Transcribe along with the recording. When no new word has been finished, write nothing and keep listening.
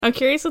I'm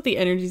curious what the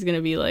energy is going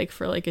to be like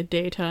for like a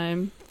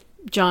daytime.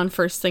 John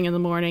first thing in the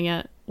morning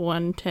at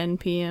 1:10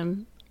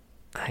 p.m.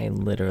 I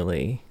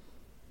literally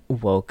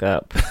woke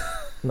up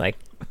like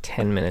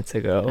 10 minutes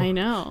ago. I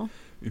know.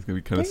 He's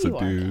going to be kind of There you are,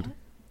 subdued. Dad.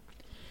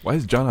 Why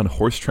is John on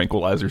horse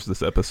tranquilizers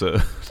this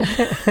episode?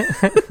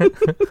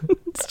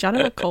 Is John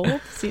have a cold?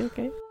 Is he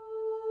okay?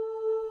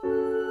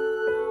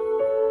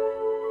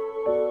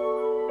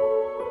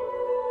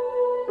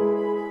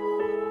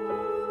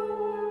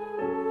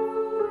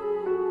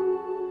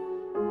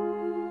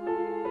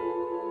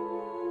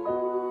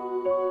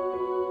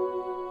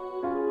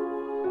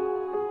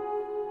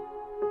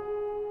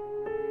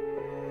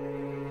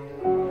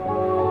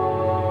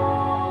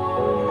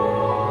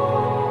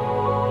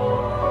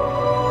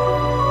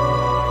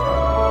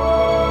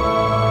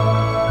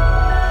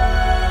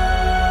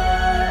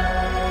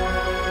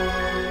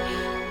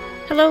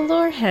 Hello,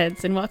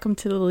 loreheads, and welcome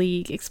to the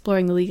League,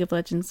 exploring the League of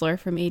Legends lore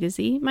from A to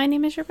Z. My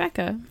name is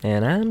Rebecca,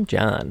 And I'm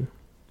John.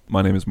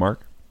 My name is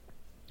Mark.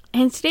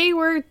 and today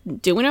we're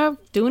doing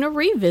a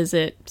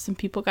revisit. Some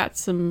people got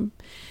some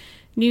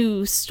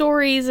new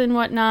stories and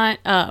whatnot.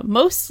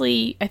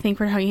 Mostly, I think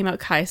we're talking about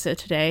Kaisa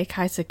today.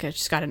 Kaisa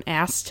just got an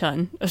ass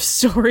ton of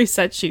stories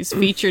that she's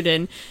featured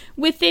in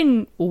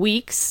within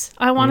weeks,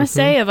 I want to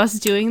say, of us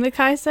doing the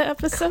Kaisa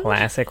episode.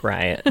 Classic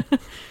Riot.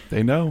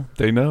 They know.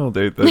 They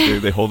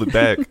hold it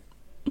back.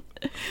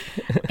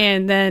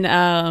 And then,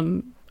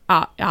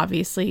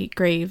 obviously,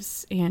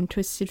 Graves and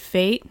Twisted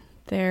Fate,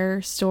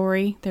 their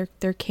story,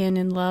 their kin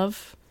and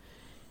love,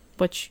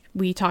 which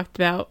we talked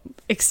about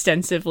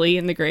extensively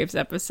in the Graves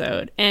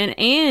episode. And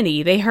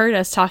Annie, they heard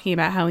us talking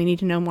about how we need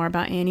to know more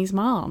about Annie's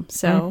mom.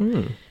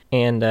 So,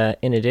 And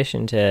in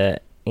addition to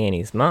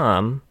Annie's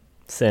mom,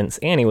 since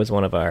Annie was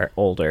one of our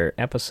older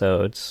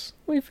episodes,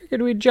 we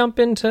figured we'd jump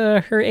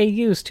into her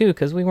AUs too,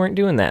 because we weren't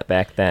doing that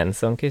back then.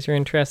 So in case you're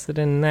interested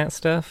in that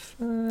stuff,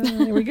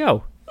 there we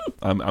go.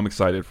 I'm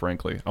excited,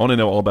 frankly. I want to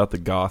know all about the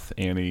Goth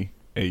Annie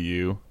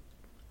AU.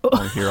 I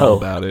want to hear all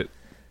about it.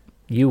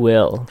 You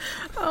will.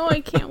 oh, I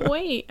can't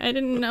wait. I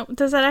didn't know.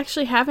 Does that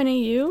actually have an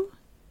AU?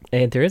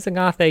 There is a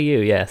Goth AU,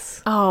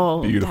 yes.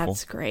 Oh, Beautiful.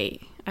 that's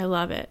great. I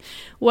love it.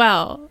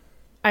 Well,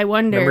 I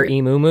wonder...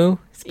 Remember Emumu?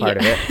 It's part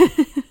of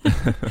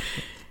it.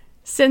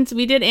 Since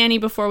we did Annie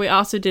before, we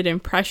also did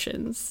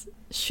impressions.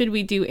 Should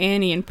we do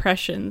Annie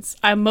impressions?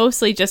 I'm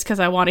mostly just because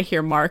I want to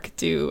hear Mark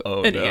do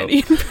an no. Annie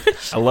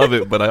impression. I love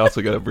it, but I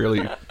also got a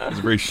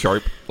very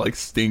sharp, like,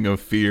 sting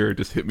of fear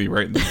just hit me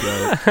right in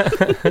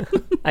the gut.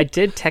 I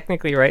did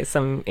technically write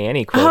some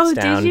Annie quotes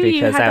did down you? You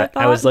because had that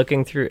I was thought?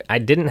 looking through. I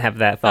didn't have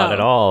that thought at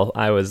Oh. all.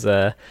 I was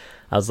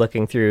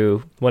looking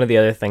through. One of the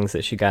other things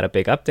that she got a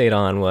big update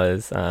on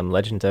was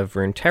Legend of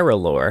Runeterra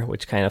lore,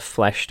 which kind of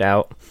fleshed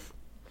out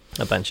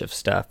a bunch of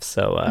stuff.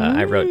 So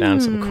I wrote down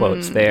some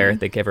quotes there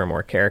that give her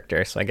more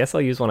character. So I guess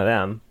I'll use one of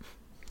them.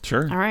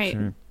 Sure. All right.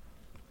 Sure.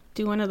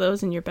 Do one of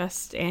those in your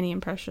best Annie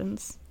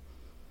impressions.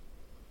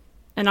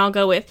 And I'll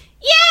go with,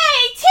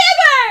 Yay,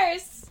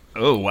 Tibbers!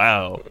 Oh,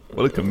 wow.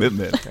 What a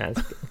commitment. That's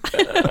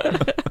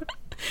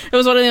It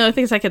was one of the only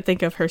things I could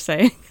think of her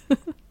saying.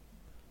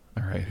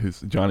 All right.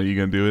 John, are you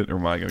going to do it, or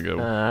am I going to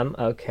go?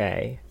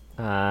 Okay.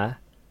 All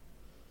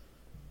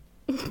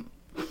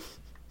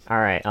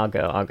right, I'll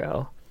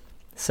go.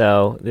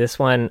 So this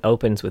one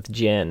opens with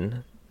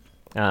Jin.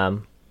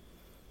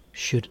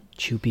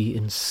 Shouldn't you be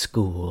in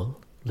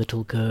school,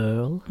 little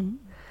girl?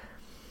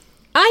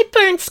 I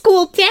burned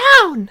school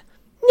down.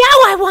 Now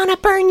I want to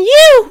burn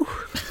you.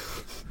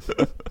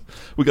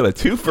 We got a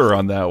twofer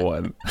on that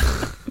one.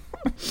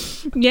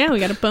 Yeah, we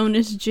got a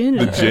bonus Jin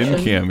The Jin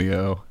impression.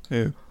 cameo.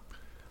 Yeah.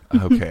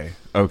 Okay.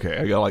 I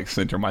gotta, like,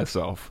 center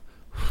myself.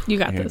 You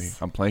got Annie.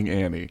 this. I'm playing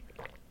Annie.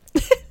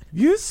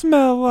 You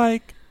smell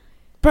like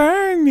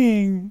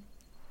burning.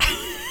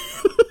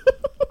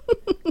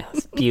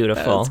 That's That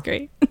beautiful. was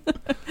great.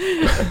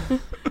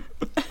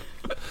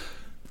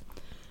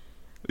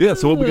 Yeah,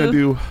 so what we gonna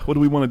do? What do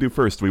we want to do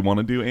first? Do we want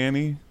to do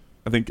Annie?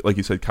 I think, like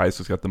you said,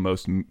 Kaisa's got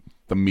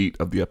the meat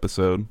of the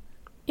episode.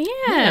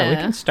 Yeah, we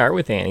can start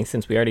with Annie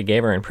since we already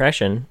gave her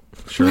impression.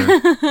 Sure. She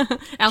has less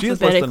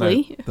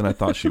Alphabetically. than I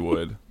thought she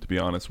would, to be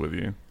honest with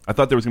you. I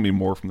thought there was gonna be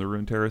more from the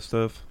Runeterra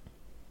stuff,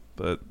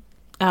 but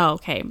Oh,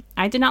 okay.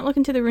 I did not look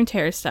into the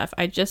Runeterra stuff.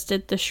 I just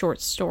did the short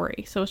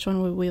story. So which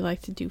one would we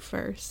like to do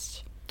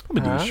first? I'm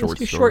gonna do a Let's short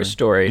do story. short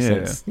story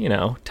Yeah. since,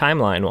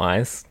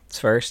 timeline-wise, it's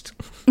first.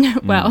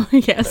 Well,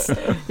 yes.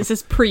 This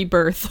is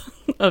pre-birth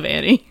of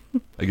Annie.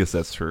 I guess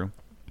that's true.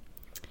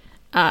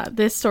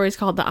 This story is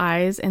called The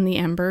Eyes and the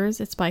Embers.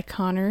 It's by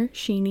Connor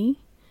Sheeny.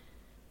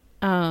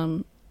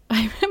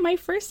 My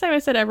first time I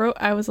said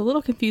I was a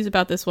little confused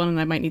about this one and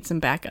I might need some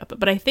backup.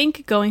 But I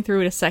think going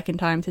through it a second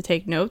time to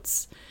take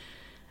notes,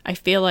 I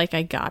feel like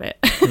I got it.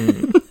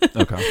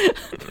 Okay.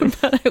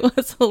 But I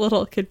was a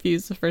little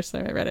confused the first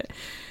time I read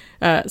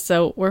it.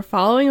 So we're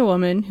following a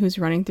woman who's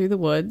running through the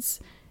woods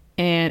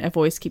and a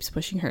voice keeps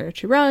pushing her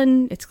to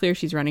run. It's clear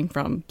she's running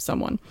from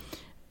someone.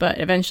 But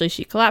eventually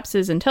she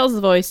collapses and tells the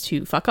voice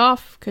to fuck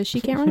off because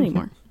she can't run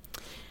anymore.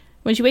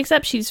 When she wakes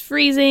up, she's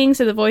freezing,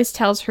 so the voice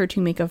tells her to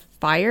make a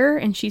fire,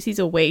 and she sees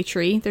a way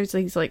tree. There's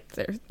these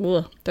they're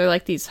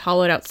like these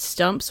hollowed out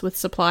stumps with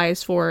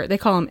supplies for, they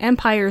call them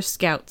Empire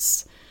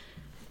Scouts.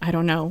 I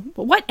don't know.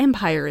 But what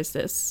empire is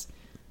this?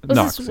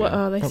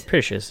 Noxia. I'm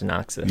pretty sure it's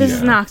Noxus. This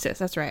is Noxus,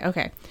 that's right.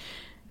 Okay.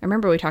 I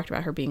remember we talked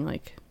about her being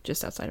like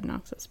just outside of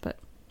Noxus, but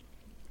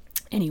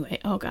anyway,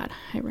 oh god,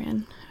 I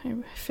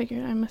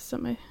figured I messed up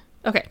my...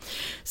 Okay,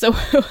 so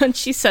once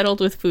she's settled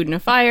with food and a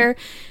fire,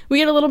 we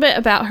get a little bit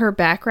about her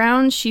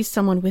background. She's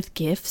someone with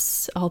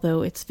gifts,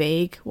 although it's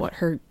vague what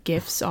her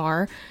gifts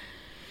are.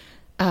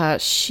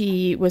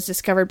 She was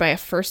discovered by a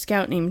first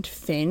scout named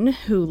Finn,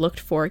 who looked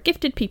for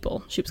gifted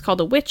people. She was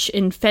called a witch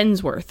in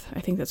Fensworth. I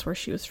think that's where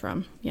she was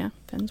from. Yeah,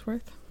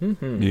 Fensworth.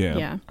 Mm-hmm.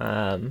 Yeah.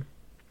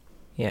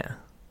 Yeah.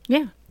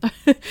 Yeah.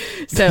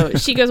 So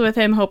she goes with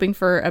him hoping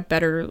for a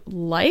better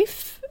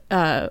life.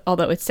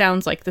 Although it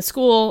sounds like the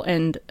school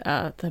and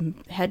the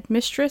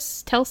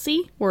headmistress,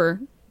 Telsi, were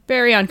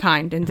very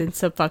unkind and did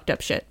some fucked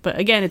up shit. But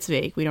again, it's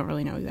vague. We don't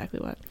really know exactly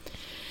what.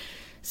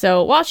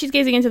 So while she's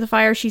gazing into the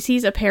fire, she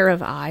sees a pair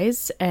of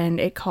eyes, and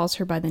it calls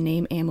her by the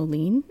name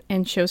Ameline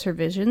and shows her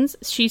visions.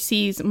 She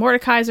sees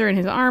Mordekaiser in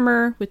his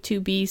armor with two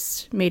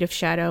beasts made of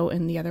shadow,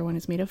 and the other one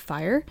is made of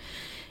fire.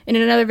 And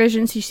in another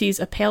vision, she sees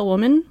a pale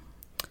woman,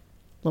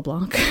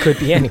 LeBlanc. Could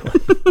be anyone.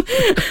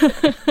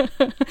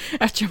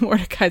 After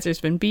Mordekaiser's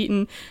been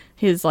beaten,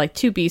 his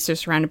two beasts are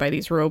surrounded by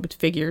these robed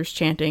figures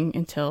chanting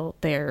until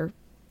they're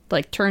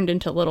turned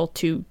into little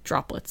two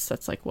droplets.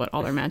 That's what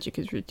all their magic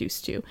is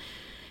reduced to.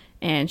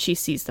 And she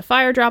sees the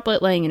fire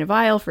droplet laying in a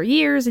vial for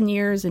years and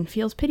years and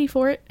feels pity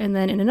for it. And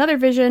then in another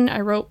vision,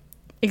 I wrote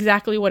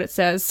exactly what it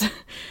says.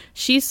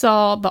 She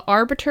saw the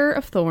Arbiter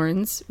of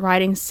Thorns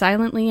riding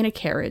silently in a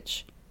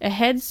carriage.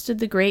 Ahead stood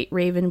the great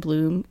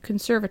Ravenbloom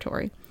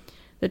Conservatory.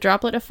 The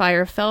droplet of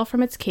fire fell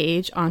from its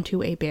cage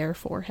onto a bare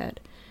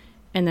forehead.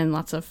 And then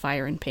lots of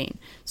fire and pain.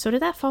 So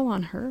did that fall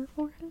on her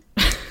forehead?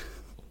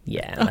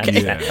 Yeah, Okay.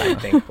 that's I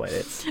think what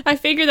it's... I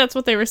figured that's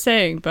what they were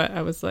saying, but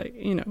I was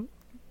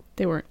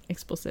they weren't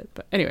explicit.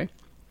 But anyway,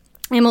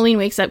 Ameline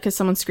wakes up because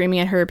someone's screaming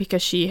at her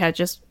because she had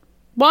just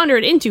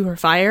wandered into her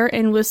fire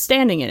and was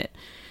standing in it.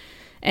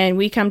 And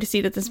we come to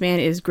see that this man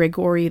is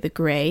Gregory the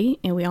Grey,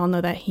 and we all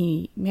know that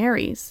he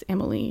marries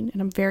Ameline.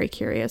 And I'm very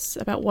curious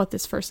about what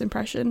this first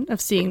impression of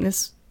seeing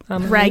this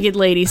ragged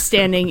lady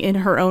standing in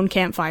her own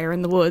campfire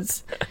in the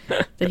woods,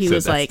 that he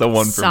was that's the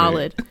one for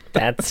solid. me.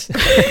 That's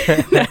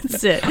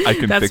That's it. I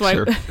can That's fix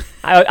her.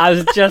 I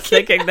was just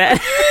thinking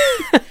that.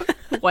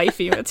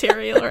 Wifey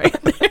material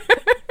right there.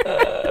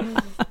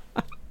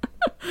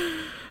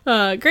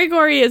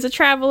 Gregory is a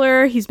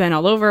traveler. He's been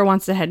all over,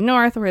 wants to head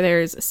north where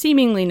there's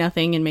seemingly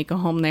nothing and make a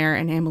home there,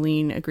 and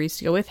Ameline agrees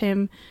to go with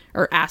him,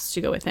 or asks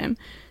to go with him,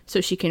 so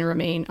she can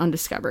remain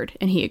undiscovered,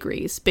 and he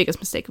agrees. Biggest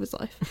mistake of his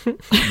life.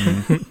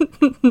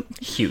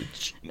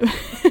 Huge.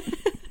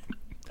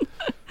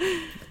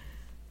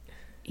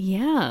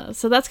 Yeah,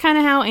 so that's kind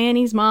of how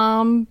Annie's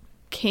mom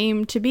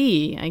came to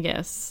be, I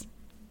guess.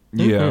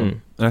 Yeah, Mm-hmm.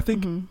 and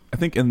I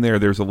think in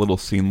there's a little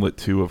scenelet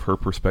too of her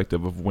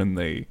perspective of when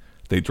they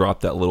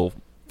dropped that little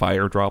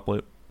fire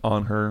droplet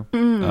on her,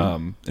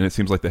 and it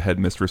seems like the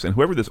headmistress and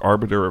whoever this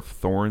Arbiter of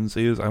Thorns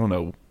is, I don't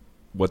know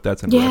what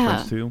that's in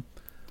reference to,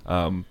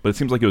 but it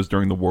seems like it was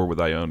during the war with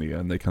Ionia,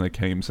 and they kind of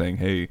came saying,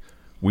 "Hey,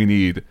 we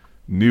need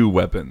new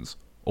weapons,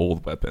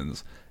 old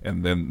weapons,"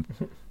 and then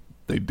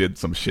they did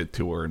some shit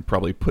to her and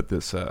probably put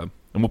this. And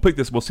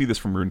we'll see this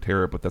from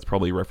Runeterra, but that's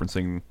probably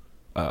referencing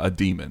a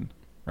demon.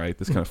 Right,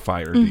 this kind of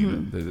fire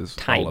demon that is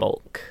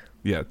Tybulk.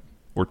 Yeah,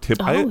 or Tib.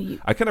 Oh,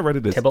 I kind of read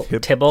it as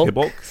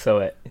Tybulk.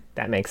 So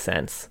that makes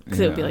sense. Because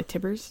it would be like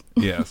Tibbers.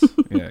 Yes,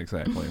 yeah,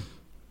 exactly.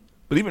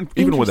 But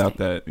even without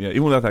that,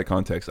 even without that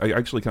context, I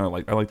actually kind of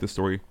I like this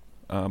story.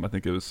 I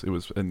think it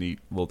was a neat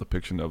little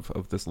depiction of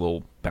this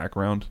little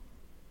background.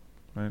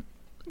 Right,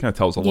 kind of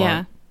tells a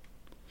lot.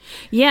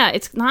 Yeah,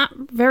 it's not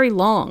very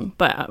long,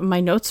 but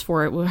my notes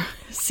for it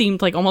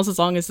seemed like almost as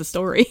long as the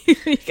story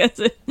because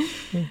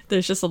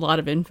there's just a lot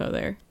of info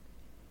there.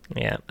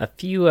 Yeah, a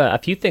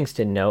few things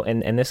to note,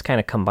 and this kind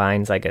of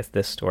combines, I guess,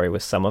 this story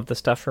with some of the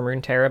stuff from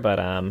Runeterra.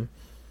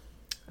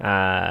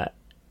 But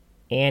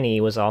Annie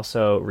was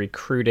also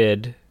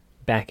recruited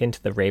back into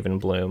the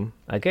Ravenbloom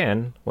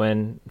again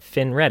when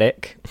Finn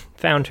Reddick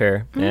found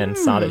her and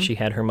saw that she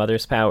had her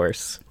mother's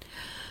powers.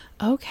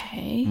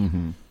 Okay.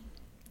 Mm-hmm.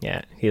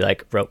 Yeah, he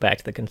wrote back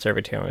to the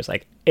conservatory and was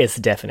like, "It's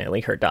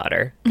definitely her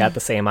daughter. Got the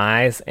same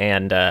eyes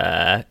and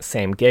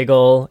same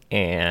giggle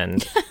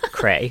and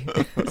cray."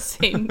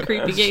 Same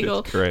creepy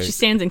giggle. Cray. She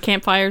stands in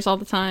campfires all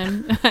the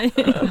time.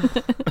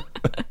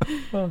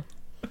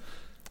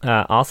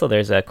 Also,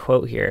 there's a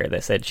quote here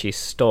that said she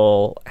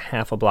stole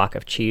half a block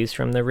of cheese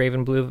from the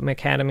Ravenbloom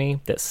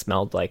Academy that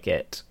smelled like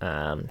it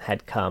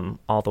had come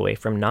all the way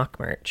from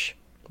Knockmerch,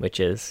 which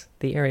is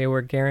the area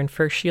where Garen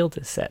first shield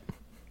is set.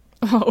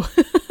 Oh.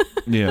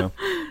 Yeah.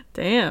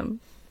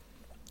 Damn.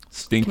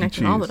 Stinky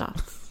Connecting cheese. all the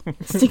dots.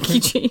 Stinky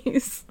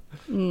cheese.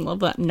 Love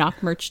that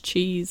Knockmerch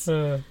cheese.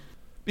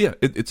 Yeah,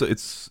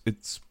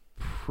 it's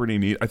pretty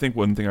neat. I think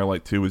one thing I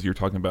like too is you're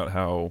talking about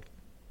how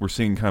we're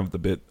seeing kind of the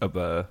bit of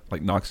the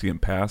like Noxian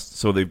past.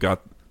 So they've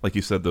got, like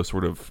you said, those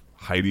sort of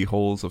hidey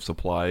holes of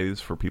supplies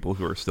for people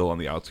who are still on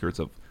the outskirts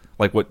of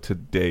like what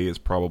today is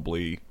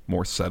probably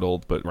more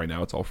settled, but right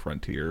now it's all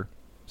frontier.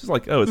 It's just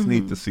like, oh, it's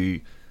neat to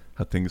see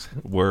how things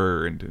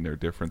were and they're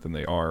different than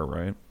they are,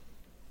 right?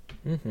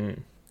 Mm-hmm.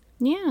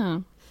 Yeah.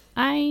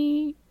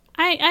 I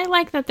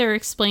like that they're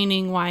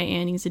explaining why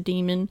Annie's a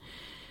demon.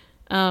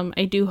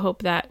 I do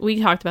hope that we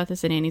talked about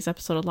this in Annie's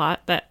episode a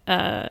lot,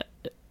 that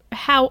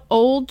how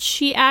old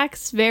she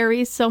acts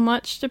varies so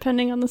much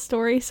depending on the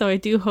story. So I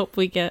do hope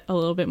we get a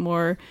little bit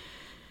more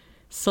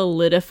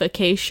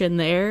solidification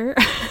there.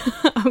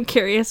 I'm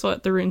curious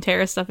what the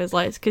Runeterra stuff is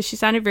like, because she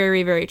sounded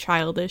very, very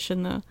childish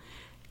in the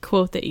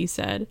quote that you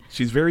said.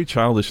 She's very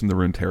childish in the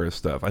Runeterra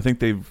stuff. I think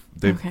they've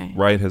Okay.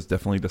 Riot has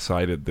definitely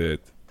decided that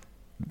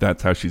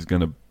that's how she's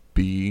going to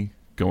be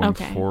going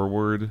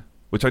forward,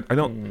 which I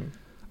don't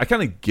I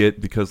kind of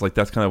get, because like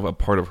that's kind of a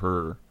part of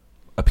her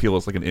appeal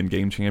as like an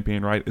in-game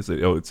champion, right? Is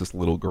that, oh, it's this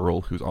little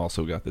girl who's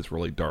also got this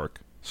really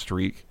dark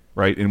streak,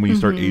 right? And when you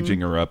start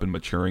aging her up and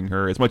maturing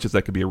her, as much as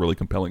that could be a really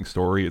compelling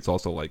story, it's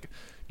also like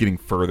getting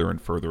further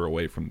and further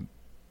away from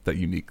that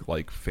unique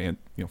like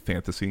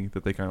fantasy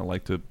that they kind of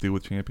like to do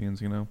with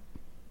champions, you know?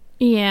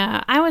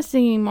 Yeah, I was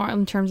thinking more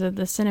in terms of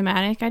the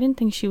cinematic. I didn't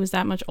think she was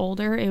that much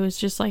older. It was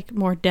just like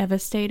more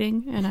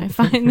devastating, and I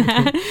find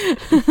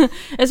that,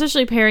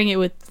 especially pairing it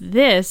with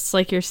this,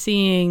 like you're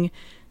seeing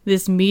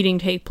this meeting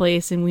take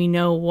place and we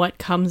know what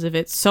comes of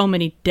it. So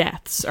many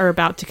deaths are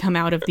about to come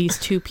out of these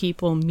two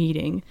people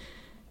meeting,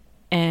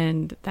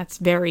 and that's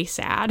very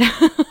sad.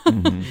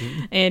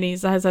 And he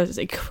has an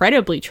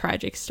incredibly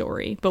tragic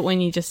story, but when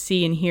you just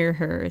see and hear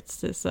her, it's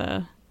this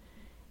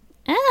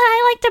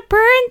I like to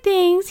burn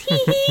things.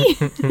 Hee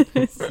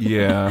hee.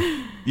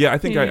 Yeah. I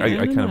think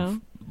I kind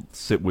of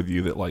sit with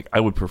you that like I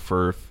would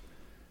prefer if,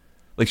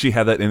 like, she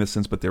had that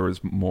innocence, but there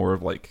was more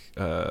of like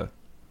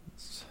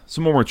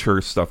some more mature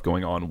stuff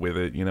going on with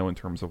it, you know, in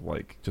terms of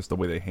like just the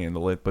way they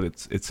handle it. But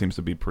it seems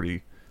to be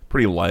pretty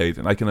light,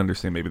 and I can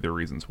understand maybe their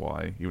reasons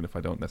why, even if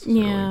I don't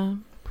necessarily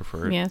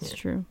prefer it. Yeah, it's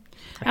true.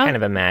 I kind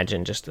of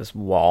imagine just this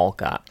wall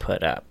got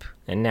put up,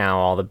 and now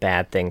all the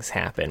bad things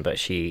happen.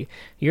 But you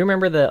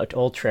remember the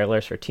old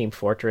trailers for Team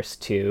Fortress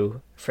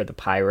 2 for the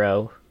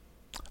pyro?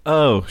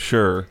 Oh,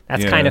 sure.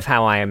 That's kind of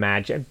how I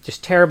imagine.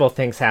 Just terrible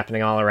things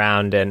happening all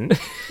around, and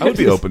I would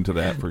be open to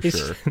that for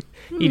sure.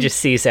 He just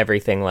sees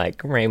everything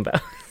like rainbow.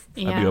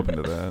 I'd be open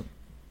to that.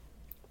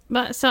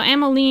 But so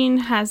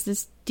Ameline has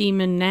this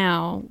demon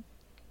now,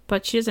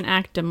 but she doesn't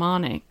act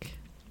demonic.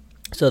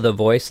 So the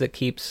voice that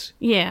keeps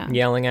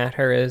yelling at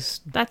her is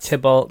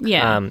Tybalt.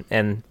 Yeah.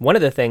 And one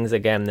of the things,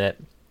 again, that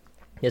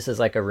this is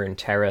like a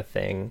Runeterra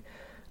thing,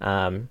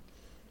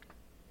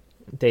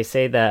 they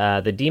say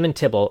that the demon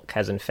Tybalt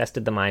has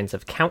infested the minds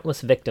of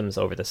countless victims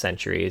over the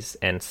centuries,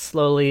 and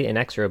slowly,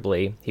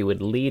 inexorably, he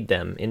would lead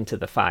them into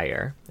the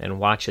fire and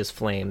watch his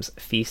flames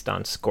feast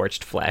on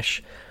scorched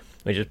flesh,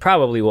 which is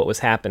probably what was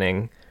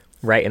happening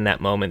right in that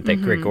moment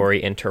that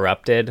Grigori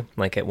interrupted.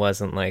 Like, it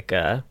wasn't like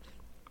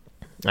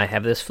I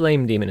have this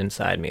flame demon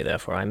inside me,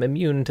 therefore I'm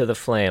immune to the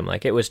flame.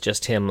 Like, it was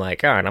just him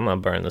like, all right, I'm going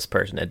to burn this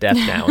person to death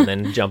now, and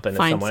then jump into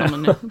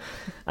someone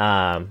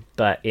else.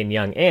 But in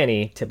young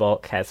Annie,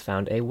 Tybalt has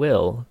found a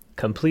will,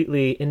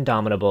 completely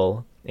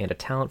indomitable, and a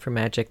talent for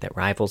magic that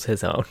rivals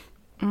his own.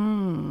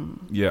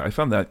 Yeah, I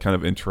found that kind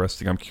of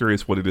interesting. I'm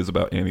curious what it is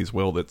about Annie's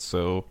will that's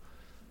so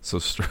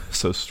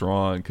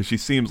strong, because she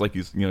seems like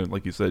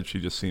like you said,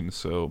 she just seems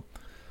so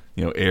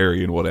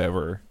airy and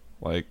whatever.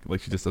 Like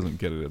she just doesn't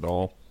get it at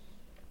all.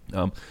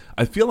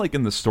 I feel like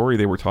in the story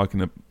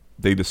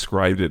they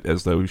described it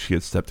as though she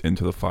had stepped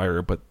into the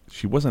fire, but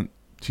she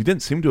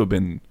didn't seem to have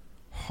been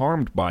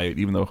harmed by it,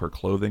 even though her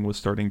clothing was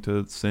starting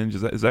to singe.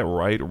 Is that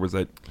right, or was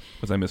I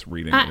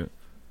misreading it?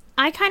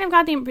 I kind of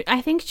got I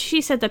think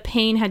she said the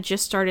pain had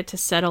just started to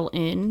settle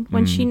in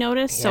when she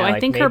noticed. So I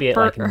think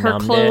her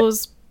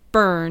clothes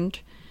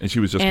burned, and she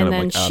was just and kind of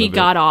then like out she of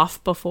got it.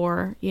 off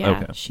before.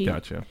 Yeah, okay,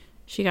 gotcha.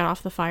 She got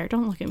off the fire.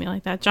 Don't look at me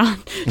like that,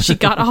 John. She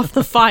got off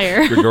the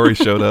fire. Grigori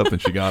showed up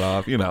and she got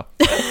off,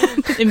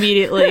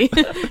 immediately.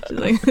 She's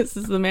like, this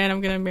is the man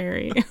I'm going to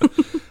marry.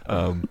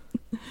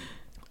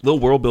 Little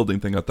world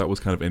building thing I thought was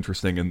kind of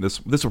interesting, and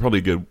this will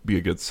probably be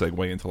a good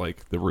segue into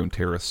like the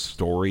Runeterra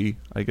story,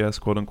 I guess,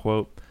 quote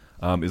unquote.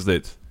 Is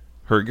that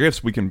her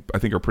gifts I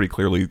think are pretty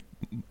clearly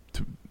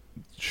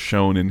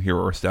shown in here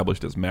or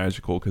established as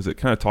magical, because it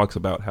kind of talks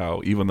about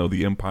how even though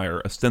the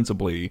Empire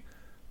ostensibly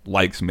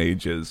likes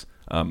mages,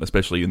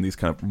 especially in these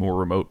kind of more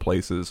remote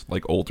places,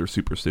 like older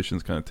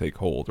superstitions kind of take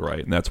hold,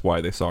 right? And that's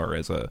why they saw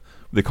her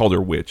they called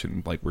her witch,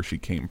 and like where she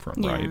came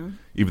from, right?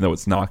 Even though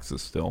it's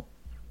Noxus still,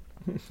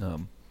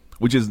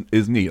 which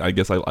is neat. I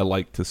guess I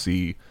like to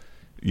see,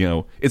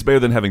 it's better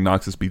than having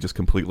Noxus be just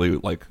completely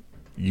like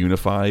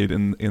unified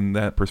in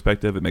that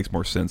perspective. It makes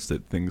more sense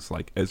that things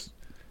like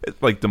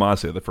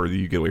Demacia, the further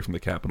you get away from the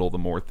capital, the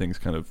more things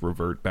kind of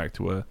revert back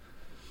to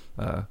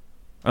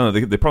I don't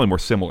know, they're probably more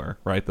similar,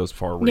 right? Those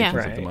far regions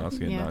of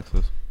Demacia and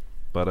Noxus.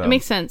 But it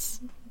makes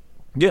sense.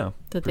 Yeah.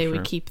 That they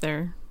would keep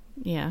their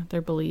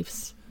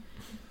beliefs.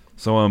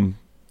 So I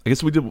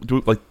guess we do we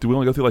want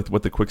to go through like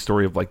what the quick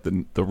story of like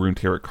the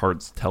Runeterra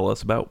cards tell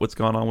us about what's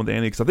gone on with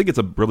Annie? Because I think it's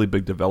a really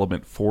big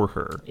development for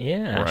her.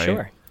 Yeah, right?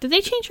 sure. Did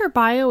they change her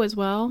bio as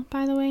well,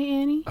 by the way,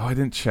 Annie? Oh, I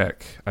didn't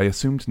check. I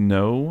assumed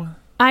no.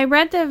 I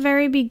read the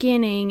very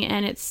beginning,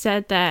 and it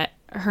said that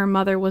her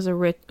mother was a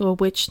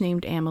witch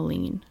named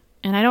Ameline.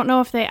 And I don't know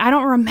if I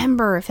don't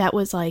remember if that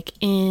was like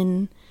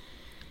in,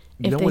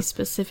 if they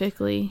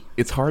specifically.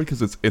 It's hard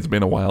because it's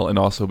been a while, and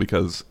also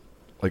because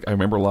like I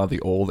remember a lot of the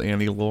old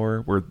Annie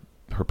lore where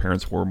her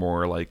parents were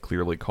more like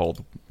clearly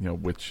called,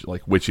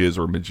 witches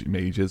or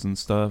mages and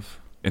stuff.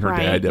 And her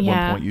dad at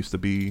one point used to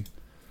be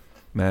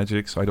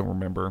magic, so I don't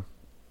remember.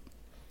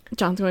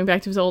 John's going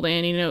back to his old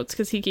Annie notes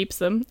because he keeps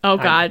them. Oh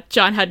God,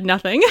 John had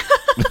nothing.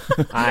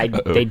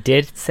 They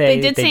did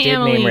say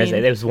name her.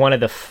 It was one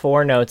of the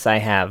 4 notes I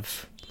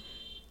have.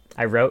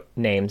 I wrote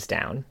names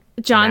down.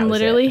 John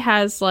literally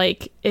has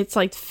it's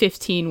like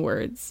 15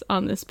 words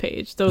on this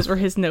page. Those were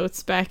his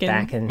notes back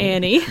in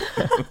Annie.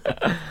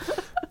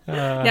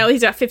 Now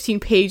he's got 15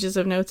 pages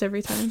of notes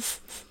every time.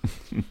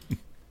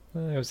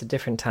 Well, it was a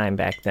different time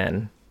back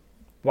then.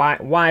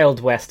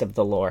 Wild west of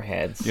the lore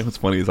heads. What's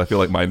funny is I feel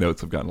like my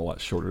notes have gotten a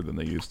lot shorter than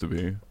they used to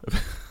be.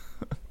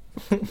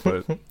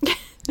 But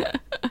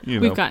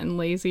we've gotten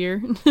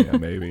lazier. Yeah,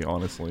 maybe,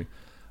 honestly.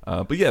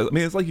 But yeah, I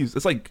mean, it's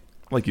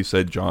like you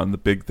said, John. The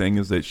big thing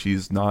is that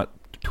she's not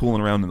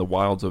tooling around in the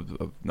wilds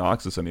of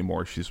Noxus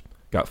anymore. She's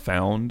got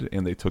found,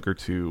 and they took her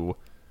to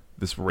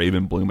this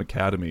Ravenbloom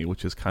Academy,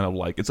 which is kind of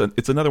like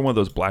it's another one of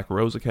those Black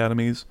Rose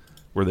academies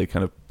where they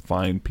kind of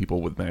find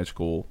people with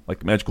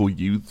magical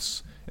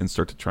youths and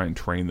start to try and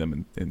train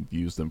them and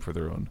use them for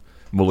their own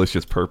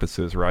malicious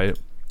purposes, right?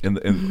 And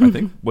I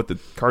think what the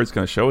card's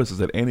going to show us is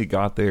that Annie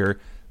got there,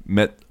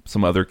 met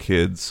some other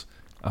kids,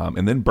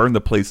 and then burned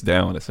the place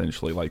down,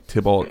 essentially. Like,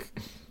 Tybalt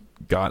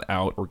got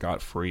out or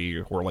got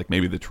free, or like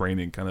maybe the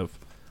training kind of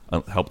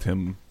helped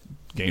him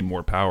gain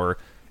more power.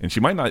 And she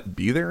might not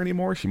be there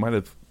anymore. She might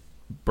have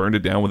burned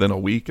it down within a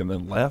week and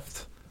then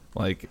left.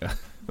 Like,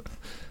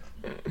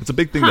 it's a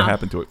big thing that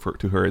happened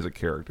to her as a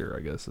character,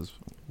 I guess, is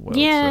what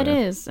it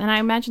is. And I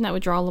imagine that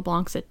would draw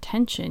LeBlanc's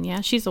attention.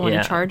 Yeah, she's the one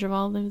in charge of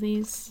all of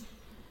these.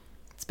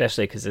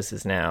 Especially because this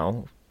is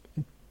now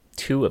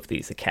 2 of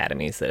these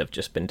academies that have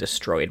just been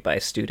destroyed by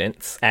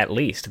students, at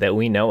least, that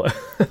we know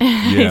of.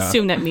 I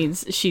assume that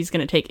means she's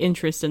going to take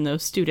interest in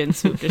those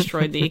students who've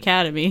destroyed the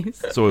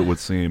academies. So it would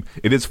seem.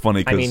 It is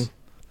funny because...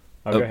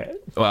 go ahead.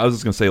 I was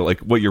just going to say, like,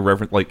 what you're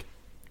referencing... Like,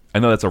 I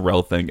know that's a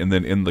rel thing, and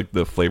then in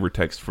the flavor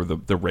text for the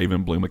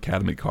Ravenbloom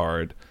Academy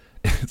card,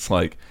 it's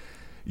like,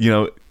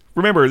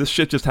 remember, this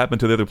shit just happened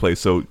to the other place,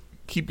 so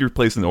keep your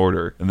place in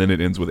order. And then it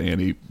ends with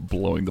Annie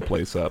blowing the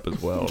place up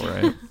as well,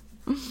 right?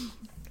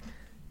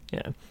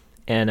 Yeah.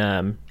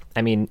 And,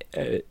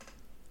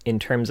 in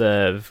terms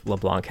of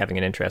LeBlanc having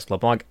an interest,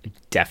 LeBlanc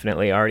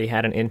definitely already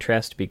had an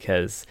interest,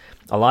 because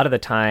a lot of the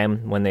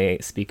time when they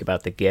speak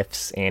about the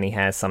gifts Annie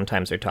has,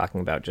 sometimes they're talking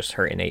about just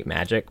her innate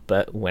magic,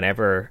 but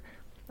whenever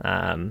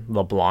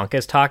LeBlanc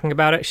is talking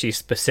about it, she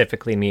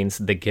specifically means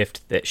the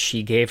gift that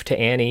she gave to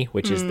Annie,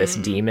 which is this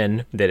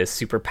demon that is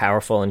super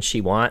powerful and she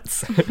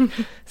wants.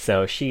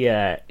 So she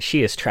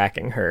is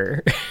tracking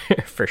her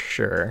for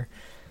sure.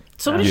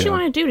 So what does she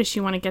want to do? Does she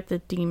want to get the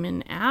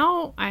demon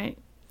out? I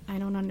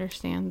don't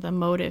understand the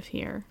motive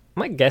here.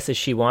 My guess is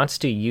she wants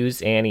to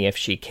use Annie if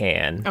she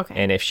can. Okay.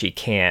 And if she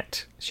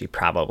can't, she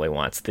probably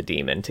wants the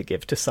demon to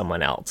give to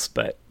someone else.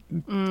 But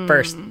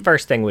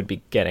first thing would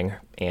be getting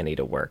Annie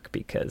to work,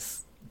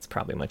 because it's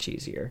probably much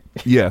easier.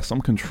 Yeah, some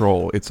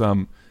control. It's I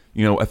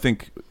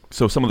think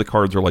so. Some of the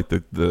cards are like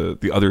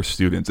the other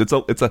students. It's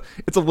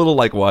a little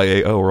like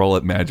YA. Oh, we're all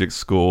at magic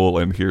school,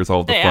 and here's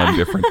all the fun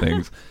different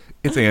things.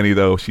 It's Annie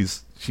though.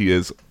 She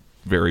is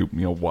very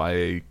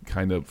YA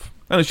kind of.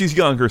 I know she's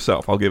young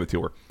herself. I'll give it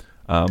to her.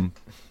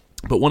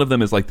 But one of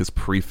them is like this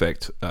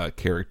prefect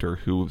character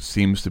who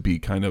seems to be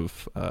kind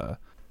of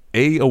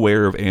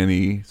aware of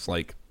Annie's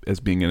like as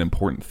being an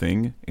important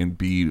thing, and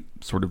B,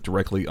 sort of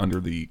directly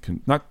under the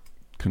not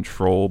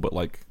control, but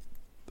like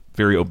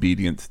very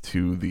obedient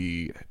to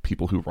the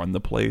people who run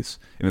the place,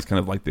 and it's kind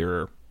of like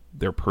their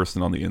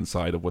person on the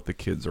inside of what the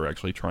kids are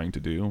actually trying to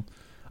do.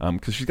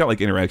 Because she's got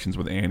like interactions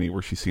with Annie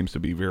where she seems to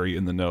be very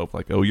in the know of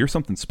like, oh, you're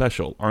something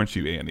special, aren't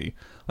you, Annie?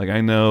 Like, I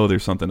know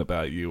there's something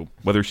about you,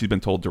 whether she's been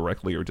told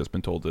directly or just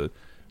been told to,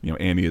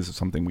 Annie is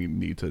something we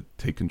need to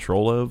take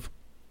control of.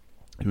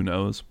 Who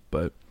knows?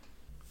 But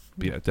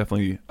yeah,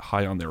 definitely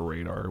high on their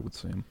radar, it would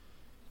seem.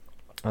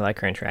 I like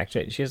her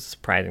interaction. She has a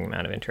surprising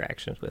amount of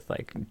interactions with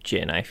like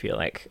Jin, I feel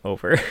like,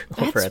 over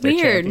other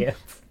weird. champions.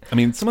 I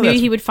mean, some of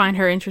maybe he would find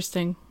her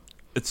interesting.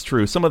 It's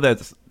true. Some of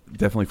that's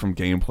definitely from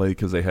gameplay,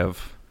 because they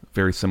have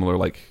very similar,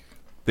 like,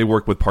 they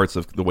work with parts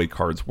of the way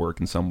cards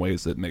work in some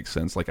ways that make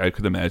sense. Like, I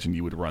could imagine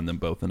you would run them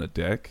both in a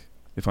deck.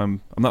 If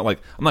I'm not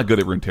good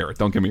at Runeterra,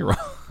 don't get me wrong.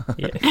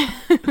 Yeah.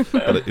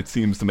 But it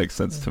seems to make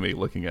sense to me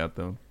looking at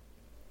them.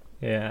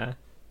 Yeah.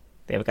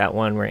 They've got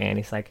one where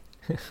Annie's like,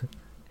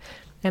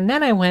 and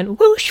then I went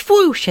whoosh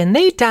whoosh and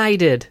they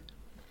died.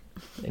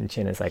 And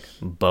Jin is like,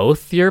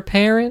 both your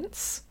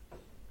parents?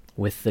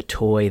 with the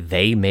toy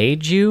they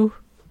made you?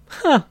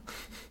 Huh.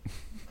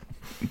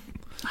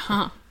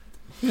 Huh.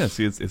 Yeah,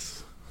 see, it's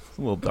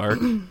a little dark.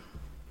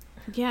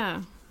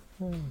 Yeah.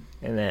 And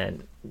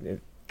then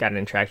got an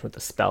interaction with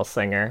the spell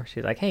singer.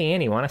 She's like, hey,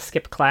 Annie, want to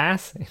skip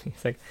class? And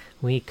he's like,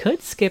 we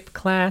could skip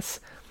class,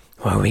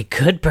 or we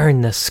could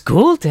burn the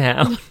school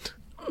down.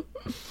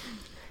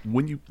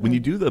 When you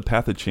do the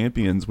Path of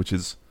Champions, which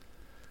is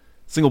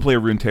single player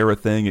Runeterra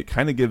thing, it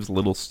kind of gives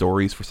little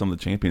stories for some of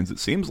the champions. It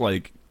seems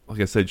like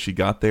I said, she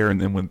got there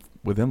and then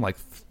within like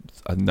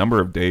a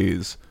number of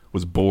days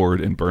was bored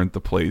and burnt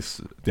the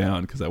place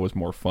down because that was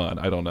more fun.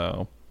 I don't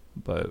know,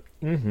 but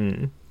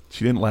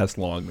she didn't last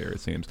long there. It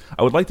seems.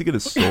 I would like to get a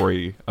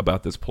story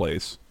about this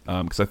place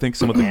because I think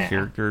some of the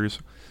characters,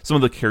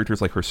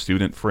 like her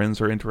student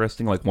friends, are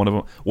interesting. Like one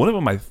of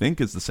them, I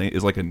think is the same.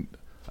 Is like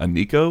a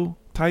Nico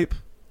type.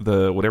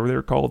 The whatever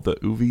they're called, the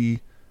Uvi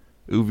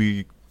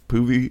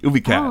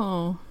cat.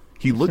 Oh.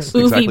 He looks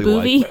Oovie exactly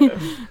Boovie.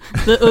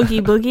 like The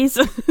Oogie Boogies.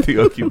 the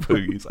Oogie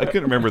Boogies. I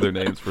couldn't remember their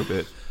names for a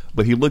bit,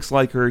 but he looks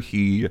like her.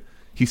 He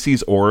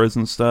sees auras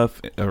and stuff,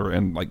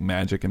 and like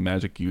magic and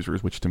magic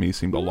users, which to me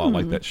seemed a lot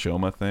like that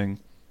Shoma thing.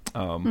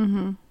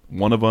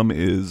 One of them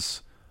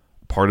is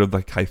part of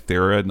the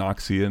Kythera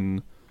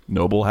Noxian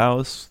noble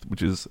house,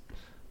 which is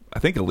I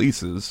think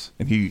Elise's,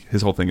 and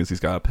his whole thing is he's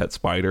got a pet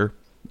spider.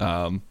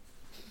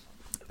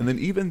 And then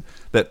even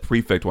that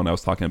prefect one I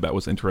was talking about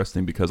was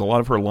interesting because a lot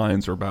of her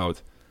lines are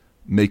about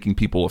making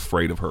people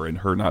afraid of her and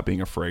her not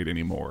being afraid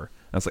anymore.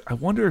 And I was like, I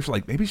wonder if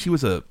like maybe she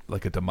was a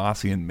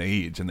Demacian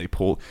mage and they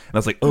pulled. And I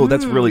was like, oh,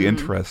 that's really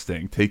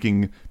interesting.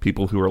 Taking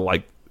people who are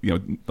like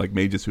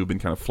mages who have been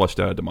kind of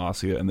flushed out of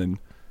Demacia and then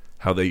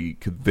how they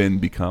could then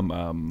become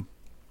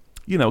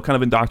kind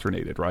of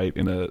indoctrinated, right,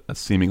 in a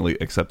seemingly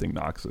accepting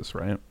Noxus,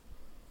 right?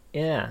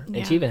 Yeah,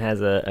 and she even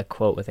has a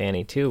quote with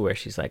Annie, too, where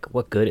she's like,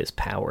 what good is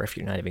power if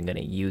you're not even going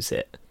to use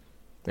it?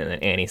 And then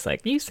Annie's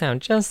like, you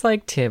sound just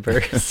like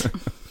Tibbers.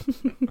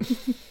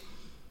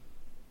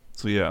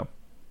 So, yeah,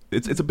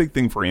 it's a big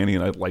thing for Annie,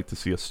 and I'd like to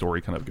see a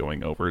story kind of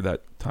going over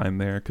that time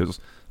there, because,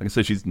 like I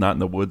said, she's not in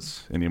the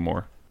woods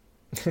anymore.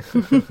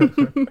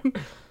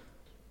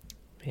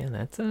 Yeah,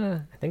 that's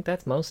I think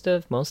that's most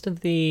of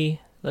the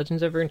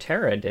Legends of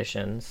Runeterra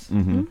editions.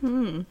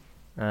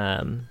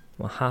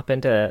 We'll hop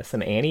into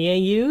some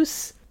Annie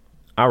AUs.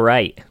 All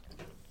right.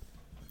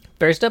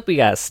 First up, we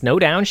got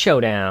Snowdown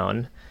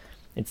Showdown.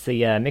 It's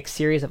the mixed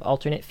series of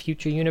alternate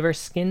future universe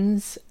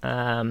skins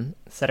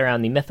set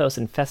around the mythos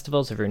and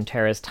festivals of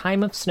Runeterra's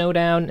Time of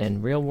Snowdown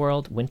and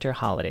real-world winter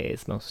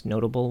holidays, most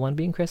notable one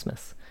being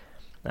Christmas.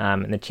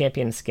 And the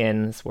champion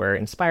skins were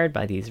inspired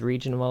by these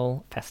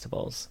regional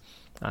festivals.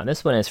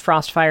 This one is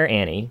Frostfire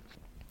Annie.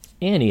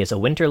 Annie is a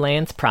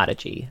Winterlands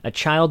prodigy, a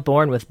child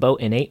born with both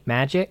innate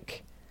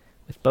magic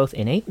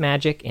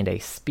and a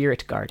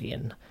spirit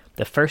guardian,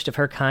 the first of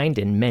her kind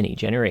in many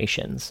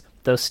generations.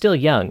 Though still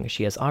young,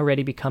 she has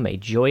already become a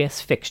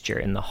joyous fixture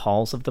in the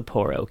halls of the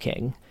Poro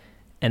King.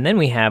 And then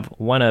we have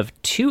one of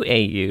two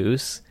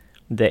AUs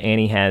that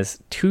Annie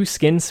has two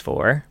skins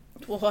for.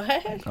 What?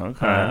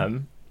 Okay.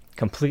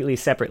 Completely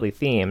separately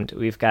themed.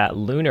 We've got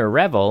Lunar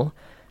Revel,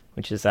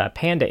 which is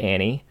Panda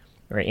Annie,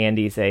 where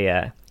Annie is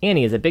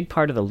a big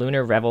part of the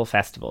Lunar Revel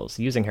festivals,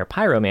 using her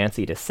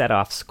pyromancy to set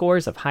off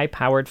scores of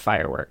high-powered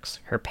fireworks.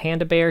 Her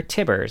panda bear,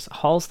 Tibbers,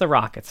 hauls the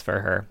rockets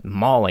for her,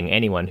 mauling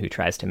anyone who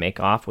tries to make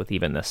off with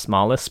even the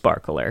smallest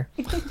sparkler.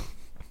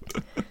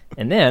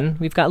 And then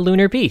we've got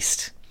Lunar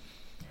Beast.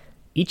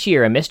 Each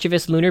year, a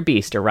mischievous lunar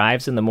beast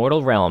arrives in the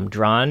mortal realm,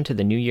 drawn to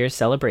the New Year's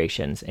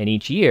celebrations, and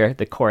each year,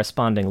 the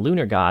corresponding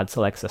lunar god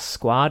selects a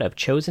squad of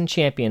chosen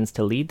champions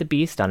to lead the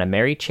beast on a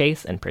merry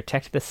chase and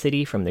protect the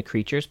city from the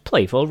creature's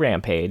playful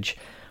rampage.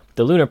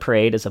 The lunar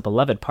parade is a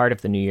beloved part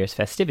of the New Year's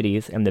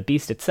festivities, and the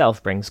beast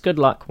itself brings good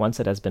luck once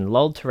it has been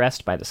lulled to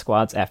rest by the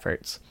squad's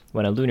efforts.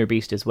 When a lunar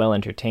beast is well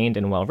entertained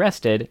and well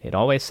rested, it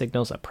always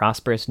signals a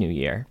prosperous new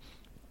year.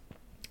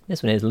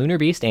 This one is Lunar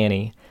Beast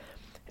Annie.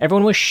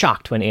 Everyone was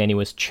shocked when Annie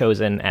was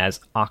chosen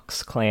as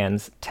Ox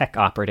Clan's tech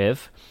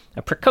operative.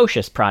 A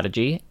precocious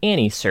prodigy,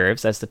 Annie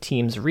serves as the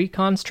team's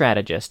recon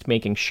strategist,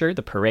 making sure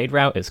the parade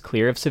route is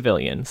clear of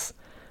civilians.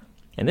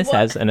 And this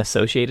has an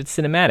associated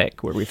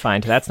cinematic where we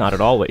find that's not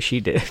at all what she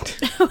did.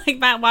 Like,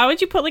 Matt, why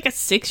would you put like a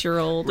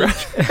 6-year-old in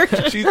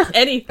charge of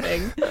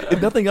anything? If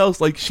nothing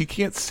else, like she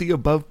can't see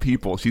above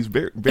people. She's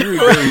very, very,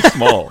 very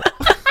small.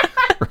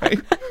 Right?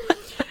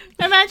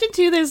 Imagine,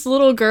 too, this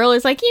little girl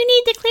is like, you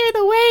need to clear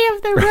the way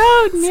of the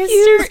road,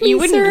 mister. You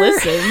wouldn't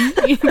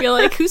listen. You'd be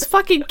like, whose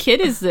fucking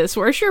kid is this?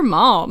 Where's your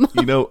mom?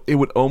 You know, it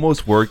would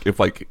almost work if,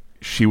 like,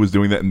 she was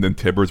doing that and then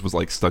Tibbers was,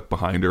 like, stuck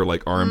behind her,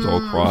 like, arms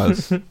all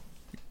crossed.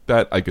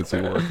 That I could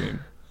see working.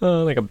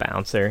 Oh, like a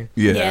bouncer.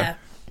 Yeah.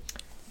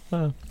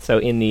 So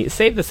in the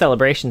Save the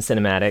Celebration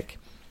cinematic,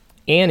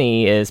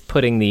 Annie is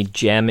putting the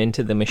gem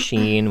into the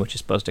machine, which is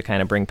supposed to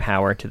kind of bring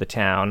power to the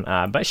town,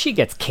 but she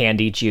gets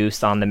candy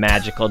juice on the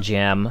magical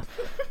gem.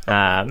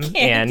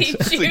 Candy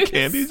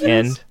juice.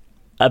 And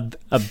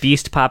a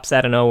beast pops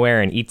out of nowhere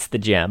and eats the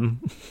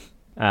gem.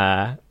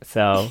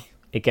 So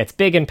It gets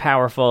big and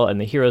powerful, and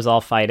the heroes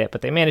all fight it,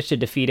 but they manage to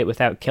defeat it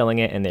without killing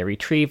it, and they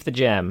retrieve the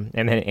gem.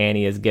 And then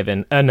Annie is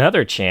given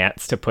another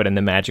chance to put in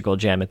the magical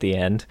gem at the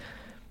end.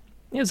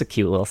 It was a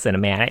cute little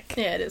cinematic.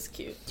 Yeah, it is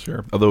cute.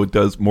 Sure. Although it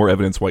does more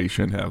evidence why you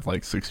shouldn't have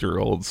like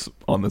 6-year-olds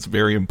on this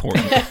very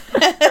important.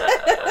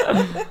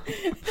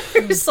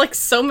 There's like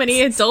so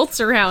many adults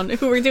around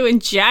who are doing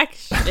jack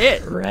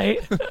shit. Right?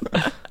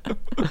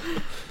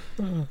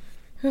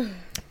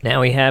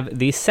 Now we have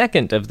the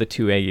second of the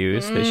two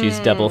AUs that she's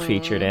double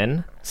featured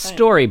in,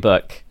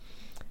 Storybook.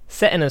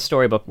 Set in a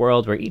storybook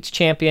world where each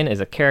champion is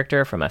a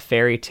character from a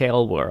fairy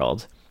tale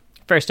world.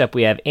 First up,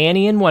 we have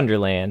Annie in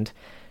Wonderland.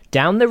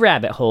 Down the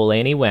rabbit hole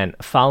Annie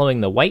went, following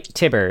the white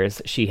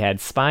tibbers she had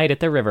spied at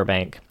the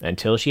riverbank,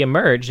 until she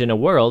emerged in a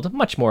world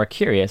much more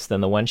curious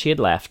than the one she had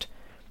left.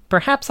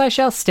 Perhaps I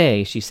shall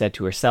stay, she said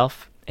to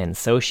herself, and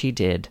so she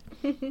did.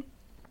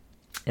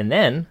 And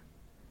then,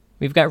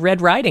 we've got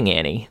Red Riding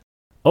Annie.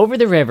 Over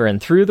the river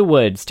and through the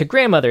woods to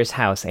grandmother's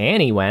house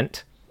Annie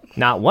went,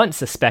 not once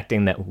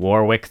suspecting that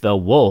Warwick the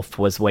Wolf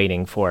was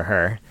waiting for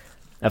her.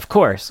 Of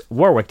course,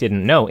 Warwick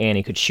didn't know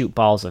Annie could shoot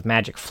balls of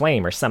magic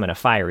flame or summon a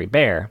fiery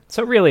bear,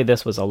 so really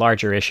this was a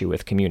larger issue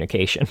with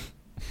communication.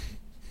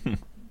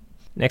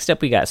 Next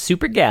up we got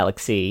Super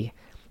Galaxy,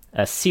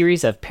 a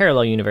series of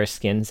parallel universe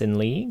skins in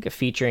League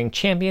featuring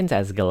champions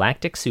as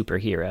galactic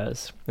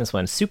superheroes. This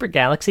one's Super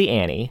Galaxy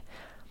Annie.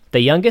 The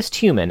youngest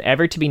human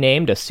ever to be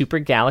named a Super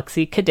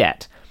Galaxy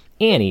cadet,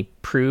 Annie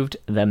proved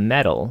her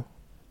mettle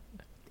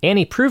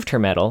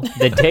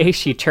the day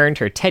she turned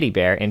her teddy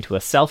bear into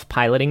a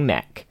self-piloting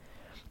mech.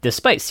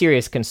 Despite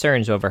serious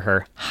concerns over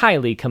her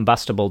highly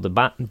combustible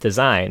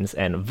designs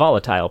and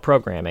volatile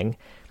programming,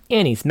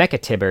 Annie's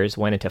mecha-tibbers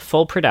went into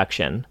full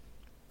production.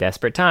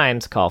 Desperate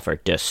times call for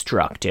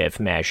destructive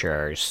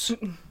measures.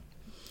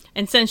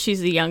 And since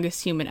she's the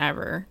youngest human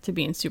ever to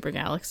be in Super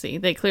Galaxy,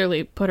 they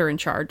clearly put her in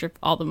charge of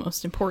all the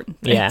most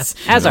important things. Yeah,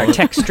 as our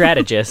tech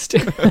strategist,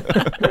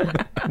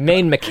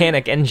 main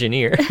mechanic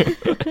engineer.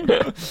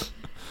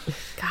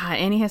 God,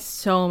 Annie has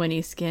so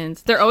many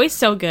skins. They're always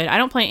so good. I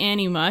don't play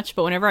Annie much,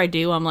 but whenever I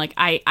do, I'm like,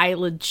 I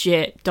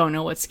legit don't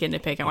know what skin to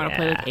pick. I want to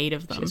play like 8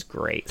 of them. She's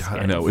great. God,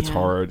 I know, it's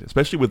hard.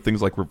 Especially with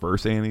things like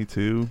Reverse Annie,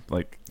 too.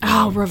 Like,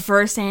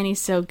 Reverse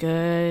Annie's so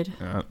good.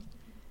 Yeah.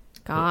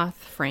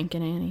 Goth,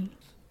 Franken Annie.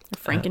 Or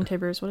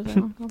Frankentibbers, what is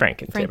that one called?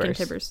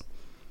 Frankentibbers.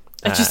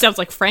 It just sounds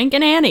like Frank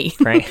and Annie.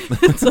 Frank.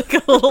 It's like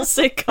a little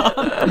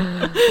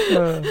sitcom.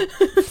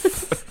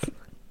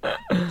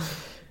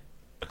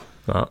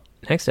 Well,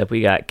 next up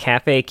we got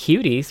Cafe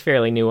Cuties,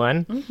 fairly new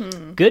one.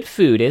 Mm-hmm. Good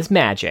food is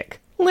magic.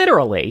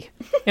 Literally.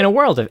 In a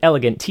world of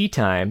elegant tea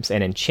times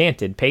and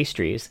enchanted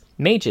pastries,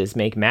 mages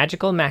make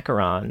magical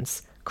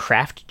macarons,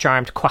 craft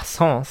charmed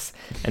croissants,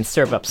 and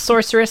serve up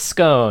sorcerous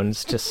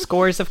scones to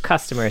scores of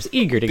customers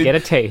eager to get a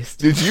taste.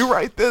 Did you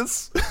write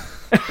this?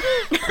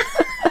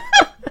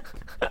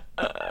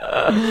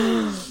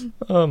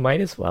 Oh,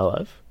 might as well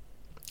have.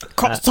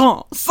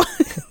 Croissants,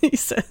 he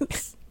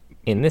says.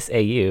 In this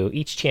AU,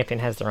 each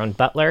champion has their own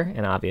butler,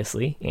 and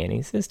obviously,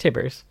 Annie's is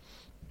Tibbers.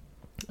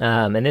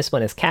 And this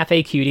one is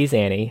Cafe Cuties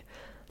Annie,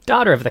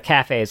 daughter of the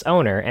cafe's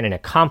owner and an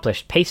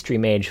accomplished pastry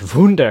mage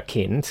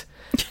Wunderkind.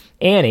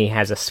 Annie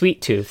has a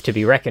sweet tooth to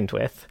be reckoned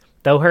with,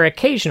 though her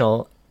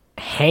occasional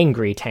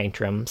hangry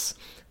tantrums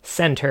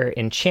send her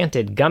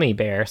enchanted gummy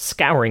bear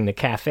scouring the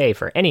cafe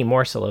for any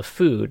morsel of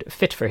food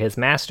fit for his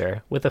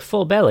master. With a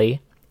full belly,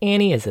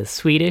 Annie is as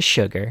sweet as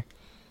sugar.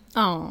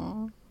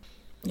 Oh,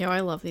 yo, I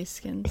love these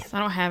skins. I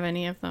don't have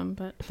any of them,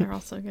 but they're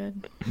also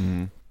good.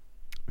 Mm.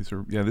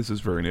 This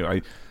is very new.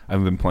 I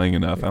haven't been playing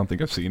enough. I don't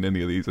think I've seen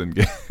any of these in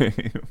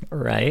game.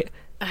 Right.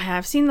 I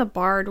have seen the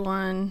Bard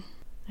one.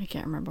 I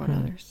can't remember what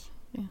others.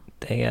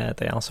 Yeah.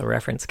 They also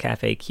reference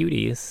Cafe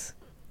Cuties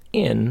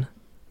in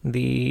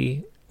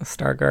the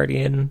Star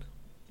Guardian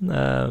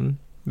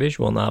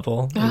visual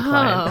novel.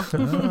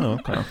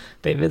 Oh.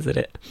 They visit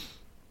it.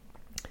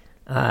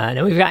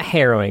 Now we've got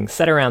Harrowing,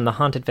 set around the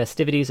haunted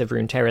festivities of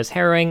Runeterra's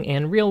Harrowing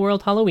and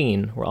real-world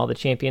Halloween, where all the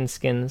champion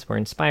skins were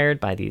inspired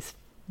by these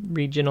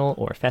regional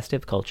or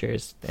festive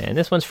cultures. And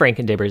this one's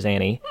Frankentibbers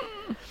Annie.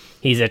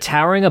 He's a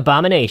towering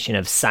abomination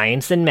of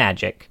science and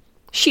magic.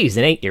 She's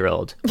an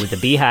 8-year-old with a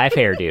beehive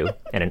hairdo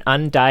and an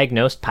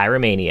undiagnosed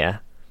pyromania.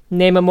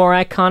 Name a more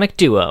iconic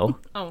duo.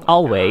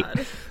 I'll wait.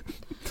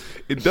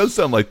 It does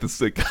sound like the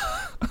sitcom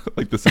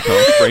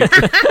Frank.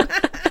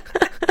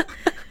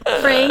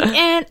 Frank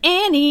and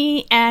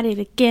Annie at it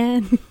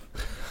again.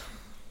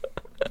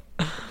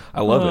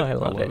 I love it. I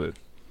love it.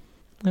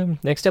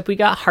 Next up, we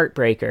got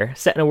Heartbreaker,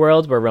 set in a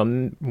world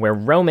where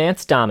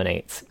romance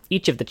dominates.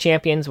 Each of the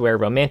champions wear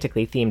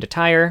romantically themed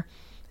attire,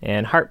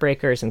 and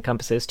Heartbreakers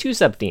encompasses 2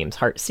 sub-themes,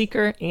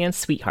 Heartseeker and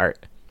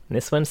Sweetheart. And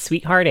this one's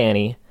Sweetheart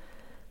Annie.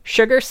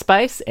 Sugar,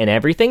 spice, and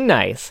everything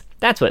nice.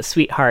 That's what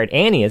Sweetheart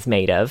Annie is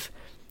made of.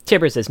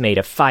 Tibbers is made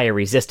of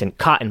fire-resistant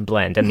cotton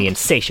blend and the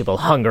insatiable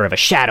hunger of a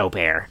shadow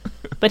bear.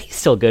 But he's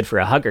still good for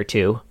a hug or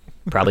two.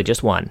 Probably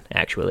just one,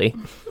 actually.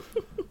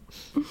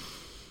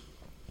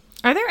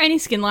 Are there any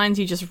skin lines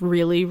you just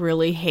really,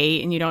 really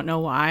hate and you don't know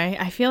why?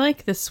 I feel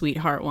like the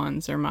Sweetheart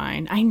ones are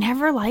mine. I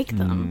never like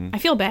them. I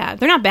feel bad.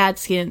 They're not bad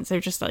skins. They're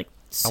just like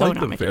so I like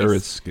not the my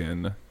Varus taste.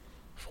 skin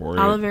for it.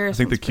 Olivera's I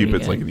think the one's pretty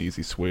Cupid's like good. an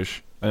easy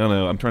swish. I don't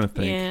know. I'm trying to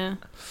think. Yeah.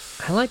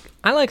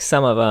 I like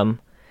some of them.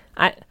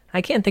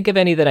 I can't think of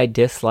any that I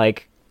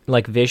dislike,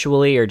 like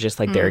visually or just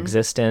like their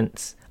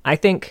existence. I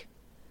think,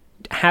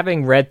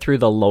 having read through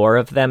the lore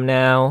of them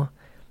now,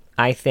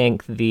 I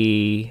think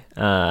the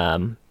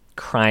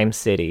Crime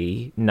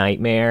City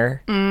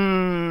Nightmare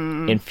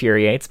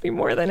infuriates me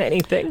more than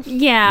anything.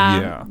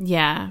 Yeah.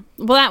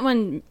 Well, that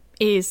one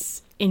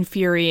is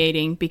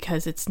infuriating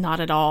because it's not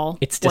at all.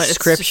 Its what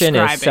description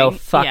it's is so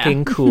describing.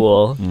 fucking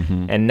cool,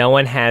 and no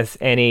one has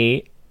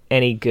any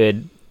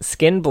good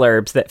skin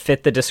blurbs that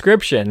fit the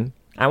description.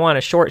 I want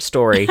a short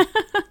story.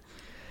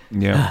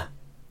 Yeah.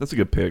 That's a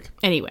good pick.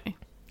 Anyway.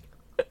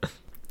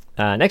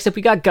 Next up,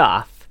 we got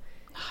Goth.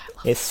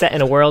 It's set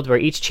in a world where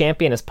each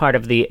champion is part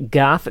of the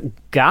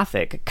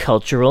Gothic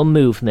cultural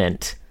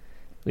movement.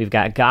 We've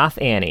got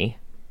Goth Annie.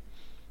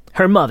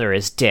 Her mother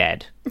is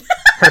dead.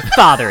 Her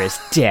father is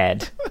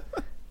dead.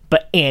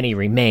 But Annie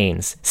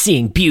remains,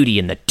 seeing beauty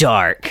in the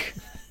dark.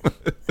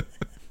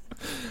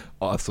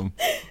 Awesome.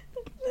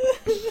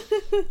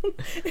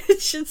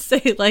 It should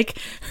say, like,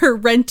 her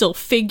rental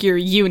figure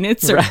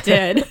units are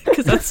dead.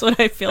 Because that's what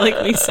I feel like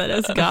we said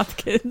as goth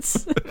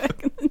kids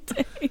back in the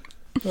day.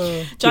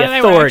 John and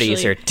I were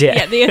authorities are dead.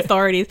 Yeah, the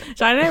authorities.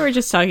 John and I were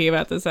just talking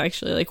about this,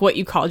 actually. Like, what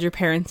you called your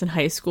parents in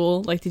high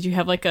school. Like, did you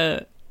have, like,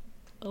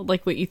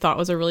 what you thought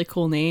was a really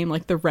cool name?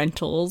 Like, the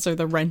rentals or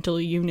the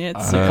rental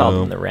units? We call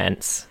them the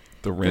rents.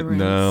 The rent.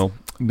 rents.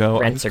 No.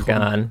 Rents are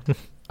gone.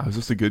 I was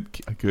just a good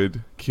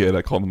kid.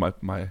 I called them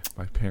my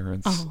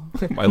parents. Oh.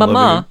 My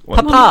Mama,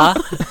 loving-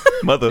 Papa.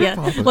 mother, Yeah,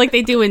 father. like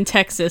they do in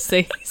Texas.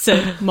 They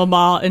said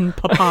mama and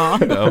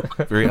papa. No,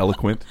 very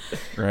eloquent,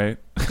 right?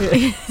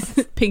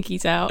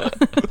 Pinkies out.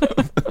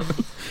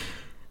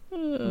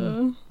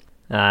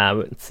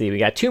 Let's see, we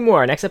got two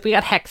more. Next up, we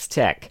got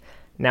Hextech.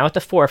 Now at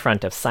the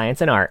forefront of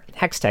science and art,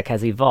 Hextech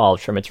has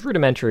evolved from its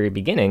rudimentary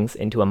beginnings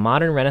into a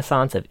modern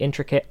renaissance of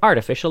intricate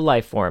artificial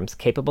life forms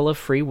capable of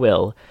free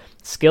will.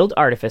 Skilled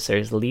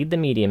artificers lead the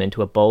medium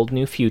into a bold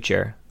new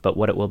future, but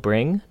what it will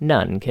bring,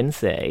 none can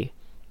say.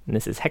 And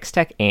this is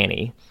Hextech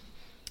Annie.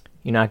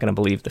 You're not going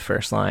to believe the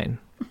first line.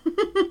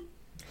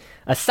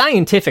 A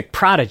scientific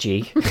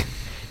prodigy,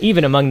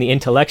 even among the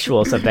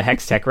intellectuals of the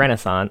Hextech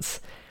Renaissance,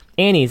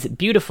 Annie's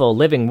beautiful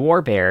living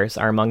war bears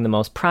are among the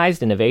most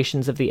prized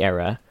innovations of the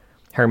era.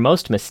 Her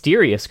most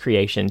mysterious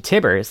creation,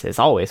 Tibbers, is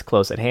always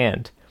close at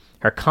hand.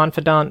 Her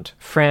confidant,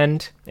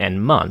 friend,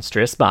 and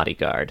monstrous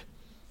bodyguard.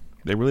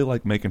 They really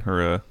like making her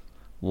a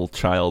little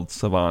child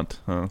savant,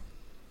 huh?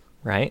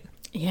 Right?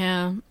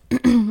 Yeah.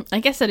 I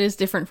guess that is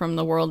different from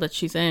the world that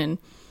she's in.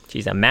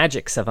 She's a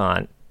magic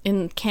savant.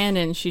 In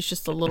canon, she's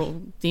just a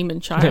little demon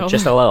child.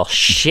 Just a little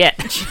shit.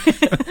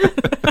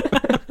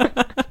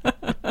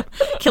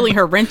 Killing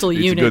her rental It's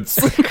a units.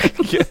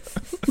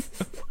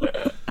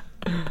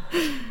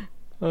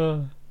 Yeah.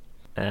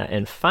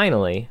 And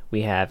finally,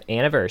 we have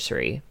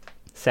Anniversary.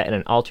 Set in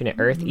an alternate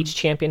Earth, each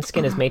champion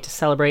skin is made to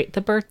celebrate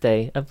the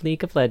birthday of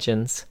League of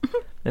Legends.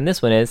 And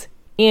this one is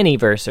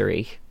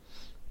Anniversary.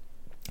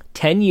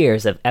 10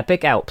 years of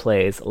epic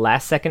outplays,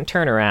 last-second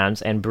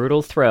turnarounds, and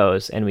brutal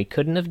throws, and we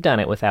couldn't have done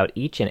it without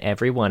each and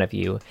every one of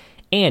you.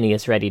 Annie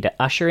is ready to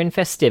usher in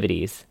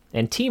festivities,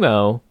 and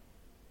Teemo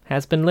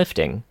has been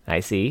lifting, I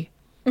see.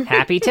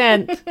 Happy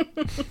 10th!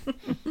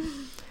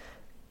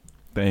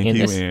 Thank And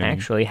you, this Annie.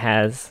 actually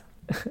has...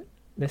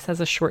 This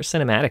has a short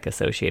cinematic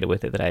associated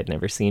with it that I had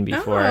never seen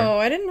before.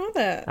 I didn't know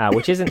that.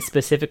 Which isn't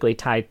specifically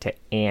tied to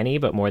Annie,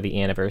 but more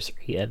the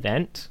anniversary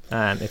event.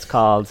 It's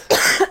called...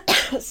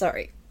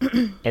 Sorry.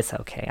 It's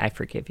okay, I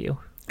forgive you.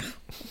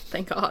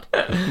 Thank God.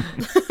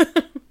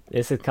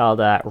 This is called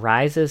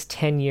Rise's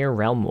 10-Year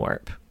Realm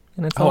Warp.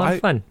 And it's a lot of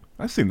fun.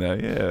 I've seen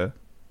that, yeah.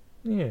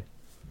 Yeah.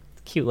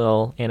 Cute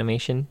little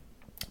animation.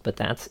 But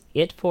that's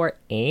it for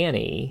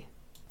Annie.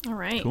 All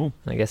right. Cool.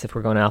 I guess if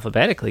we're going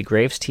alphabetically,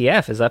 Graves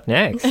TF is up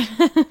next.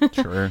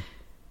 Sure.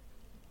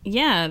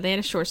 Yeah, they had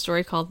a short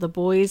story called The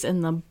Boys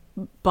and the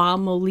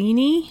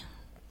Bombolini.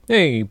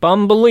 Hey,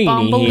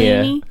 Bombolini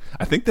here. Bombolini.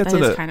 I think that's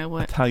That is an kinda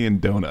what- Italian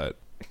donut.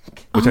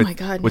 Oh Which my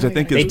God, Which no, I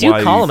think I is They do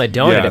why call him a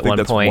donut I at think one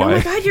that's point. Oh Why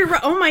my God, you're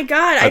right. Oh my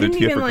God, I didn't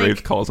Aditya even for Graves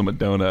like. calls him a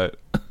donut.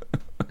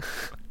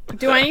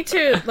 Do I need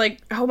to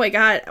like? Oh my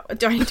God,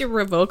 do I need to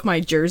revoke my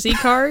Jersey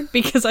card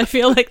because I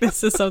feel like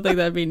this is something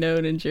that'd be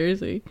known in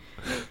Jersey.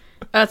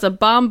 That's a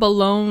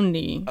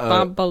bomboloni.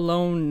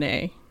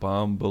 Bombolone.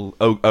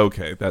 Oh,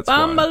 okay, that's why.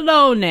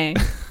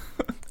 Bombolone.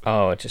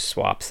 Oh, it just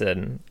swaps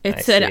in.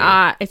 It's I an see.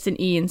 I. It's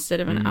an E instead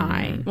of an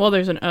I. Well,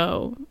 there's an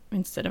O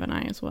instead of an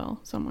I as well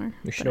somewhere.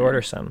 We should But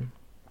order some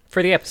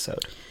for the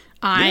episode.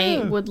 I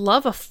Yeah. would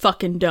love a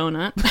fucking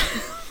donut.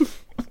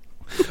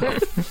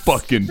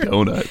 Fucking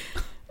donut.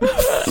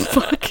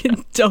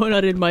 Fucking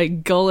donut in my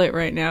gullet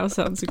right now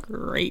sounds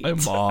great. I'm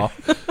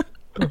off.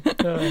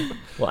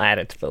 We'll add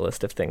it to the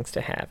list of things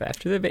to have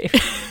after the baby.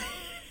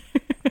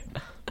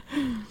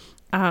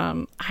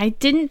 I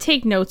didn't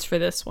take notes for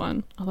this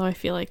one, although I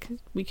feel like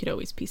we could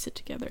always piece it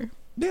together.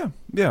 Yeah.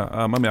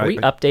 I mean, Are we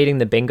updating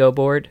the bingo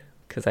board?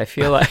 Because I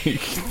feel like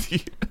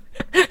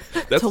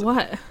that's To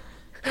what?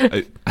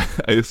 I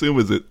assume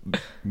is it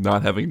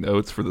not having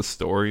notes for the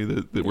story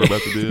that we're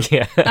about to do.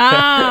 yeah.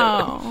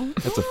 Oh.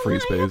 That's a free I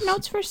have space.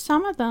 notes for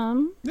some of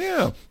them.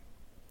 Yeah.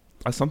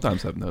 I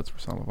sometimes have notes for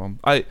some of them.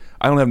 I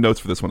don't have notes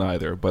for this one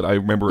either, but I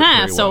remember it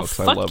very so well because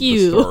I fuck love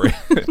you. the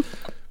story.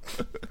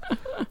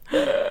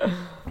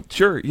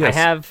 Sure,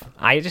 yes.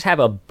 I just have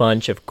a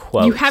bunch of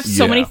quotes. You have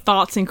so Yeah. many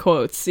thoughts and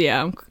quotes.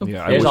 Yeah.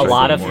 Yeah, I There's wish a I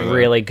lot said of more that.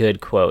 really good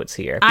quotes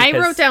here. I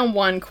because wrote down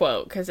one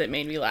quote because it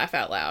made me laugh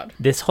out loud.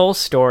 this whole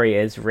story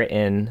is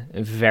written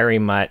very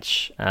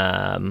much.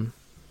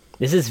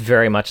 This is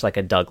very much like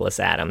a Douglas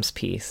Adams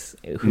piece,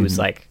 who's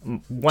like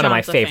one of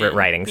my John's a favorite fan.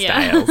 writing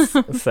Yeah.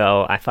 styles.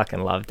 So I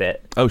fucking loved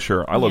it. Oh,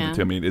 sure. I love Yeah. it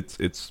too. I mean,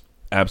 it's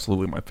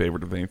absolutely my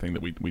favorite of anything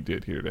that we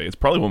did here today. It's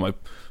probably one of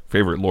my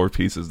favorite lore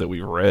pieces that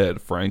we've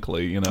read,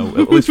 frankly, you know,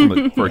 at least for a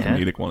Yeah.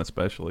 comedic one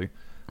especially.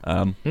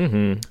 But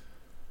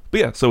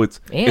yeah, so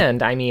it's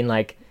And I mean,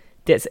 like,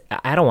 this.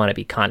 I don't want to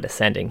be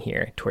condescending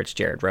here towards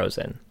Jared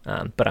Rosen,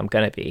 but I'm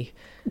gonna be.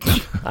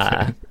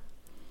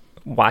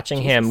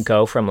 Watching him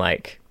go from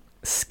like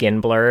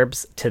skin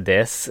blurbs to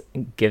this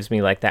gives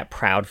me like that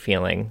proud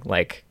feeling.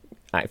 Like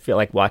I feel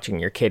like watching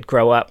your kid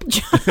grow up.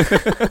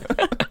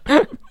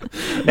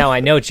 Now I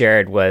know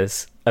Jared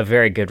was a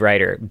very good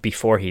writer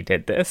before he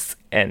did this,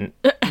 and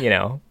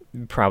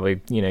probably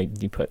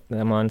you put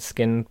them on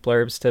skin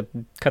blurbs to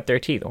cut their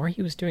teeth, or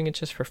he was doing it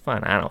just for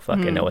fun. I don't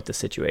fucking know what the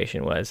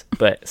situation was,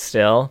 but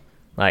still,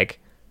 like,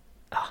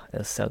 oh, it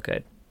was so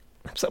good.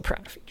 I'm so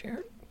proud of you,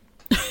 Jared.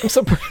 I'm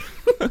so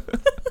proud.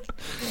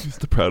 He's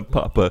the proud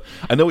papa.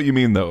 I know what you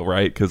mean though,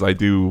 right? Because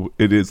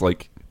it is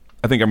like,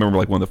 I think I remember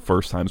like one of the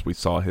first times we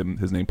saw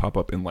his name pop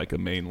up in like a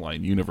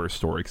mainline universe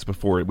story, because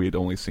before we had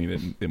only seen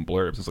it in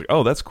blurbs. It's like,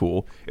 oh, that's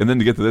cool. And then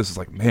to get to this, it's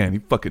like, man, he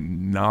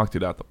fucking knocked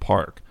it out the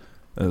park.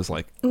 And it was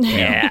like,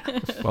 Yeah.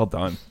 well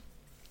done.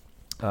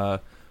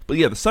 But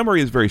yeah, the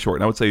summary is very short,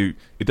 and I would say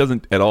it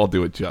doesn't at all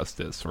do it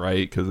justice,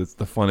 right? Because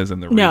the fun is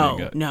in the reading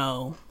it.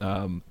 No.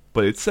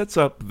 But it sets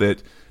up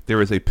that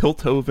there is a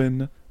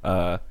Piltover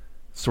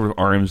sort of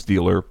arms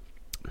dealer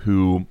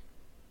who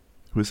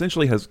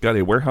essentially has got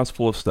a warehouse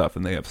full of stuff,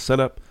 and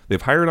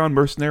they've hired on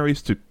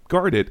mercenaries to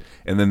guard it,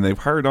 and then they've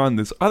hired on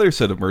this other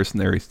set of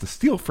mercenaries to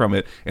steal from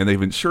it, and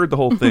they've insured the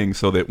whole thing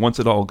so that once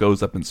it all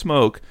goes up in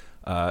smoke,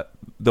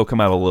 they'll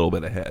come out a little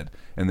bit ahead.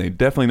 And they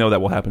definitely know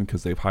that will happen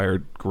because they've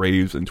hired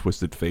Graves and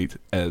Twisted Fate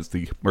as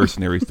the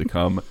mercenaries to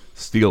come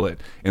steal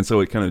it. And so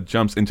it kind of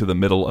jumps into the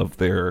middle of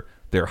their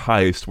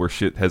heist where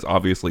shit has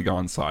obviously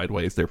gone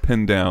sideways. They're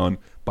pinned down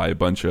by a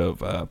bunch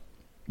of what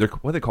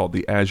are they called?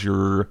 The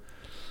Azure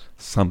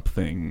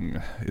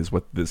something is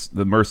what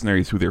the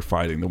mercenaries who they're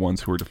fighting, the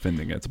ones who are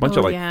defending it. It's a bunch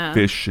of like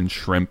fish and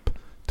shrimp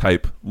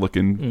type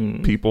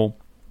looking people.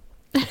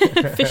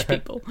 Fish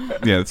people.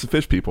 Yeah, it's the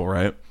fish people,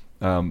 right?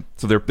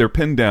 So they're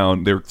pinned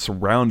down, they're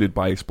surrounded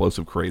by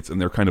explosive crates,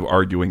 and they're kind of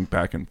arguing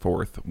back and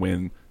forth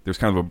when there's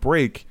kind of a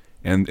break,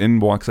 and in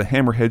walks a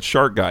hammerhead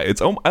shark guy. I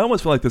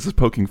almost feel like this is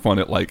poking fun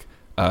at like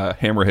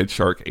hammerhead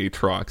shark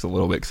Aatrox a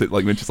little bit, because it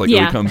like just like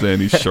when he comes in,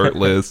 he's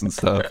shirtless and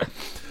stuff.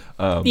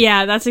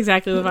 Yeah, that's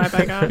exactly the vibe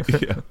I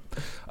got. Yeah.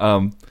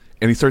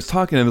 And he starts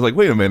talking, and it's like,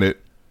 wait a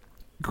minute,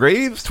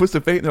 Graves,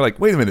 Twisted Fate, and they're like,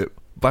 wait a minute,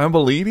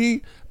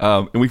 Bambolini?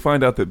 And we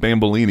find out that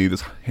Bambolini,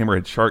 this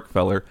hammerhead shark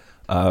feller,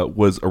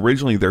 was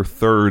originally their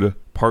third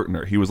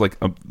partner. He was like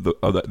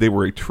they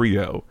were a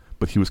trio,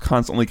 but he was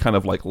constantly kind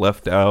of like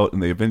left out,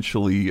 and they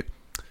eventually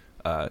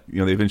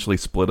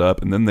split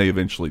up, and then they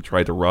eventually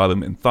tried to rob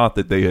him and thought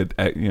that they had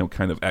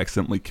kind of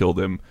accidentally killed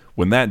him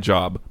when that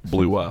job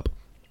blew up.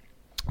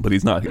 But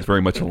he's not. He's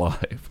very much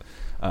alive.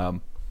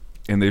 And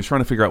they're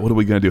trying to figure out, what are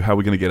we going to do? How are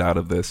we going to get out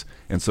of this?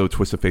 And so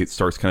Twisted Fate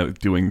starts kind of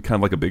doing kind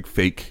of like a big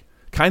fake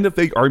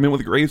argument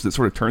with Graves that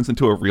sort of turns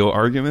into a real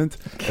argument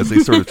as they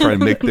sort of try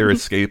and make their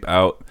escape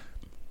out.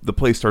 The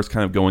place starts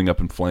kind of going up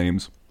in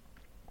flames,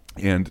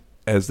 and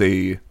as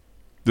I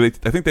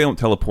think they don't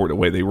teleport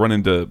away. They run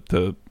into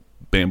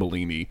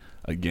Bambolini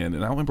again,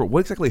 and I don't remember what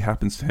exactly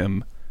happens to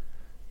him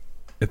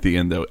at the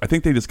end, though. I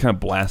think they just kind of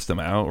blast him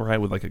out, right,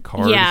 with like a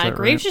car. Yeah,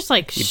 Graves just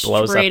like he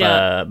blows up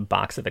a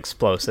box of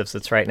explosives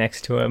that's right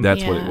next to him.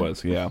 That's what it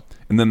was, yeah.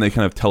 And then they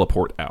kind of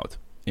teleport out,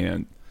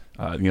 and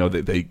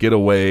they get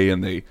away,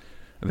 and they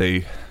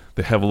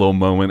have a little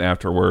moment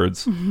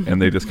afterwards, and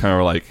they just kind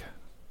of like,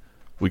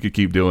 we could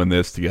keep doing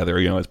this together,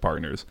 as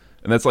partners.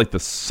 And that's like the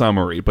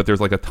summary, but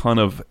there's like a ton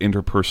of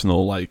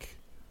interpersonal, like,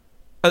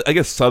 I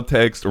guess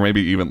subtext, or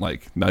maybe even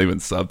like not even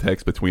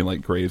subtext between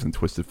like Graves and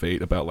Twisted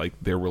Fate about like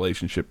their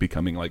relationship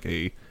becoming like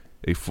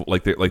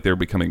they're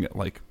becoming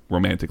like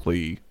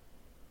romantically,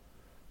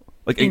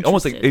 like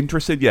almost like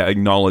interested, yeah,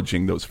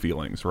 acknowledging those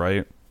feelings,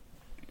 right?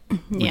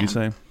 Would you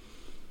say?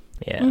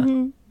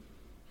 Yeah.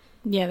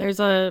 Yeah,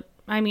 there's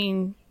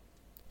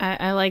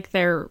I like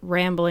their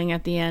rambling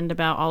at the end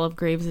about all of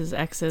Graves'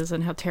 exes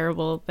and how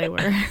terrible they were.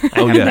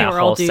 Oh, yeah. They That were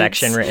all whole dudes.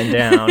 section written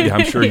down. Yeah,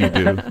 I'm sure you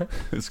do.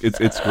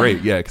 It's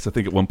great, yeah, because I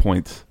think at one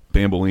point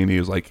Bambolini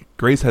was like,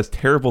 Grace has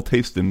terrible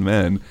taste in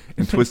men,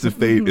 and Twisted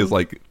Fate is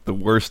like the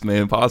worst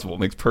man possible. It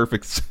makes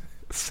perfect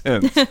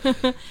sense.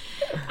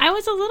 I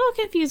was a little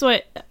confused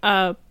what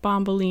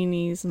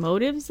Bombolini's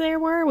motives there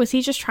were. Was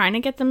he just trying to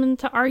get them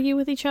to argue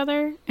with each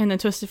other? And then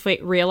Twisted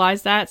Fate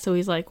realized that, so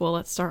he's like, well,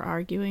 let's start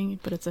arguing,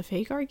 but it's a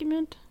fake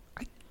argument?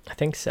 I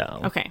think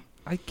so. Okay.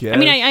 I guess. I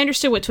mean, I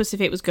understood what Twisted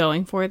Fate was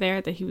going for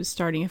there, that he was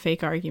starting a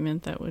fake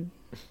argument that would...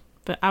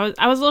 But I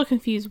was a little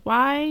confused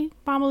why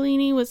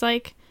Bombolini was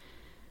like,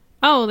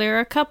 oh, they're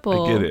a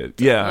couple. I get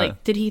it. Yeah.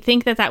 Like, did he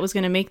think that was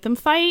going to make them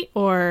fight,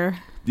 or...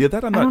 Yeah,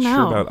 that I'm I not don't sure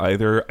know. about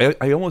either.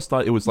 I almost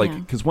thought it was like, Yeah.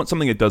 because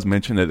something it does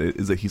mention that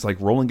is that he's like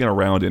rolling it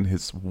around in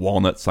his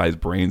walnut-sized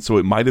brain, so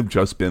it might have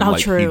just been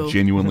like true. he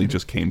genuinely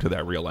just came to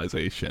that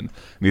realization,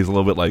 and he's a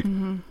little bit like,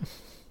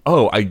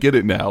 oh, I get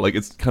it now. Like,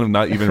 it's kind of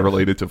not even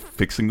related to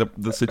fixing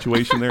the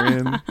situation they're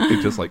in.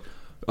 It's just like,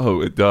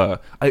 oh, duh.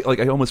 I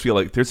almost feel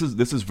like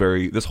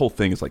this whole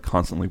thing is like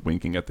constantly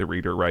winking at the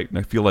reader, right? And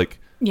I feel like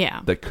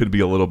Yeah. that could be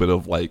a little bit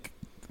of like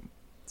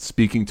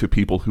speaking to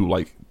people who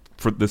like,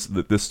 for this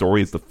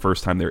story is the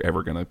first time they're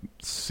ever gonna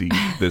see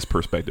this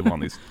perspective on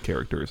these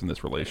characters in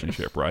this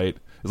relationship, right?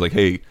 It's like,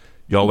 hey,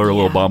 y'all are a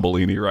little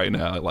Bombolini right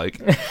now. Like,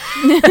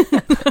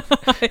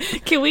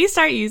 Can we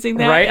start using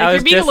that? Right, I Like, was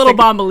you're being a just little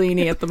thinking-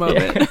 Bombolini at the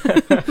moment.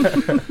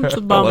 It's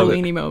a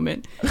Bombolini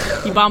moment.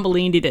 You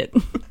Bombolini'd it.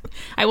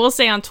 I will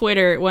say on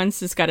Twitter, once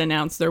this got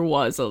announced, there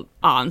was an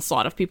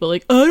onslaught of people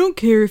like, I don't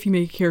care if you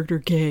make a character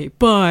gay,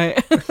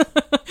 but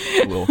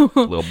little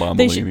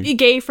they should Bombolini. be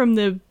gay from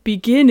the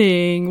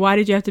beginning. Why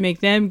did you have to make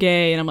them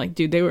gay? And I'm like,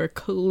 dude, they were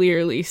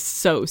clearly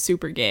so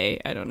super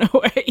gay. I don't know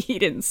why he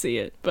didn't see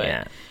it, but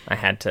Yeah, I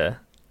had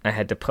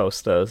to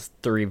post those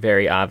 3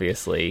 very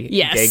obviously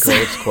Yes. gay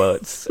Graves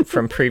quotes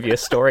from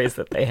previous stories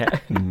that they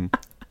had.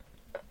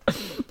 But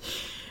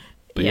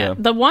yeah. yeah.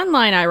 The one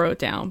line I wrote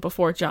down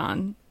before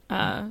John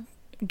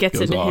gets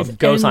Goes into off. his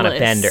Goes on a endless-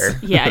 bender.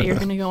 Yeah, you're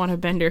gonna go on a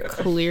bender.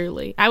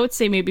 Clearly, I would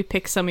say maybe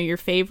pick some of your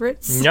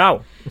favorites.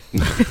 No,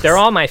 they're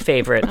all my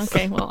favorites.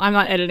 Okay, well, I'm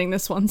not editing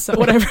this one, so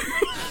whatever.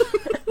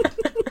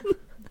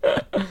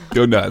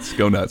 Go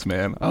nuts,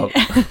 man.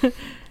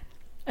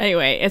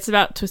 Anyway, it's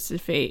about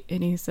Twisted Fate,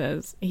 and he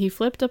says he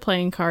flipped a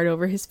playing card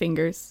over his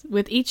fingers.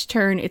 With each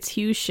turn, its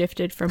hue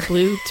shifted from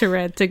blue to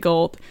red to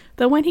gold.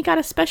 Though when he got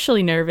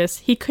especially nervous,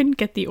 he couldn't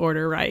get the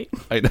order right.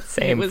 I know.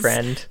 Same was-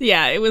 friend.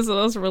 Yeah, it was the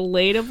most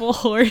relatable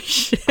horse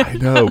shit. I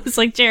know. I was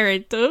like,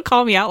 Jared, don't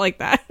call me out like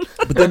that.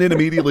 But then it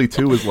immediately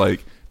too is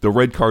like the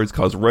red cards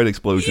cause red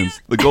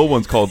explosions, the gold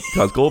ones cause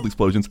gold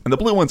explosions, and the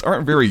blue ones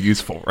aren't very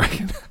useful,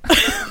 right?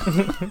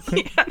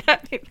 Yeah,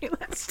 that made me laugh.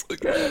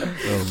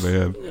 Oh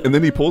man! And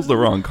then he pulls the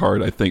wrong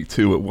card, I think,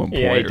 too, at one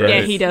point. Yeah, he did. right?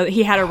 Yeah, he does.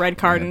 He had a red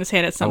card in his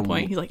hand at some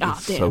point. He's like, "Ah,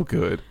 it's damn." so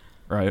good,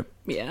 right?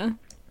 Yeah.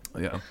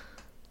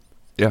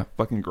 Yeah,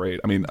 fucking great.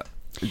 I mean,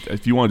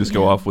 if you want to just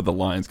go off with the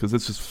lines, because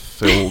it's just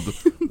filled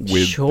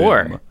with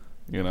Sure. them,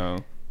 you know.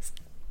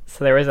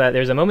 So there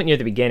was a moment near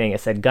the beginning.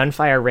 It said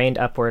gunfire rained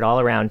upward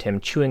all around him,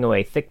 chewing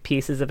away thick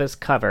pieces of his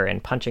cover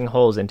and punching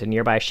holes into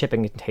nearby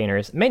shipping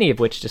containers, many of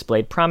which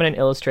displayed prominent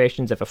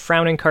illustrations of a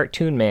frowning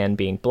cartoon man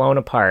being blown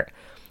apart,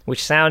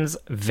 which sounds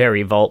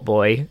very Vault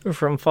Boy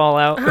from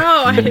Fallout.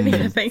 Oh, I didn't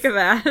even think of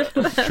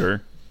that.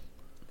 Sure.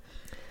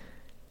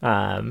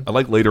 I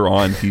like later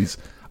on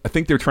I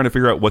think they're trying to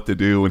figure out what to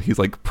do, and he's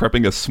like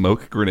prepping a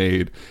smoke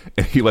grenade,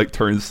 and he like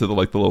turns to the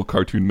little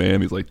cartoon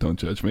man. He's like, "Don't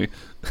judge me."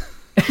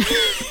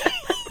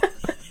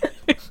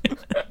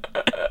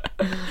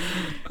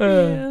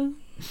 Yeah.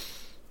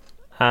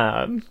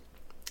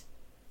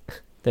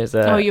 There's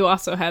a. Oh, you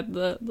also had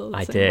the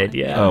I same did, one.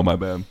 yeah. Oh my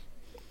bad.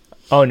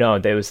 Oh no,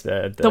 there was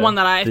the one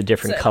that I the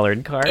different said.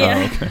 colored card.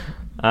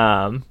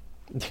 Yeah.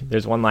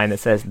 There's one line that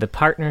says the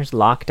partners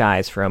locked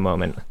eyes for a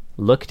moment,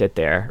 looked at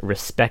their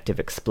respective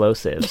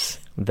explosives,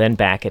 then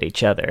back at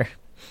each other.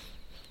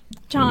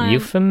 John.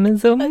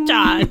 Euphemism.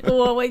 John,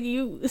 well, when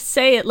you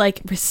say it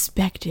like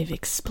respective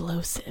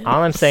explosive.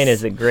 All I'm saying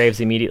is that Graves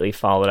immediately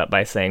followed up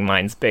by saying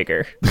mine's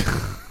bigger.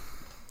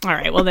 All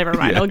right, well, never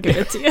mind. I'll give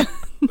it to you.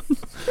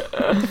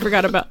 I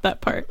forgot about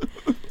that part.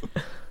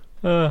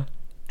 And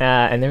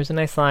there was a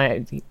nice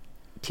line.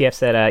 TF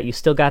said, "You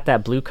still got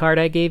that blue card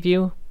I gave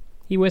you?"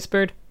 He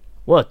whispered.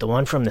 "What, the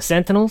one from the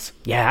Sentinels?"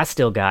 "Yeah, I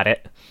still got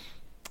it."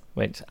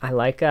 Which I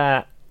like.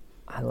 I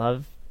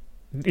love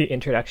the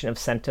introduction of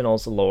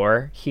Sentinels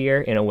lore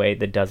here in a way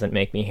that doesn't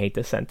make me hate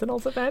the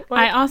Sentinels event.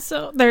 I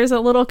also, there's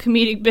a little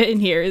comedic bit in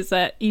here is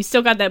that you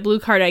still got that blue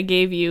card I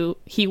gave you,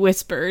 he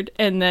whispered,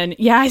 and then,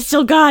 yeah, I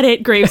still got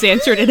it, Graves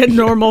answered in a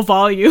normal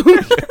volume.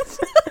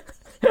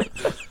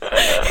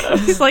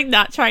 He's like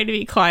not trying to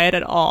be quiet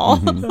at all.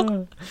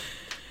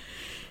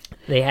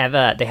 They have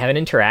an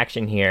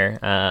interaction here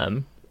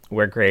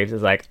where Graves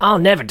is like, "I'll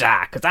never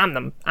die because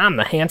I'm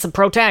the handsome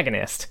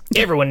protagonist.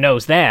 Everyone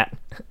knows that."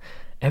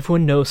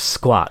 "Everyone knows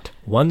squat.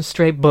 One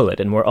stray bullet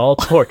and we're all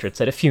portraits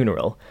at a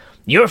funeral.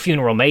 Your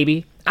funeral,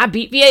 maybe. I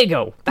beat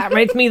Viego. That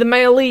makes me the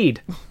male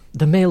lead.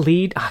 The male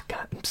lead? Ah,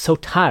 God, I'm so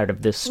tired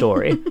of this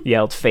story,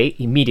 yelled Fate,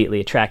 immediately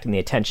attracting the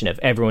attention of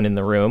everyone in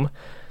the room.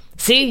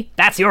 See?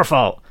 That's your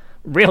fault.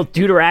 Real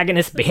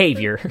deuteragonist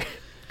behavior.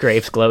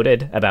 Graves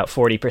gloated, about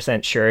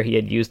 40% sure he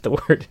had used the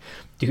word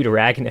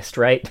deuteragonist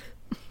right,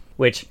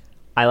 which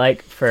I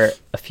like for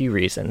a few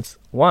reasons.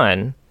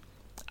 One,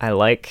 I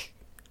like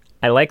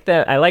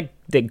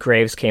that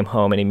Graves came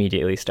home and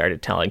immediately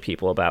started telling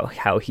people about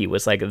how he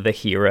was like the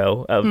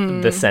hero of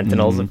the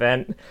Sentinels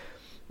event.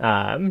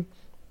 And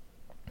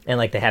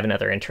like they have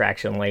another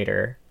interaction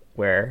later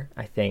where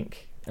I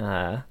think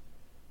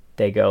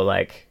they go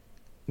like,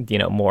 you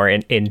know, more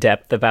in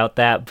depth about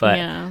that. But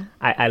Yeah.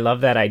 I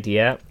love that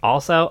idea.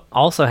 Also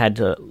had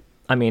to,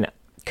 I mean,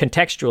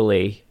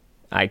 contextually,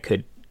 I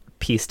could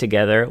piece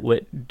together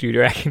what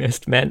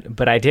deuteragonist meant,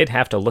 but I did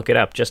have to look it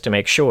up just to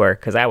make sure,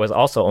 because I was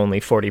also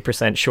only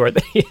 40% sure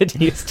that he had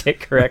used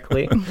it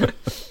correctly.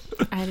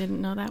 I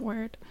didn't know that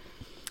word.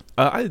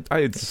 I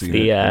had seen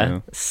The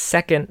it.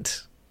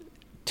 second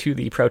to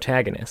the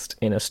protagonist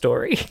in a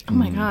story. Oh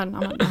my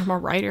god, I'm a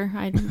writer.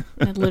 I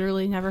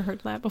literally never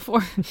heard that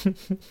before.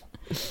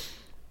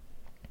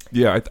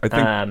 Yeah, I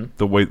think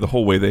the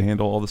whole way they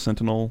handle all the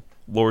Sentinel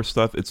lore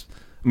stuff, it's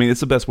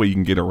the best way you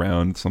can get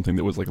around something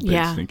that was like a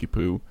big stinky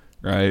poo,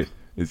 right?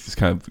 It's just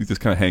kind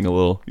of hang a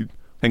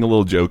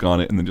little joke on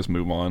it and then just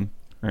move on,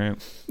 right?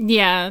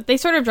 Yeah, they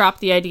sort of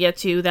dropped the idea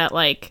too that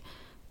like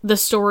the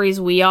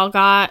stories we all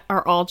got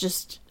are all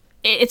just,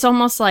 it's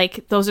almost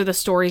like those are the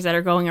stories that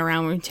are going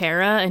around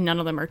Runeterra and none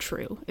of them are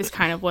true, is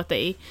kind of what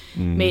they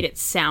made it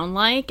sound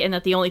like, and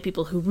that the only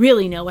people who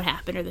really know what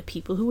happened are the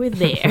people who were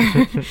there.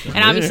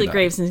 And obviously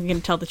Graves is going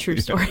to tell the true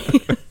story.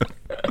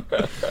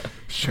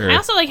 Sure. I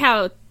also like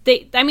how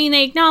they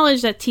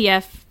acknowledge that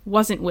TF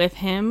wasn't with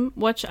him,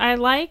 which I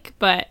like,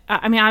 but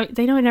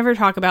they don't never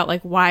talk about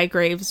like why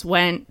Graves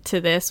went to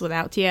this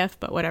without TF,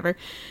 but whatever.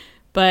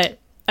 But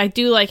I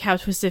do like how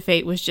Twisted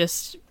Fate was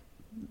just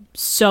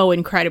so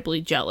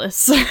incredibly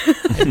jealous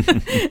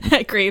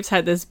that Graves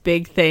had this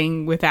big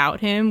thing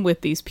without him,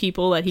 with these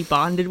people that he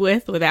bonded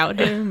with without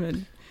him.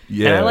 And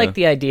And I like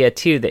the idea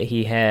too that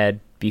he had,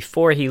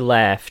 before he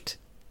left,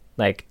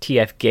 like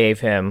TF gave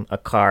him a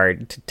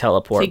card to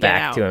teleport To get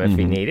back out. to him if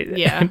he needed it.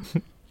 yeah,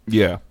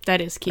 Yeah.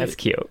 that is cute. That's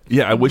cute.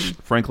 Yeah, I wish,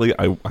 frankly,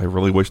 I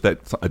really wish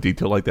that a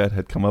detail like that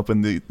had come up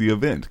in the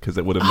event, because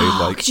it would have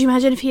made like... Could you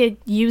imagine if he had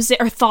used it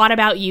or thought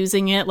about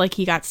using it, like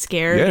he got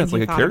scared Yeah, and it's he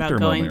like a thought character about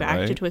going moment, back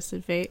to right?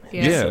 Twisted Fate?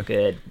 Yeah. So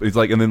good. It's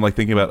like, and then like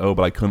thinking about,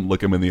 but I couldn't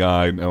look him in the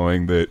eye,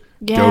 knowing that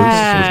Yeah.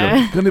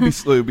 Ghost was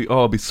gonna be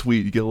it'll be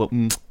sweet. You get a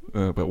little,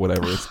 but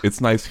whatever.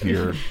 It's nice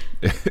here.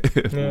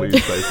 Leaves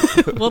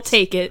nice. We'll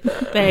take it.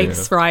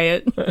 Thanks,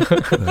 Riot.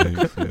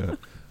 Thanks, yeah.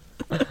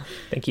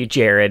 Thank you,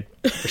 Jared,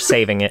 for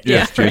saving it.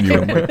 Yes,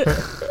 genuinely.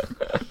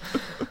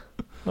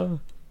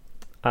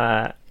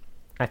 I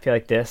feel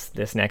like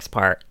this next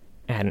part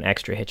had an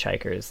extra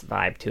Hitchhiker's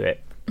vibe to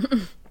it.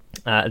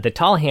 The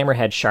tall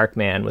hammerhead shark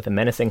man with a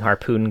menacing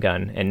harpoon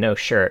gun and no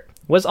shirt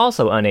was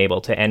also unable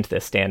to end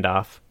this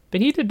standoff,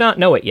 but he did not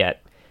know it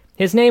yet.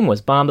 His name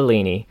was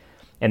Bombolini,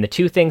 and the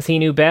two things he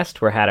knew best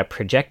were how to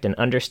project an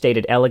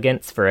understated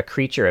elegance for a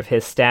creature of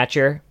his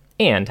stature,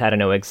 and how to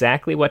know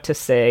exactly what to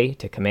say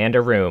to command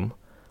a room.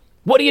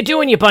 "What are you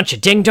doing, you bunch of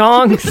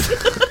ding-dongs?"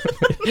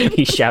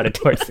 he shouted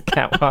towards the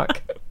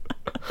catwalk.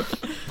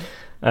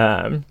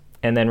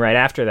 And then right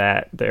after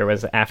that,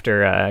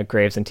 after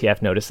Graves and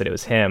TF noticed that it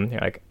was him, they're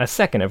like, a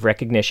second of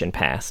recognition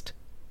passed.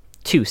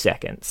 2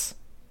 seconds.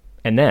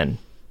 And then,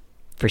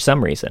 for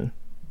some reason,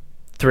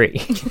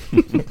 3.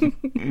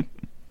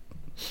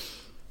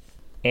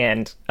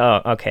 And,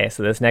 okay,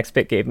 so this next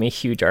bit gave me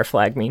huge Our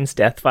Flag Means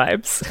Death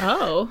vibes.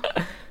 Oh.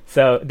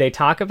 So they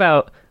talk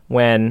about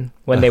when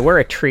they were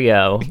a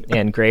trio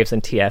and Graves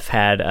and TF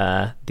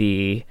had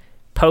the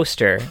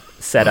poster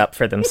set up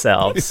for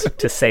themselves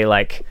to say,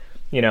 like,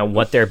 you know,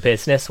 what their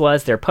business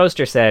was. Their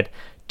poster said,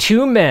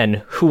 2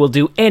 men who will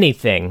do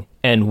anything,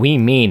 and we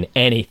mean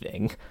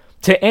anything,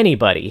 to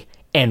anybody,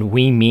 and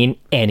we mean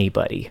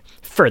anybody,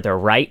 for the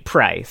right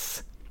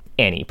price,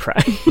 any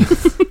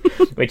price.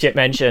 Which it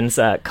mentions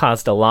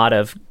caused a lot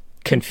of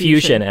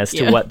confusion as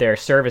to what their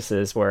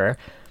services were.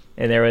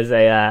 And there was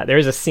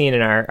a scene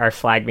in our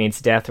Flag Means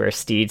Death where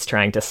Steed's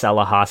trying to sell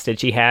a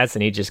hostage he has,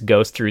 and he just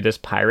goes through this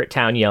pirate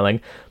town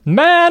yelling,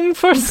 "Man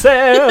for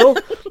sale!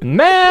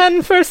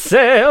 Man for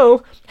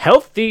sale!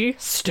 Healthy,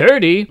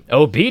 sturdy,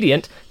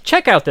 obedient.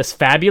 Check out this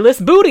fabulous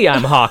booty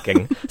I'm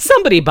hawking.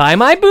 Somebody buy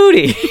my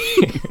booty!"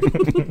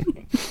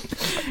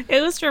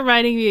 It was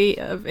reminding me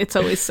of It's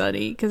Always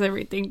Sunny, because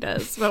everything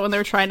does. But when they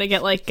were trying to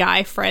get, like,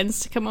 guy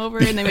friends to come over,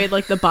 and they made,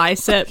 like, the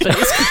bicep, but it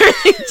was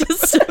clearly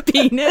just a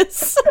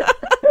penis.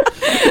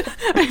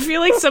 I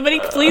feel like somebody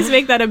please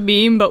make that a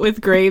meme, but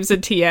with Graves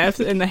and TF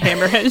and the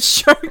hammerhead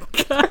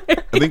shark guy.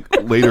 I think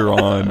later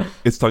on,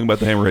 it's talking about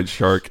the hammerhead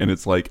shark, and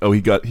it's like, oh,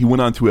 he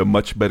went on to a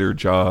much better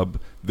job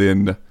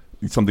than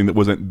something that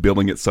wasn't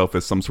billing itself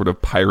as some sort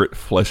of pirate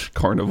flesh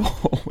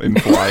carnival in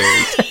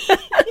Flyers.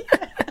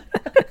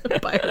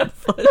 By a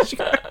flesh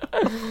guy.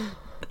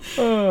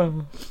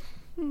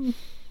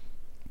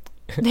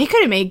 They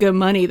could have made good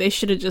money. They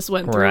should have just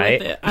went through Right.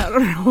 with it. I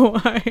don't know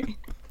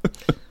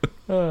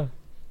why.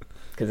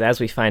 Because as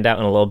we find out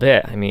in a little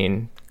bit, I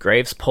mean,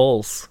 Graves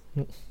pulls.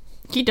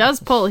 He does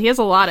pull. He has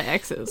a lot of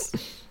exes.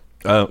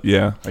 Oh,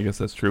 yeah, I guess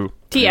that's true.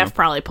 TF Yeah.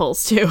 probably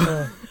pulls too.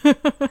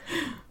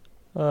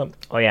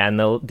 Oh yeah, and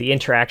the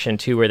interaction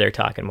too, where they're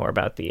talking more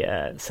about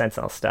the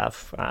Sentinel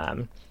stuff.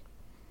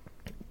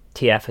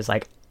 TF is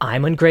like,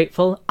 I'm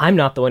ungrateful. I'm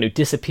not the one who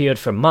disappeared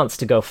for months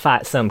to go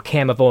fight some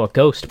carnivore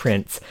ghost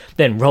prince,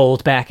 then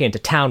rolled back into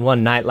town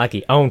one night like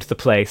he owned the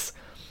place.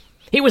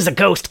 He was a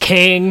ghost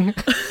king.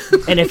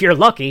 And if you're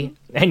lucky,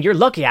 and you're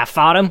lucky I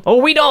fought him, oh,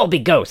 we'd all be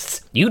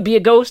ghosts. You'd be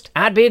a ghost,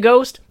 I'd be a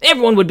ghost,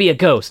 everyone would be a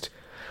ghost.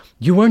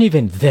 You weren't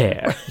even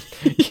there.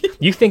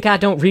 You think I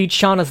don't read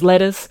Shauna's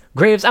letters?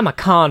 Graves, I'm a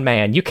con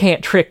man. You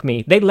can't trick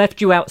me. They left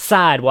you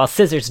outside while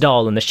Scissors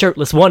Doll and the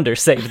Shirtless Wonder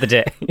saved the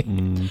day.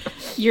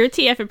 Your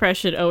TF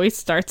impression always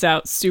starts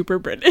out super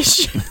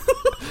British.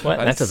 What?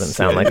 That doesn't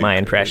sound like my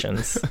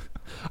impressions.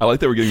 I like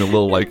that we're getting a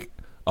little like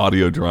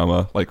audio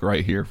drama like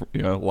right here,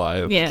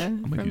 live. Yeah,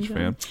 I'm a from huge the-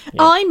 fan.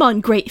 I'm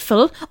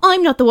ungrateful.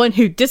 I'm not the one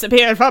who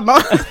disappeared from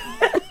months.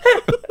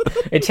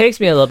 It takes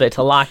me a little bit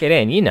to lock it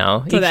in, you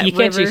know. To that You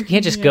can't river,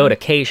 just go to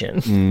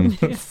Cajun.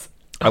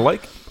 I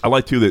like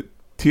too that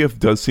TF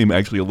does seem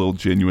actually a little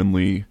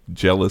genuinely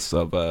jealous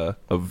of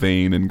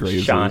Vane and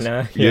Graves.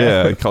 Shauna,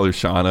 Yeah, I call her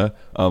Shauna.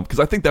 Because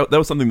I think that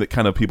was something that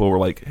kind of people were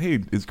like,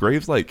 hey, is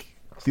Graves is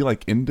he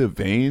like into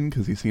Vane?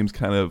 Because he seems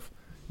kind of,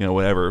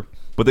 whatever.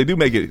 But they do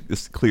make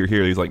it clear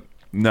here. He's like,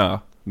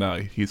 no,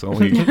 he's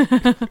only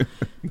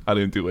not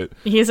into it.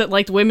 He hasn't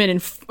liked women in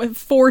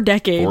 4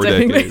 decades, 4 I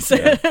think they decades,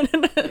 said.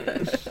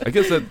 I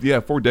guess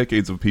that 4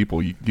 decades of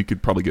people, you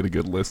could probably get a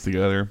good list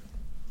together.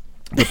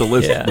 But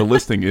the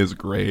listing is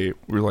great.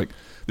 We're like,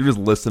 they're just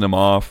listing them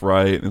off,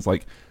 right? And it's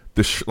like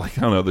the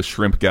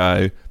shrimp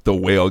guy, the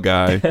whale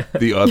guy,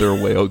 the other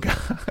whale guy,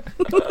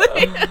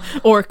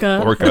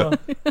 Orca.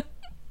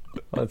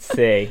 Let's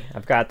see.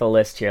 I've got the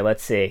list here.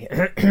 Let's see.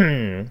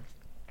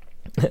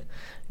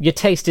 Your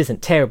taste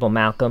isn't terrible,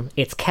 Malcolm.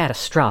 It's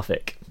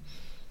catastrophic.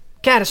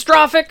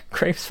 Catastrophic?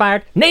 Graves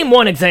fired. Name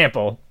one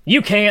example.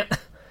 You can't.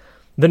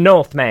 The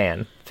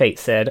Northman, Fate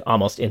said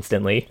almost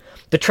instantly.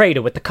 The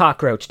traitor with the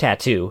cockroach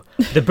tattoo.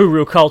 The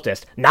Buru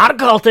cultist. Not a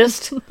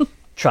cultist.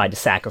 Tried to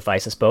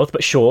sacrifice us both,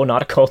 but sure,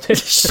 not a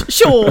cultist.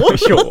 Sure.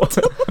 Sure.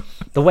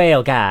 The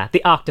whale guy.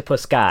 The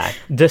octopus guy.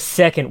 The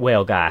second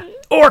whale guy.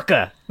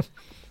 Orca.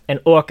 An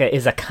orca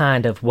is a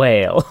kind of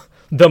whale.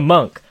 The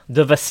monk.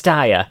 The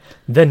Vastaya.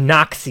 The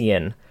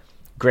Noxian.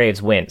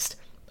 Graves winced.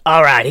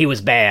 All right, he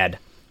was bad.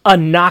 A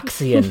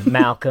Noxian,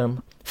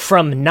 Malcolm.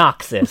 From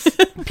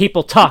Noxus.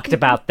 People talked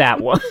about that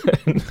one.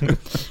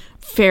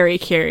 Very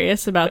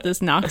curious about this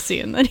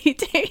Noxian that he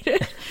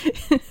dated.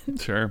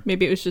 Sure.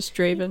 Maybe it was just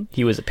Draven.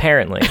 He was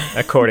apparently,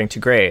 according to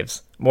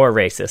Graves, more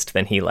racist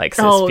than he likes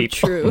his Oh, people.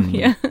 true.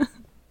 Yeah.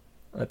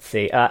 Let's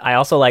see. I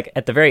also like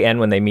at the very end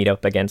when they meet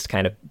up against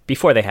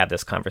before they have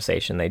this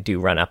conversation, they do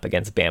run up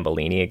against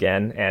Bambolini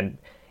again. And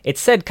it's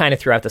said kind of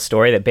throughout the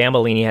story that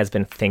Bambolini has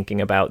been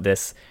thinking about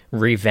this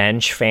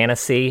revenge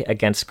fantasy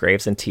against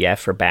Graves and TF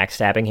for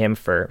backstabbing him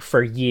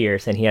for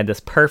years. And he had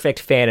this perfect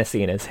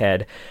fantasy in his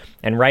head.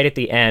 And right at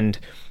the end,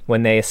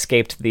 when they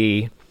escaped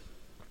the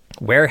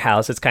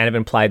warehouse, it's kind of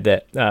implied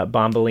that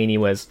Bombolini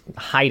was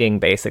hiding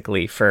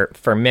basically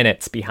for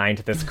minutes behind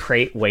this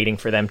crate waiting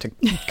for them to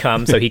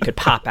come so he could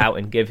pop out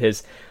and give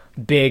his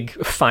big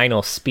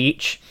final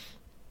speech.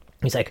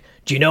 He's like,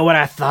 do you know what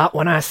I thought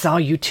when I saw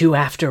you two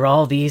after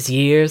all these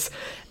years?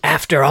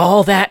 After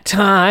all that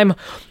time,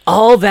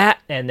 all that...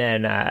 And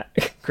then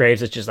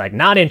Graves is just like,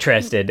 not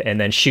interested,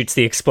 and then shoots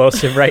the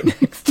explosive right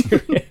next to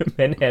him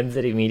and ends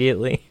it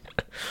immediately.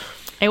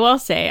 I will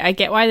say, I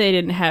get why they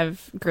didn't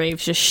have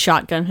Graves just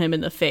shotgun him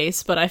in the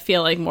face, but I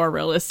feel like more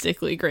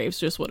realistically, Graves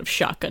just would have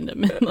shotgunned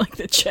him in like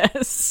the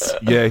chest.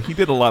 Yeah, he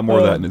did a lot more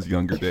of that in his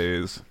younger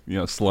days.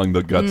 Slung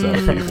the guts out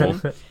of people.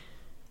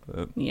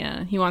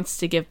 Yeah, he wants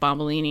to give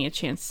Bombolini a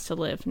chance to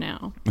live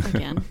now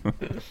again.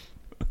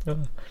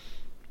 And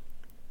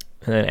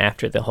then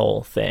after the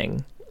whole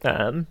thing,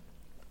 TF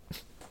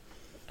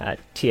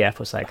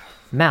was like,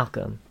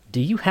 Malcolm, do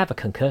you have a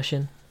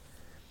concussion?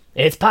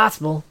 It's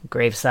possible,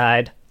 Graves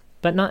sighed,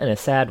 but not in a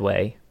sad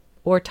way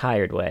or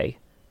tired way.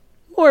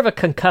 More of a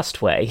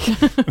concussed way.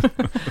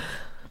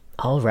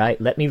 All right,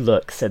 let me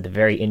look, said the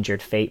very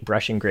injured Fate,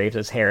 brushing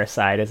Graves' hair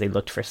aside as he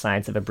looked for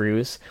signs of a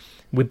bruise.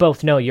 We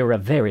both know you're a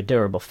very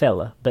durable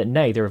fella, but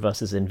neither of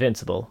us is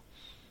invincible.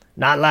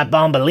 Not like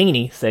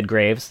Bombolini, said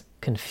Graves,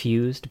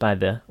 confused by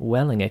the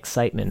welling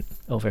excitement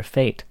over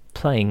Fate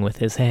playing with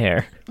his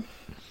hair.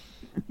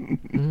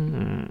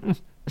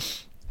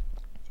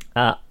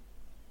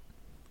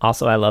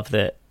 Also, I love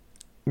that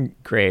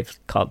Graves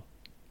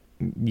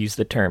used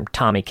the term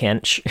Tommy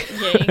Kench.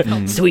 Yeah, you call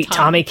him Sweet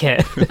Tommy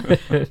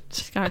Kench.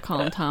 Just gotta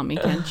call him Tommy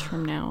Kench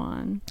from now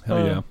on.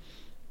 Hell yeah.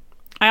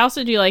 I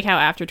also do like how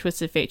after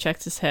Twisted Fate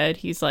checks his head,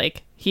 he's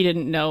like, he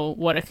didn't know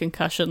what a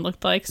concussion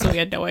looked like, so he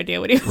had no idea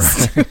what he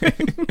was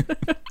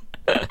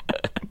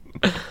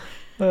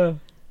doing.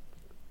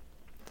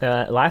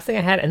 Last thing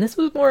I had, and this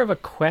was more of a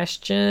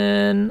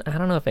question. I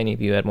don't know if any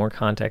of you had more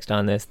context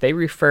on this. They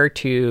refer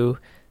to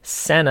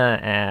Senna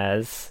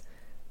as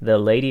the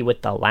lady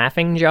with the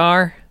laughing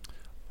jar.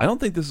 I don't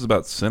think this is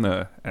about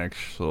Senna,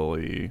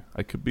 actually.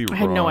 I could be wrong. I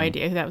had no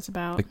idea who that was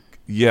about.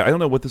 Yeah, I don't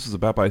know what this is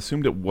about, but I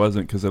assumed it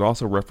wasn't because it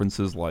also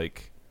references,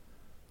 like,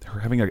 her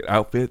having like, an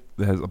outfit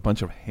that has a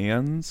bunch of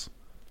hands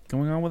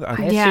going on with it.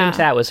 I Yeah. assumed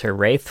that was her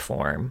wraith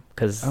form,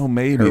 because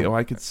Maybe.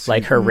 I could see.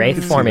 like her wraith I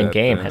could form see in that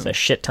game then. has a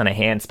shit ton of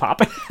hands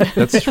popping.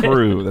 That's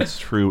true. That's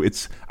true.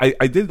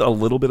 I did a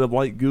little bit of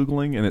light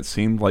Googling, and it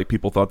seemed like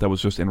people thought that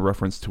was just in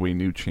reference to a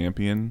new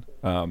champion.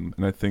 And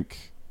I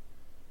think,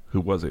 who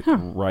was it?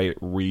 Riot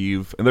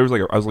Reeve. And there was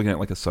I was looking at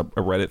like a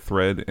Reddit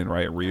thread, and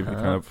Riot Reeve had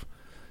kind of,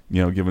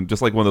 given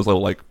just like one of those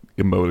little like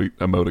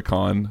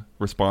emoticon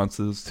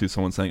responses to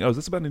someone saying, "Oh, is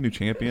this about a new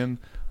champion?"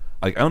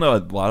 Like, I don't know a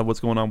lot of what's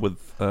going on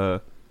with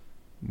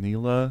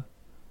Neela.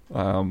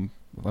 I don't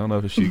know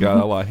if she got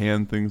a lot of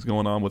hand things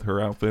going on with her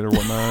outfit or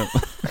whatnot.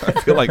 I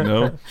feel like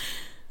no.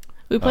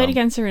 We played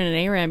against her in an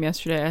ARAM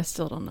yesterday. I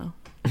still don't know.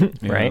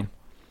 Yeah. Right.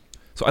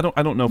 So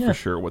I don't know for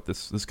sure what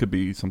this could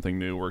be something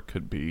new, or it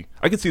could be.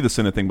 I could see the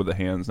Senna thing with the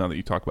hands now that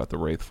you talk about the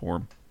wraith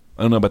form.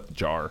 I don't know about the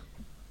jar.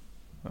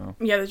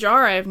 Yeah, the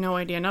jar, I have no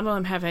idea. None of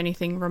them have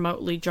anything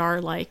remotely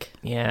jar-like.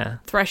 Yeah.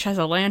 Thresh has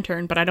a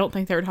lantern, but I don't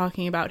think they were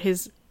talking about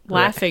his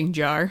laughing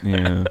jar.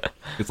 Yeah,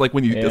 it's like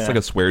when it's like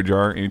a swear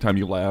jar. Anytime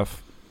you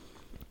laugh,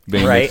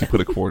 they makes you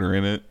put a quarter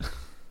in it.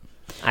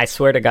 I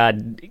swear to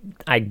God,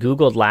 I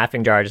Googled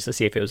laughing jar just to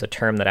see if it was a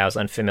term that I was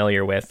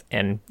unfamiliar with,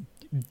 and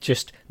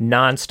just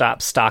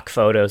nonstop stock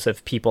photos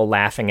of people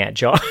laughing at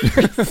jars.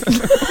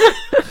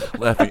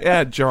 Laughing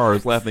at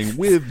jars, laughing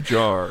with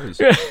jars.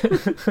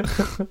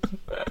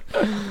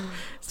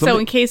 So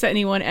in case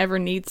anyone ever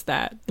needs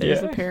that,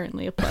 there's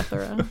apparently a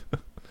plethora.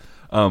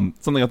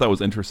 Something I thought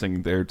was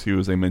interesting there too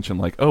is they mentioned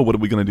like, oh, what are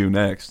we going to do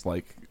next?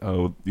 Like,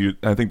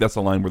 I think that's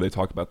the line where they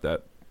talk about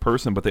that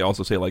person, but they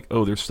also say like,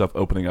 oh, there's stuff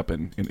opening up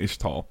in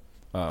Ishtal.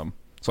 So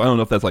I don't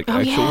know if that's like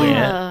actually.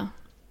 Yeah.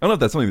 I don't know if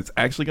that's something that's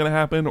actually going to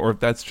happen, or if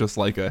that's just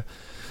like a,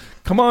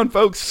 come on,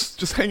 folks,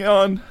 just hang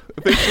on.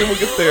 Eventually we'll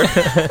get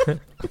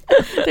there.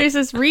 There's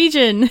this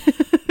region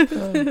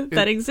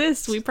that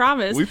exists. We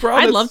promise. We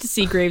promise. I'd love to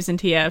see Graves and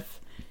TF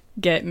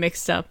get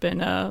mixed up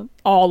in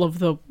all of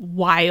the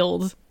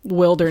wild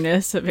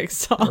wilderness of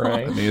Ixtal.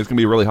 Right. I mean, it's going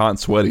to be really hot and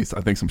sweaty, so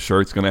I think some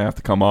shirts going to have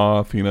to come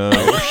off,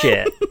 Oh,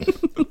 shit.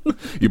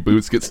 Your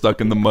boots get stuck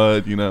in the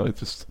mud, it's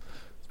just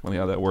funny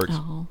how that works.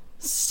 Oh,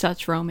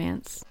 such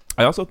romance.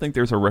 I also think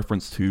there's a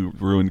reference to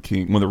Ruin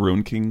King, one of the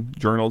Ruin King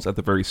journals at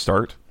the very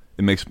start.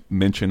 It makes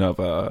mention of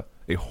a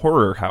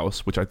horror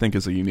house, which I think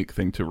is a unique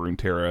thing to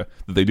Runeterra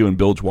that they do in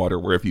Bilgewater,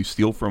 where if you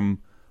steal from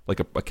like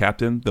a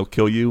captain, they'll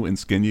kill you and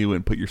skin you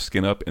and put your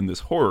skin up in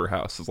this horror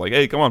house. It's like,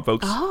 hey, come on,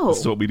 folks. This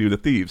is what we do to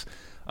thieves.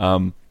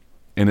 And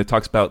it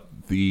talks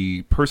about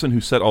the person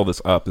who set all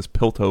this up, this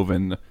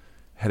Piltover,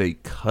 had a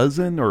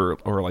cousin or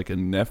like a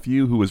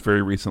nephew who was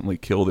very recently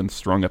killed and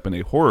strung up in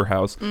a horror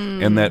house.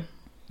 And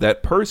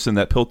that person,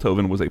 that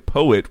Piltover, was a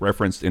poet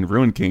referenced in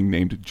Ruin King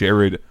named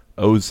Jared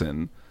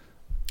Ozen,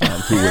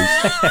 who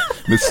was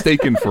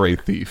mistaken for a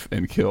thief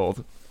and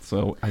killed.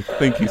 So I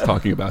think he's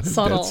talking about his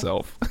Subtle. dead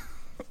self.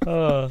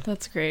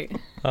 That's great.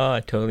 Oh, I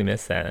totally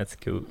missed that. That's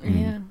cool.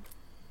 Yeah.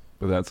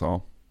 But that's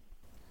all.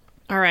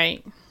 All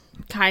right.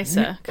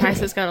 Kaisa.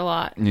 Kaisa's got a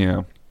lot.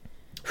 Yeah.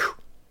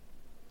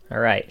 All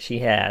right. She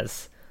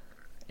has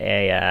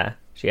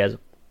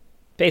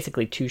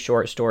basically 2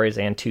 short stories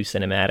and 2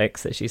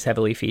 cinematics that she's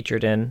heavily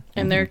featured in.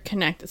 And they're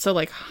connected. So,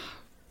 like,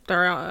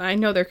 I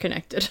know they're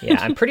connected. Yeah,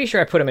 I'm pretty sure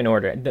I put them in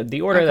order.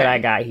 The order that Okay. I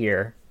got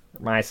here,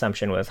 my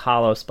assumption was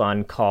Hollow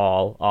Spun,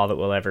 Call, All That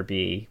Will Ever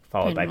Be,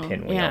 followed by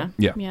Pinwheel. Yeah.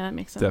 Yeah. Yeah, that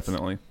makes sense.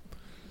 Definitely.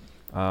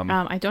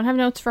 I don't have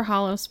notes for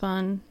Hollow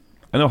Spun.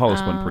 I know Hollow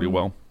Spun pretty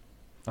well.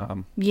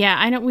 Yeah,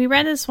 I know. We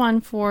read this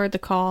one for the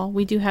call.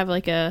 We do have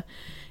like a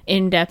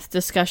in-depth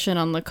discussion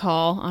on the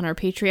call on our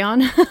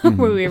Patreon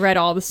where we read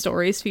all the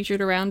stories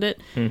featured around it.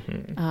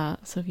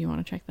 So if you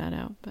want to check that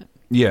out, but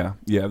Yeah.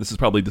 This is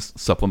probably just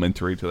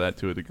supplementary to that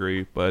to a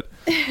degree, but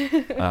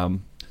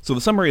so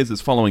the summary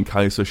is following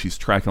Kaisa. She's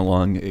tracking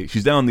along.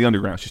 She's down in the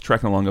underground. She's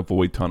tracking along a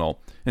void tunnel,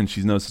 and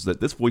she notices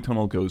that this void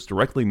tunnel goes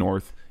directly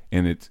north,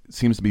 and it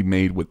seems to be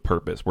made with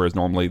purpose, whereas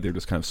normally they're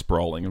just kind of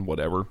sprawling and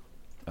whatever.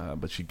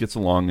 But she gets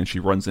along, and she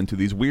runs into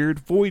these weird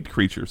void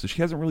creatures that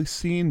she hasn't really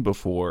seen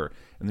before,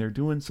 and they're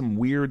doing some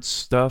weird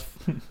stuff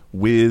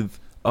with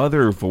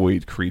other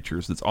void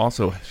creatures that's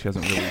also she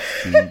hasn't really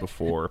seen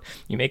before.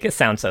 You make it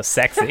sound so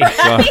sexy.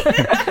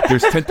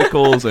 There's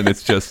tentacles, and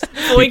it's just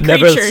void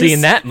Never creatures.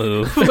 seen that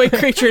move. Void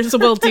creatures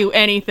will do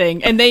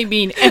anything, and they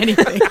mean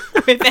anything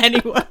with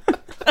anyone.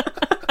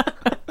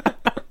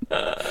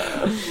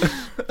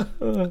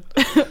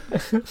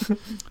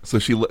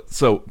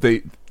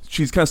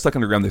 She's kind of stuck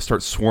underground. They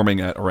start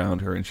swarming around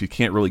her, and she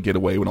can't really get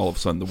away when all of a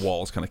sudden the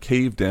walls kind of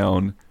cave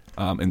down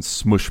and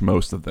smush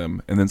most of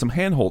them. And then some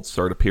handholds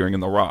start appearing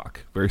in the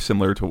rock, very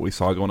similar to what we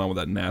saw going on with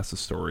that NASA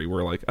story,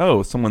 where like,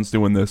 oh, someone's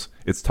doing this.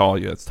 It's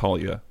Talia.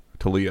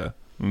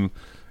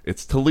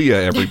 It's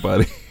Talia,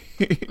 everybody.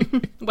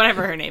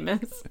 Whatever her name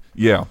is.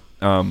 Yeah.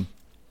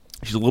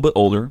 She's a little bit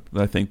older,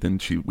 I think, than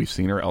we've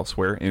seen her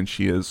elsewhere, and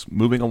she is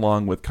moving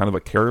along with kind of a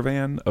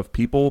caravan of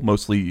people,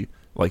 mostly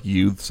like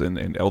youths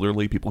and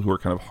elderly people who are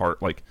kind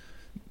of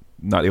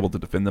not able to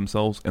defend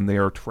themselves, and they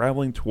are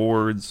traveling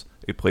towards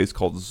a place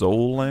called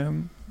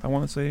Zolan, I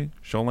want to say.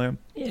 Sholan?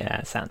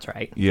 Yeah, sounds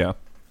right. Yeah.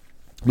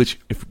 Which,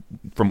 if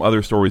from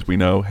other stories we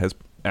know, has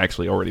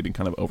actually already been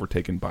kind of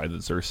overtaken by the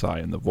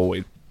Xersai and the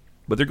Void.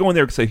 But they're going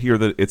there to say here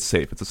that it's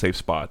safe, it's a safe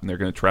spot, and they're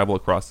going to travel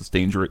across this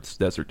dangerous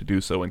desert to do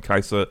so, and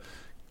Kaisa,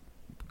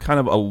 kind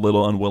of a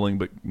little unwilling,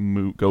 but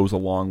goes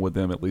along with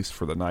them, at least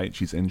for the night.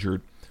 She's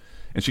injured.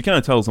 And she kind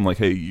of tells them, like,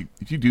 hey,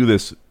 if you do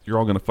this, you're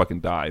all going to fucking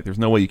die. There's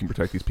no way you can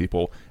protect these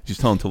people. She's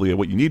telling Talia,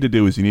 what you need to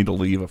do is you need to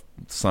leave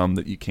some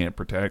that you can't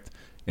protect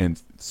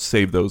and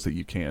save those that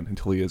you can. And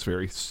Talia is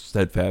very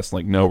steadfast,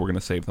 like, no, we're going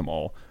to save them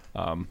all.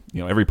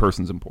 Every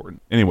person's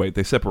important. Anyway,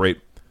 they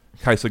separate.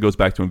 Kaisa goes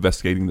back to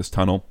investigating this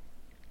tunnel.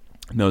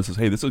 Notices,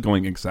 hey, this is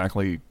going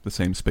exactly the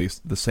same space,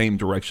 the same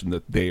direction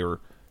that they are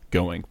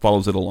going.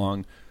 Follows it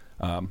along.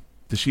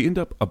 Does she end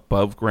up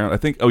above ground? I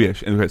think, oh yeah,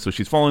 okay, so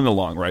she's following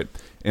along, right?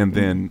 And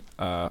then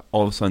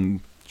all of a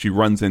sudden she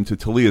runs into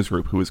Talia's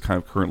group, who is kind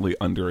of currently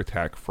under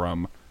attack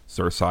from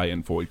Xersai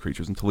and Void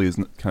creatures, and Talia's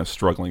kind of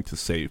struggling to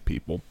save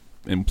people.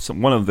 And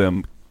one of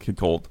them, kid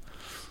called,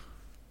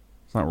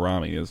 it's not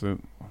Rami, is it?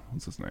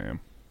 What's his name?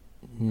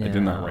 No, I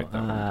did not write that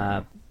one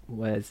down.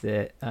 Was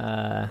it,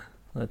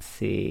 let's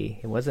see,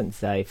 it wasn't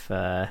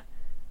Zypha,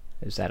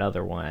 it was that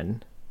other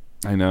one.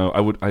 I know,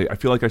 I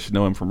feel like I should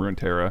know him from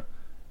Runeterra.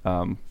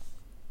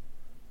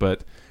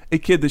 But a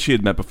kid that she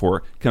had met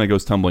before kind of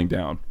goes tumbling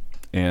down,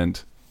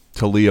 and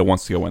Talia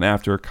wants to go in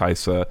after.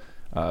 Kaisa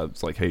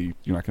it's like, hey,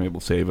 you're not going to be able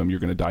to save him. You're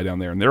going to die down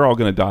there. And they're all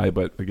going to die,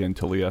 but again,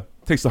 Talia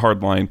takes the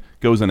hard line,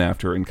 goes in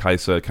after, and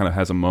Kaisa kind of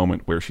has a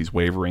moment where she's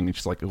wavering, and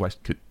she's like, oh,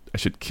 I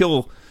should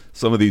kill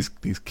some of these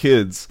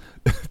kids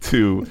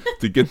to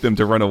get them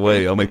to run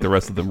away. I'll make the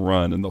rest of them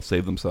run, and they'll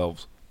save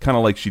themselves. Kind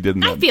of like she did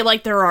in I feel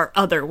like there are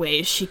other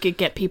ways she could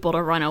get people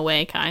to run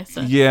away,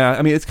 Kaisa. Yeah,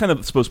 I mean, it's kind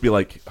of supposed to be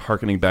like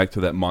hearkening back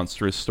to that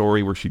monstrous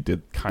story where she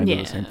did kind of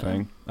the same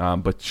thing.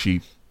 But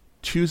she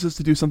chooses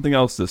to do something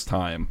else this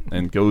time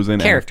and goes in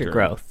Character after.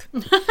 growth.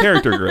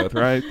 Character growth,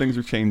 right? Things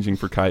are changing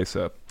for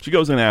Kaisa. She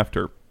goes in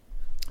after.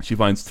 She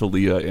finds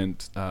Talia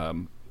and,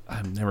 I'm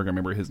never going to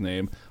remember his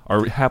name,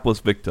 our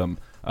hapless victim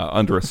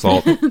under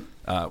assault,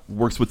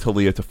 works with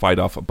Talia to fight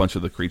off a bunch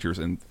of the creatures.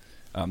 And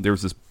there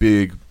was this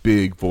big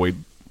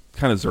Void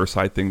kind of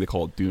Xersai thing they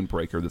call it Dune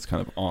Breaker that's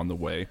kind of on the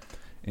way,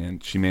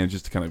 and she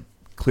manages to kind of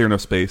clear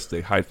enough space.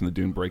 They hide from the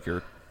Dune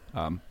Breaker.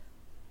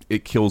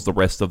 It kills the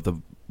rest of the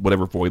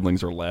whatever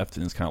voidlings are left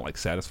and is kind of like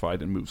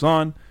satisfied and moves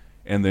on.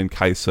 And then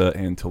Kaisa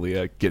and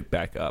Talia get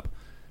back up,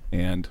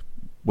 and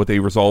what they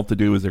resolve to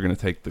do is they're going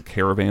to take the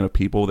caravan of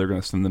people, they're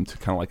going to send them to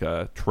kind of like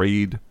a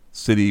trade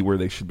city where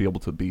they should be able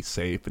to be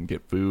safe and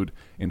get food.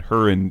 And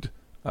her and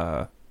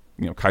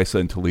Kaisa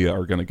and Talia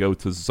are going to go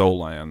to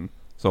Zolan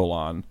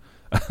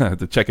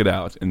to check it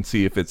out and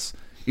see if it's,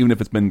 even if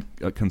it's been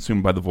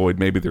consumed by the Void,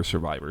 maybe there's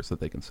survivors that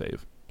they can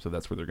save. So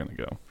that's where they're going to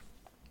go.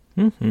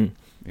 Mm-hmm.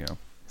 Yeah.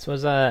 This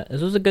was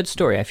a good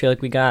story. I feel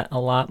like we got a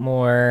lot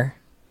more,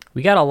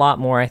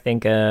 I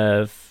think,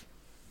 of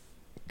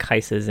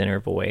Kaisa's inner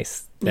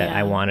voice that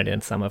I wanted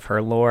in some of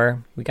her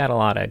lore. We got a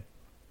lot of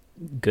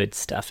good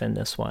stuff in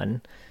this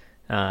one.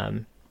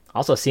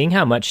 Also, seeing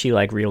how much she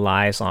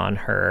relies on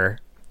her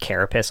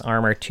carapace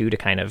armor too to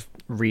kind of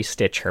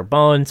restitch her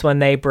bones when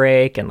they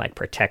break and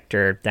protect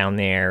her down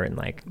there, and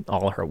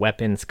all her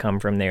weapons come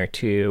from there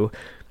too.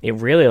 It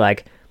really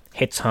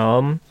hits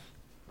home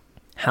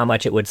how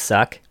much it would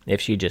suck if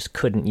she just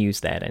couldn't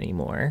use that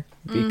anymore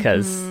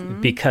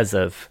because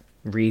of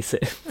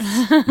reasons.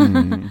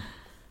 Mm-hmm.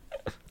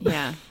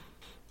 Yeah,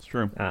 it's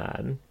true.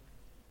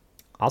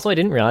 Also, I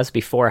didn't realize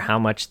before how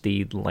much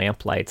the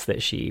lamplights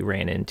that she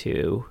ran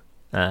into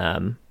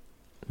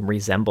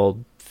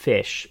resembled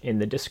fish in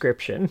the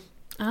description.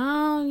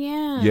 Oh,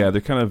 yeah. Yeah,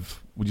 they're kind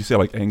of, would you say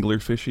angler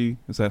fishy?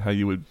 Is that how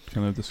you would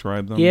kind of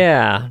describe them?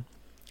 Yeah.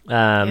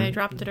 I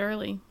dropped it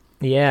early.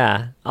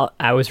 Yeah.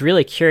 I was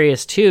really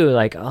curious too,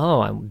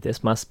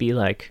 this must be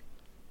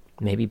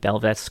maybe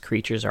Belveth's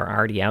creatures are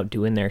already out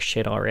doing their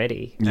shit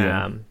already.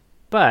 Yeah.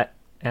 But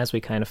as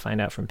we kind of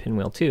find out from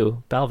Pinwheel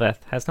 2,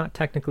 Belveth has not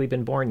technically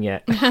been born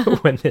yet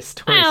when this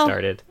story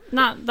started.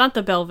 Not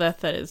the Belveth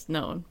that is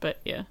known, but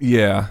yeah.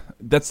 Yeah,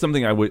 that's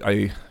something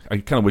I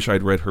kind of wish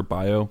I'd read her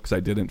bio, because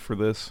I didn't for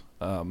this,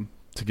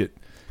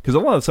 because a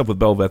lot of stuff with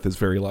Belveth is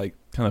very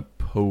kind of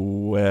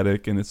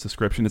poetic in its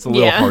description. It's a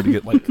little hard to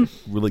get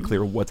really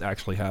clear what's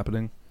actually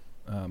happening.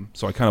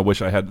 So I kind of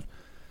wish I had,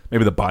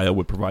 maybe the bio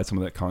would provide some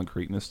of that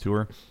concreteness to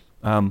her.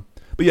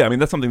 But yeah, I mean,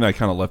 that's something that I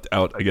kind of left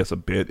out, I guess, a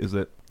bit, is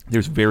that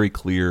there's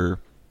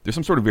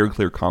some sort of very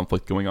clear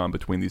conflict going on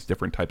between these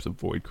different types of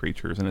Void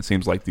creatures, and it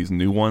seems like these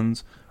new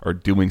ones are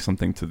doing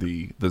something to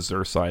the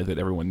Xersai that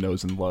everyone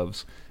knows and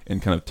loves,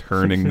 and kind of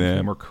turning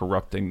them or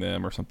corrupting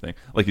them or something.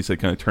 Like you said,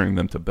 kind of turning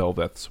them to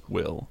Belveth's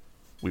will,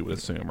 we would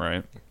assume,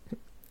 right?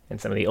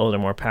 and some of the older,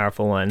 more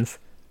powerful ones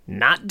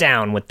not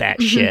down with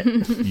that shit.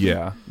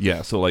 Yeah.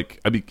 So like,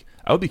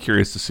 I would be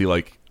curious to see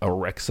like a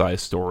Rek'Sai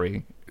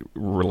story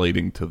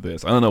relating to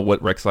this. I don't know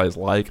what Rek'Sai is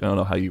like. I don't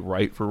know how you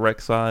write for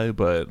Rek'Sai,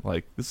 but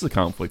like this is a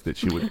conflict that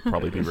she would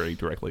probably be very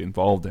directly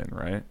involved in,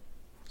 right?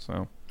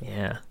 So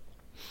Yeah.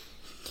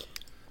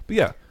 but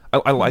yeah,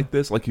 I like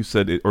this. Like you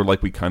said, or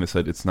like we kind of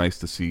said, it's nice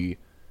to see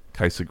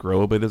Kaisa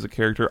grow a bit as a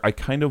character. I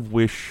kind of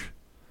wish,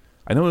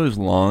 I know it was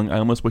long, I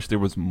almost wish there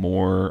was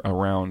more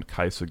around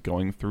Kaisa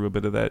going through a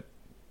bit of that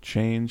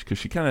change, because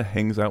she kind of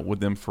hangs out with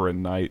them for a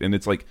night, and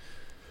it's like,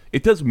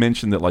 it does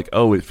mention that like,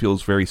 oh, it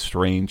feels very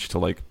strange to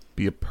like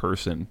be a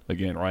person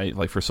again, right?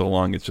 Like for so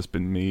long it's just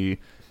been me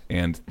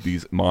and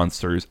these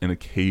monsters, and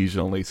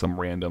occasionally some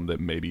random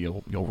that maybe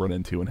you'll run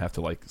into and have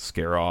to like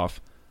scare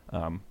off.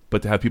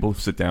 But to have people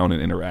sit down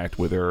and interact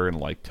with her and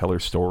like tell her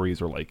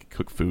stories or like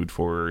cook food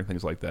for her and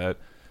things like that,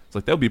 it's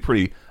like that would be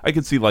pretty. I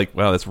could see like,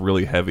 wow, that's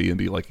really heavy, and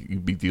be like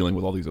you'd be dealing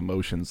with all these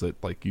emotions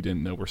that like you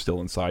didn't know were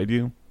still inside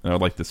you. And I'd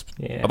like this.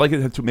 Yeah. I'd like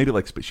it to maybe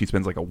like she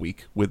spends like a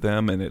week with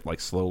them, and it like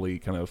slowly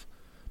kind of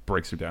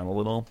breaks her down a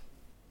little.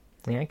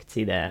 Yeah, I could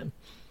see that.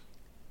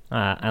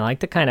 I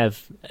like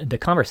the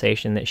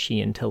conversation that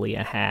she and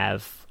Talia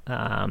have.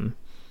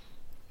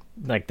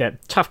 Like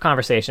that tough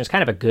conversation is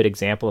kind of a good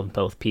example of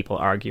both people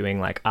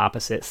arguing like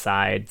opposite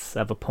sides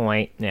of a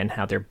point, and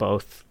how they're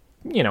both,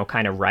 you know,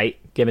 kind of right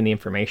given the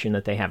information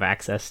that they have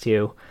access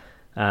to.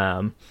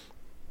 Because,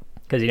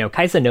 you know,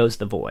 Kaisa knows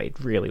the Void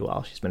really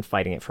well. She's been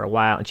fighting it for a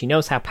while, and she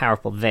knows how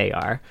powerful they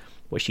are.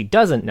 What she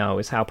doesn't know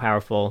is how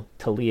powerful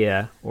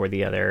Talia or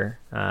the other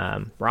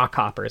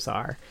Rockhoppers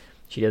are.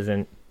 She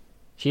doesn't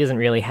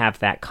really have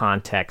that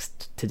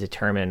context to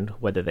determine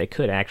whether they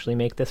could actually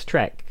make this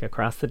trek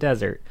across the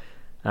desert.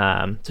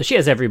 So she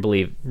has every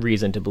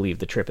reason to believe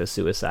the trip is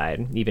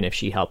suicide, even if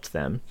she helped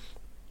them.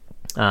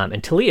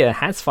 And Talia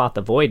has fought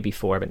the Void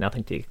before, but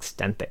nothing to the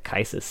extent that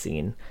Kaisa's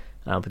seen.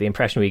 But the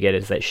impression we get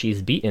is that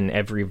she's beaten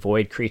every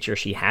Void creature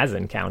she has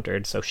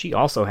encountered, so she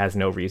also has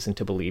no reason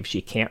to believe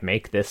she can't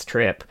make this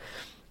trip.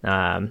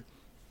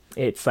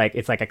 It's like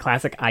a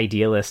classic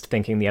idealist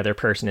thinking the other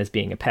person is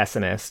being a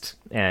pessimist,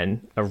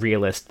 and a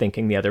realist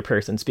thinking the other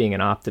person's being an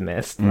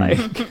optimist.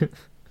 Like,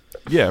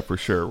 Yeah, for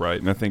sure, right.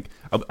 And I think,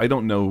 I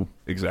don't know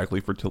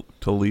exactly for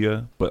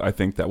Talia, but I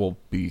think that will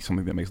be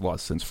something that makes a lot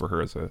of sense for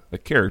her as a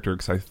character,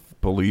 because I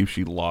believe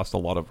she lost a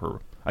lot of her,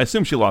 I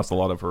assume she lost a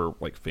lot of her,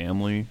 like,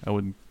 family,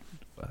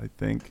 I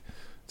think.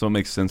 So it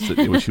makes sense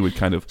that she would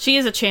kind of... She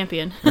is a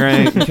champion.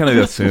 Right, you kind of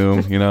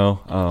assume, you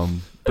know.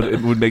 But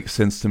it would make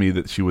sense to me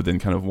that she would then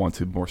kind of want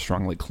to more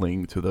strongly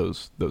cling to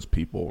those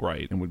people,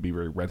 right, and would be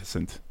very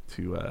reticent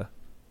to...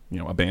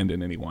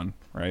 abandon anyone,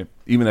 right?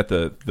 Even at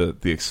the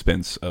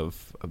expense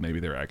of maybe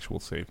their actual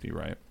safety,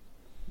 right?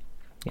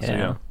 yeah. So,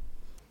 yeah.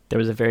 There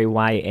was a very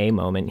YA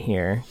moment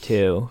here,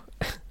 too,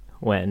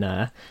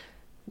 when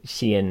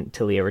she and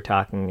Talia were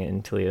talking,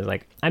 and Talia was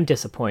like, I'm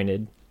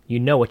disappointed. You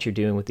know what you're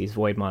doing with these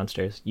Void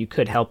monsters. You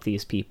could help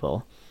these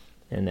people.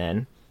 And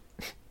then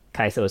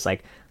Kaisa was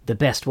like, the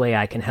best way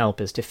I can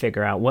help is to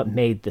figure out what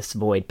made this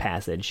Void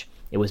passage.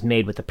 It was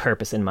made with a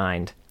purpose in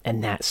mind,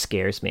 and that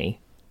scares me.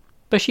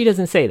 But she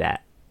doesn't say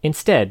that.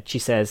 Instead, she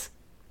says,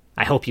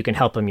 I hope you can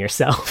help him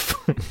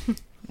yourself.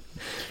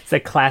 It's a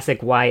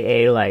classic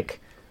YA, like,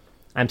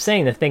 I'm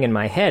saying the thing in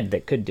my head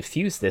that could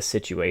diffuse this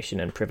situation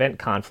and prevent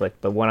conflict,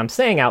 but what I'm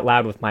saying out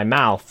loud with my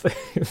mouth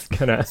is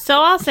gonna... So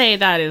I'll say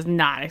that is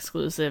not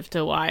exclusive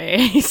to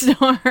YA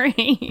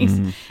stories.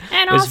 And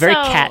It was very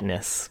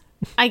Katniss.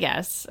 I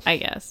guess.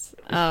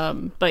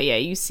 But yeah,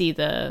 you see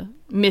the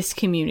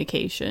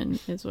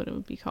miscommunication is what it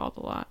would be called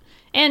a lot.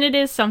 And it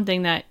is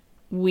something that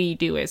we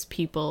do as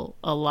people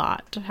a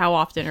lot. How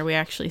often are we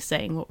actually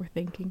saying what we're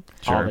thinking?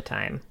 Sure. All the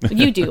time.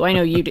 You do. I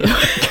know you do.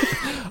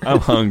 I'm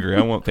hungry.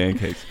 I want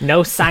pancakes.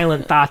 No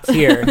silent thoughts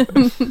here.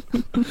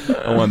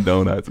 I want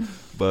donuts.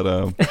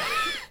 But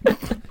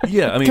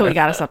yeah, I mean, We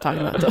gotta stop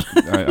talking about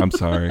that. I'm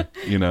sorry.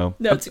 No,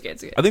 it's okay.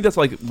 It's okay. I think that's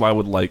like why I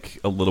would like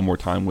a little more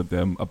time with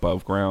them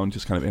above ground,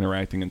 just kind of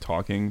interacting and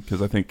talking,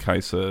 because I think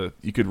Kaisa,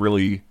 you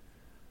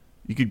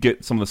could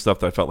get some of the stuff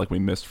that I felt like we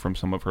missed from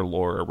some of her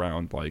lore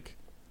around, like,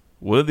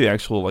 what are the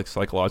actual like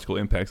psychological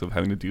impacts of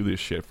having to do this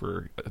shit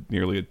for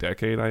nearly a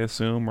decade, I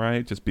assume,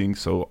 right? Just being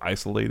so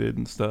isolated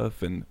and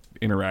stuff, and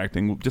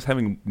interacting, just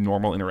having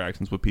normal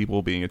interactions with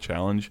people being a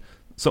challenge.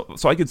 So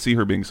I could see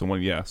her being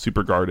someone,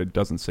 super guarded,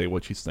 doesn't say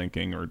what she's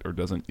thinking, or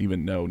doesn't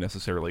even know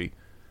necessarily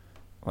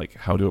like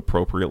how to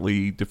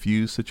appropriately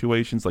diffuse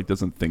situations, like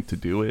doesn't think to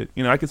do it.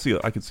 I could see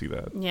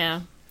that.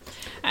 Yeah.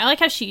 I like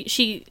how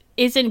she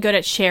isn't good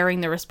at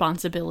sharing the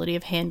responsibility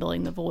of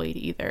handling the Void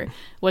either,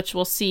 which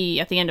we'll see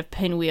at the end of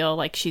Pinwheel.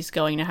 Like, she's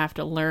going to have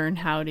to learn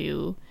how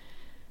to,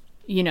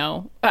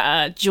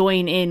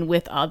 join in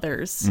with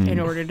others in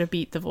order to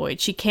beat the Void.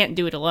 She can't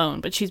do it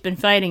alone, but she's been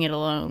fighting it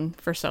alone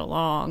for so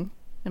long.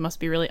 It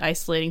must be really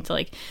isolating to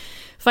like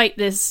fight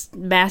this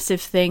massive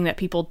thing that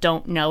people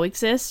don't know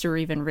exists, or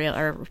even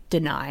or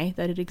deny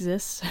that it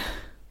exists.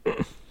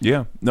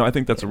 Yeah, no, I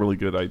think that's a really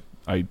good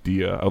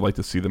idea. I would like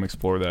to see them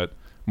explore that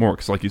more,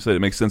 because like you said, it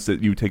makes sense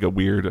that you take a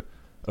weird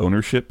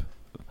ownership.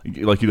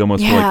 Like you'd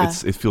almost feel Yeah.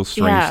 like it feels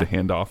strange Yeah. to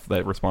hand off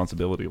that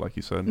responsibility, like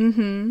you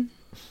said.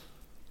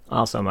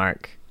 Also,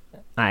 Mark,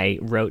 I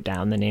wrote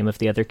down the name of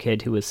the other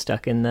kid who was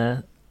stuck in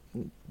the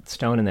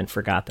stone and then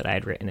forgot that I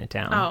had written it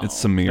down. Oh. It's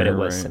Samir, But it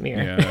was right?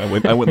 Samir. Yeah,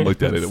 I went and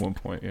looked at it at one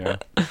point. Yeah,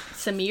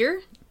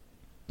 Samir?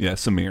 yeah,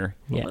 Samir.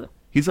 Yeah.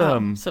 He's So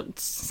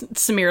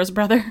Samira's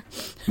brother.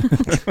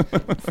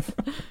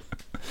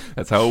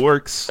 that's how it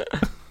works.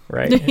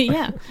 Right.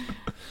 Yeah.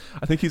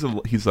 I think he's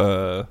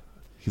a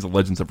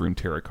Legends of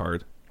Runeterra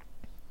card.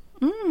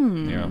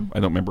 Yeah, I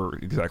don't remember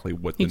exactly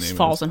what He the just name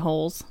falls is. in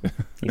holes.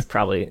 He's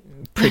probably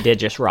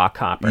prodigious rock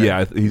hopper.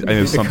 Yeah, I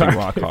know something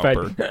rock If I-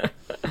 hopper.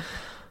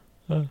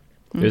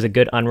 There's a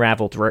good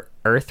Unraveled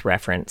Earth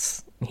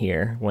reference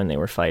here when they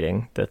were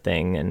fighting the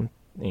thing, and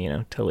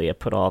Talia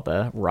put all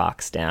the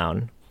rocks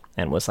down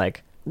and was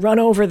like, "Run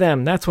over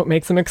them. That's what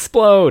makes them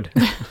explode."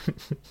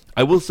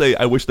 I will say,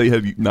 I wish they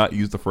had not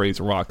used the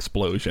phrase "rock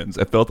explosions."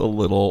 It felt a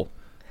little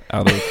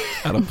out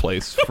of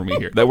place for me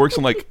here. That works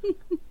in like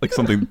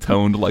something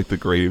toned like the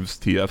Graves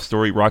TF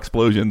story. Rock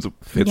explosions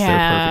fits Yeah.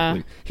 there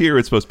perfectly. Here,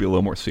 it's supposed to be a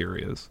little more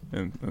serious,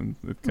 and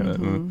it kind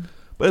of,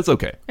 but it's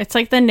okay. It's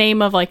like the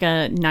name of like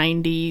a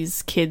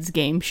 90s kids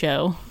game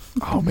show.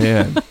 Oh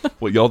man,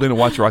 what y'all didn't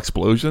watch Rock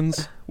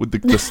Explosions with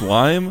the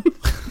slime?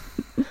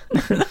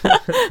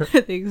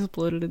 They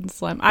exploded in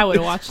slime. I would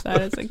have watched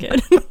that as a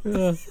kid.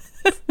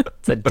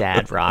 It's a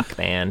dad rock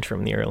band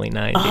from the early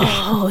 90s.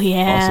 Oh,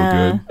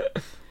 yeah. Also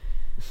good.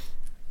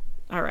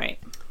 All right.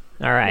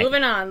 All right.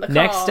 Moving on. The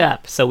Next call.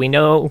 up, so we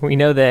know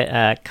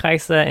that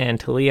Kaisa and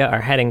Talia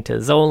are heading to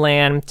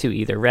Zolan to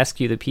either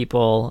rescue the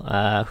people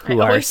who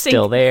I are always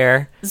still think-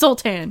 there.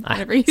 Zoltan,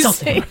 whatever you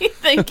Zoltan. say.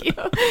 Thank you.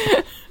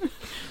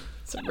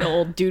 It's a real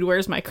old dude,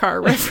 where's my car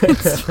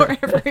reference for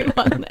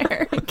everyone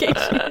there. In case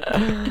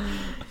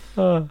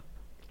you...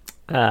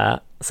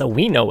 So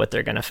we know what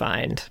they're gonna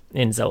find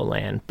in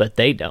Zolan, but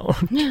they don't.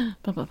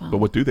 But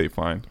what do they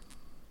find?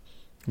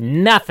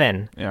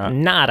 Nothing. Yeah.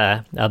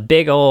 Nada. A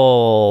big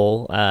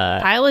ol'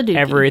 Pile of dookie.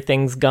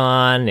 everything's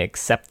gone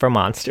except for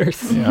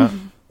monsters. Yeah,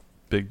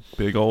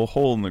 big old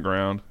hole in the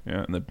ground.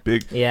 Yeah, and the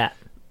big Yeah.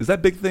 is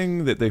that big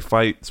thing that they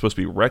fight supposed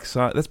to be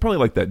Rek'Sai? That's probably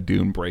like that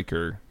Dune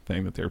Breaker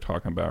thing that they were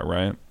talking about,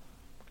 right?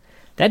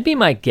 That'd be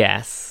my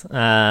guess.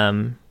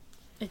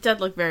 It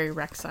did look very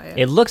Rek'Sai.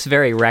 It looks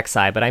very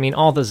Rek'Sai, but I mean,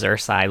 all the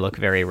Xerxai look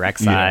very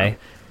Rek'Sai.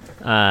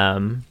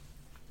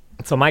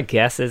 So my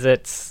guess is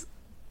it's...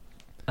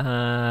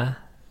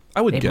 I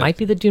would it guess. might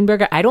be the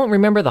Duneberger. I don't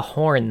remember the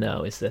horn,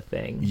 though, is the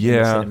thing. in the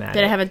Yeah. cinematic.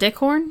 Did it have a dick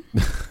horn?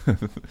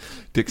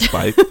 Dick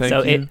Spike. Thank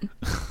So you.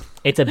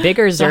 it's a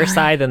bigger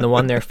Xerxai than the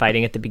one they're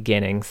fighting at the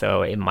beginning,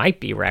 so it might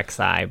be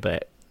Rek'Sai,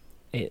 but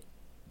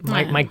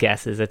my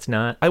guess is it's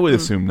not. I would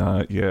assume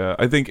not. Yeah,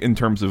 I think in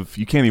terms of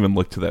you can't even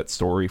look to that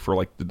story for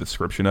like the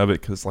description of it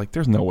because like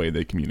there's no way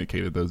they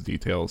communicated those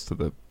details to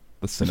the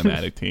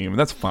cinematic team, and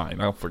that's fine.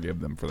 I'll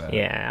forgive them for that.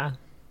 Yeah.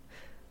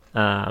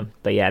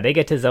 But yeah, they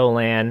get to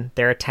Zolan.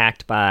 They're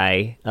attacked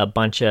by a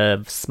bunch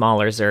of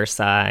smaller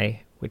Xerxai,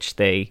 which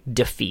they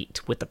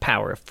defeat with the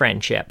power of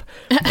friendship.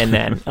 And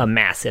then a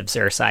massive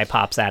Xerxai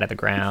pops out of the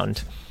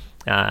ground.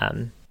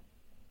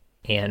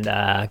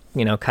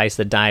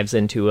 Kaisa dives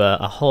into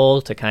a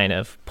hole to kind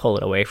of pull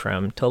it away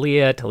from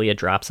Talia. Talia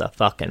drops a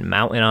fucking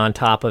mountain on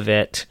top of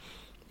it.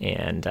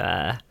 And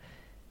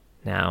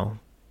now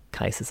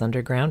Kaisa's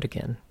underground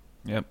again.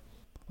 Yep.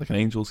 Like an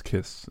angel's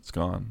kiss. It's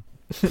gone.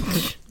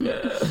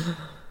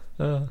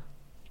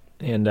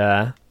 And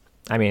I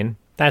mean,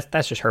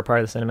 that's just her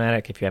part of the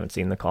cinematic. If you haven't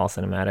seen the Call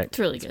cinematic, It's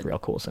really a good. real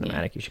cool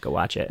cinematic. You should go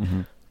watch it.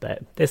 Mm-hmm.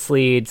 But this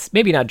leads,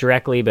 maybe not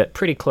directly, but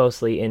pretty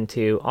closely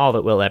into All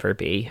That Will Ever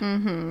Be,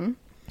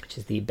 which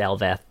is the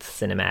Belveth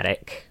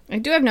cinematic. I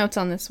do have notes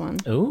on this one.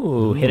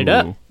 Ooh, hit it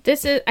up. Ooh.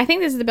 I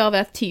think this is the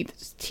Belveth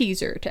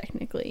teaser,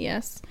 technically,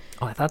 yes.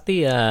 Oh, I thought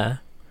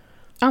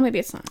Oh, maybe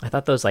it's not. I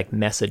thought those like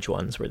message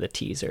ones were the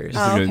teasers,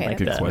 Oh, Good- okay. like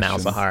good the question.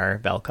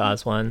 Malzahar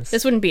Vel'Koz ones.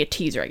 This wouldn't be a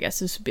teaser, I guess.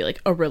 This would be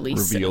like a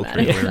release Reveal cinematic,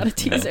 trailer. not a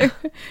teaser.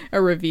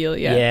 A reveal,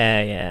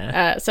 yeah.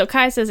 Yeah. So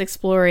Kaisa's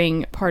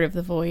exploring part of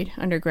the void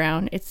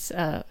underground. It's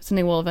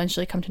something we'll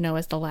eventually come to know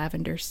as the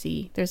Lavender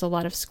Sea. There's a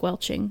lot of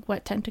squelching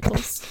wet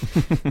tentacles.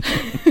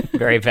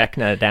 Very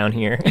Vecna down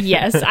here.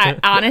 Yes,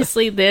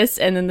 honestly, this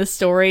and then the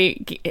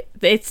story,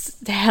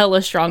 it's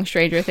hella strong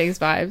Stranger Things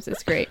vibes.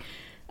 It's great.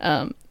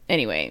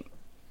 Anyway,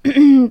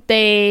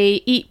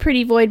 they eat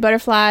pretty void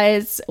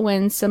butterflies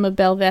when some of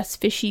Belveth's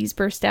fishies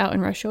burst out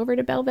and rush over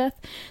to Belveth.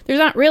 There's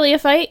not really a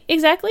fight,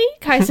 exactly.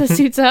 Kaisa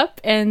suits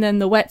up, and then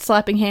the wet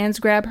slapping hands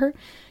grab her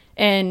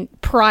and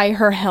pry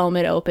her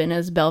helmet open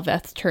as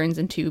Belveth turns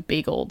into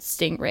big old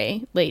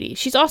stingray lady.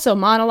 She's also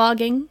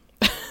monologuing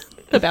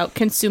about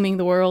consuming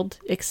the world,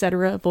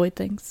 etc., void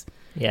things.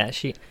 Yeah,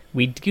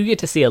 we do get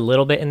to see a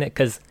little bit in it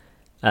because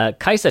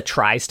Kaisa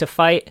tries to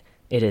fight.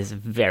 It is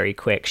very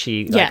quick.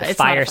 She Yeah, it's not a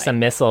fires fight. some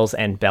missiles,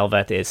 and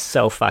Belveth is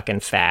so fucking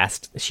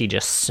fast. She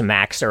just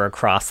smacks her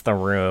across the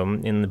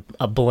room in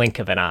a blink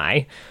of an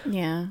eye.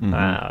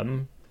 Yeah.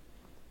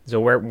 So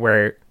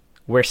we're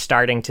we're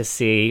starting to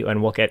see,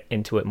 and we'll get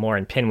into it more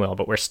in Pinwheel,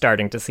 but we're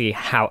starting to see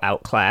how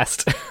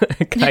outclassed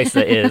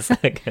Kaisa is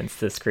against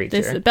this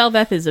creature.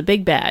 Belveth is a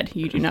big bad.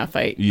 You do not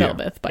fight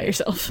Belveth by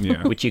yourself.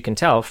 Yeah. Which you can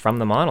tell from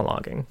the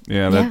monologuing.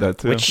 Yeah, that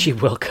too. Which she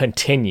will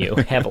continue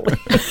heavily.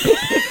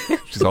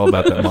 She's all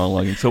about that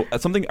monologuing. So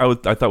something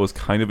I thought was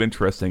kind of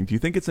interesting. Do you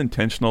think it's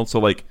intentional? So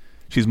like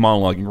she's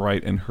monologuing,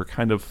 right? And her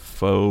kind of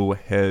faux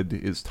head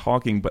is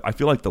talking, but I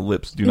feel like the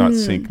lips do not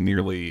sync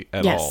nearly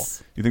at all.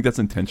 You think that's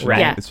intentional? Right.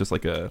 Yeah. It's just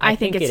like a... I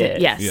think it it's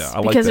is. yes. Yeah, I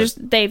like because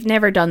that. they've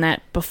never done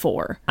that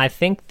before. I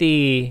think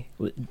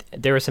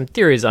there were some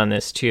theories on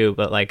this too,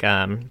 but like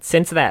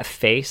since that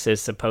face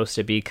is supposed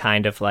to be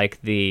kind of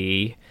like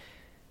the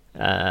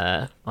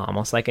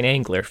almost like an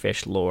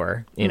anglerfish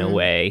lore in a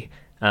way,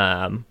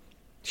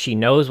 she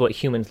knows what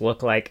humans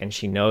look like, and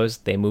she knows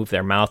they move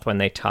their mouth when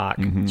they talk.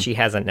 She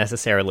hasn't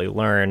necessarily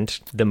learned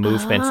the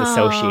movements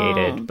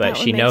associated, but that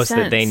she would make knows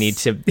that they sense.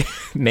 need to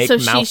make So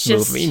mouth she's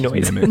just moving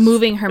noises.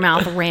 moving her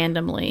mouth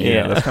randomly.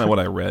 Yeah, that's kind of what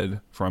I read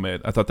from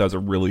it. I thought that's a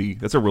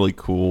really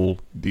cool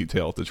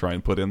detail to try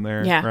and put in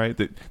there. Yeah. Right.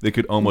 That they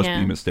could almost Yeah.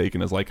 be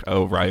mistaken as like,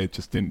 oh, Riot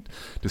just kind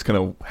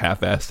of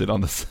half-assed it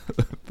on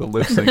the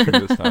lip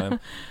syncing this time.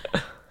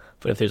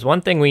 But if there's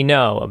one thing we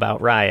know about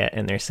Riot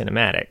and their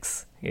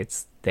cinematics,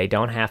 it's they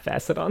don't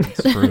half-ass it on this.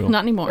 It's true.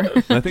 Not anymore.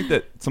 And I think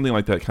that something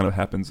like that kind of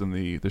happens in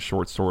the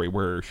short story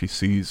where she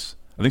sees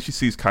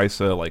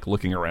Kaisa like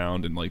looking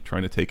around and like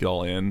trying to take it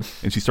all in,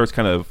 and she starts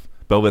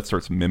Belveth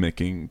starts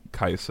mimicking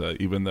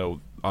Kaisa, even though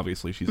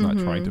obviously she's not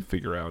trying to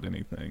figure out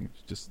anything.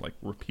 She's just like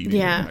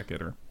repeating it back at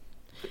her.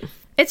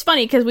 It's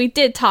funny because we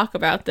did talk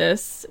about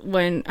this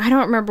when, I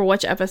don't remember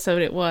which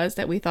episode it was,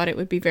 that we thought it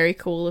would be very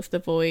cool if the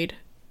Void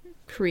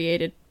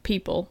created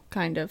people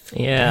kind of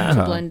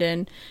to blend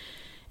in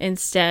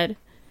instead.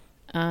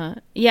 I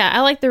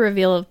like the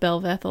reveal of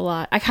Belveth a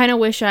lot. I kind of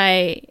wish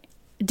I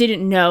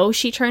didn't know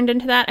she turned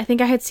into that. I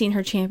think I had seen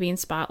her champion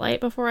spotlight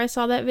before I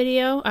saw that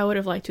video. I would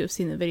have liked to have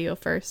seen the video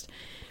first.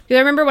 Because I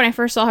remember when I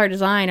first saw her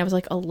design, I was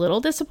like a little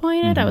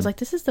disappointed. I was like,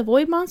 this is the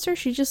Void monster?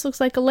 She just looks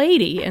like a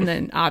lady. And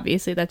then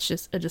obviously that's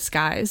just a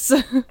disguise.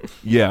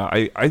 Yeah,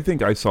 I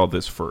think I saw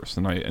this first,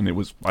 and I thought it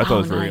was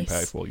very nice.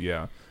 impactful.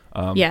 Yeah.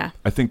 Yeah.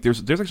 I think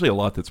there's actually a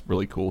lot that's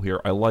really cool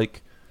here. I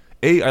like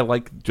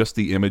just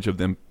the image of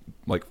them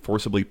like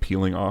forcibly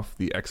peeling off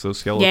the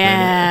exoskeleton.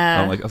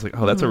 Yeah. I was like,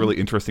 oh, that's a really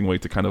interesting way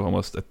to kind of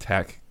almost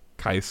attack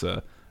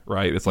Kaisa,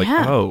 right? It's like,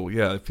 Yeah. oh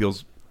yeah, it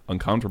feels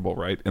uncomfortable,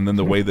 right? And then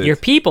the way that Your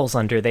people's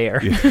under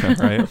there. yeah,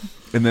 right.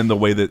 And then the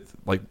way that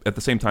like at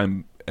the same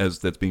time as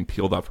that's being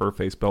peeled off her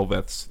face,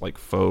 Belveth's like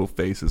faux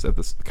face is at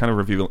this kind of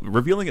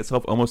revealing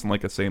itself almost in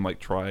like a same like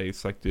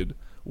trisected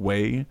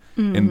way,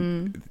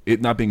 and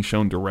it not being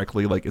shown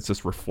directly, like it's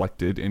just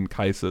reflected in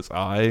Kaisa's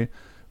eye.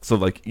 So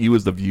like you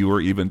as the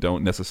viewer even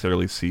don't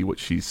necessarily see what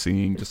she's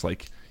seeing, just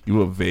like you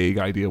have a vague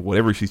idea of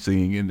whatever she's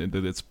seeing, and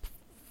that it's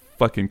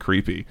fucking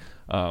creepy.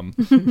 And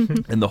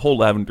the whole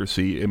Lavender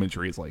Sea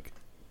imagery is like,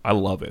 I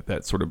love it.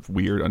 That sort of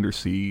weird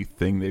undersea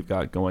thing they've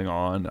got going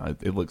on.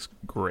 It looks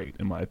great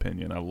in my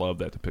opinion. I love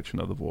that depiction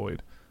of the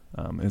Void.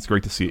 And it's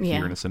great to see it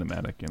here in a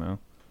cinematic, you know?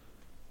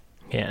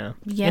 Yeah.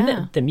 Yeah.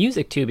 And the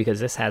music too, because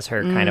this has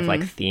her kind of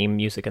like theme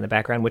music in the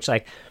background, which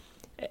like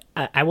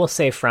I will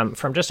say from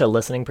just a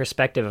listening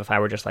perspective, if I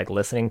were just like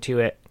listening to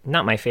it,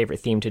 not my favorite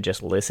theme to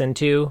just listen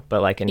to,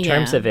 but like in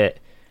terms of it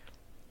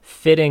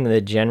fitting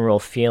the general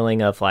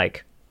feeling of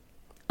like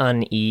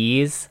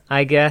unease,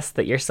 I guess,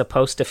 that you're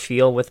supposed to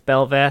feel with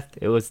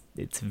Belveth,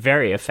 it's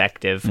very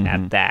effective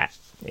at that.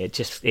 It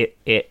just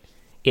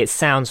it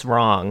sounds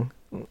wrong,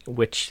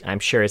 which I'm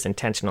sure is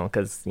intentional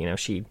because, you know,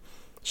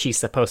 she's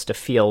supposed to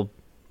feel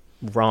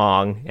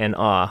wrong and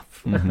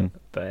off.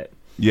 But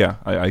yeah,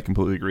 I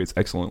completely agree. It's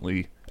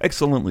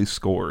excellently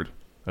scored,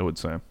 I would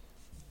say.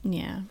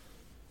 Yeah.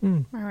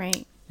 All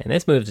right. and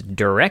this moves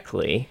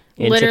directly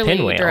into Literally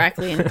Pinwheel.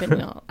 directly into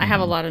Pinwheel. I have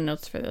a lot of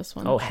notes for this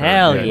one. Oh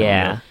hell Yeah,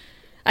 yeah!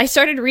 I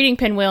started reading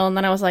Pinwheel, and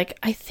then I was like,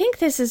 I think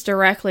this is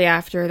directly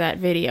after that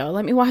video.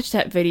 Let me watch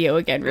that video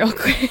again real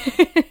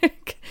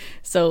quick.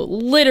 So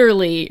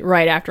literally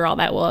right after All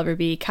That Will Ever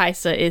Be,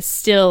 Kaisa is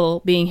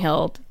still being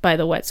held by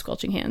the wet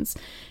squelching hands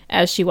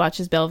as she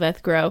watches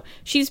Belveth grow.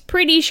 She's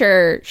pretty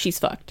sure she's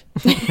fucked.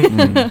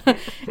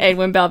 And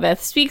when Belveth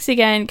speaks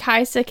again,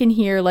 Kaisa can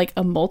hear like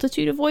a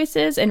multitude of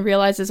voices and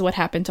realizes what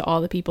happened to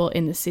all the people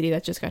in the city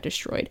that just got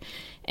destroyed.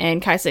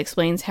 And Kaisa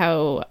explains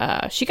how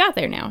she got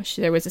there now.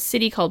 There was a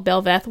city called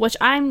Belveth, which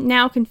I'm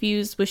now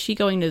confused. Was she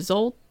going to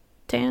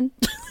Zoltan?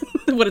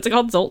 What is it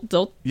called?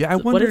 Zolt? Yeah, I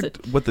wondered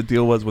what the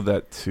deal was with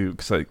that too,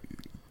 because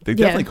they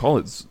definitely call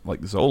it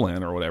like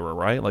Zolan or whatever,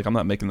 right? Like I'm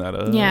not making that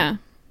up. Yeah.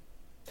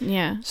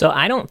 Yeah. So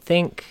I don't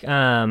think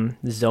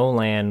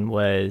Zolan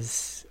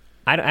was.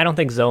 I don't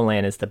think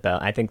Zolan is the bell.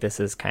 I think this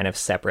is kind of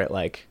separate.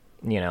 Like,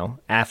 you know,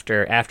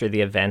 after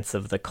the events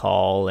of the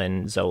call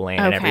and Zolan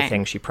and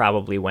everything, she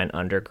probably went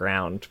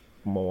underground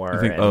more.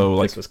 Think, and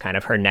like, this was kind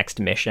of her next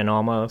mission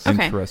almost.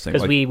 Okay. Interesting.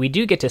 Because Like, we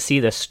do get to see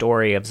the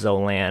story of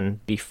Zolan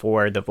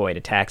before the Void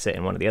attacks it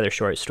in one of the other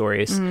short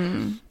stories.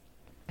 And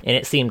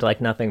it seemed like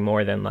nothing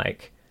more than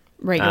like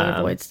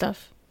Regular Void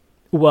stuff.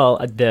 Well,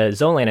 the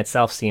Zolan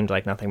itself seemed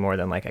like nothing more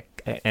than like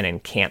an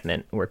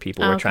encampment where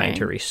people were trying Okay.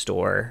 to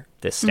restore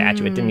this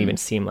statue. It didn't even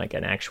seem like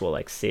an actual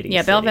like city.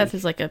 Yeah, city. Belveth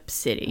is like a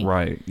city.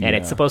 Right. And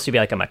it's supposed to be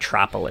like a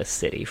metropolis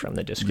city from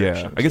the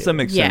description. Yeah, I guess that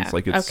makes Yeah, sense.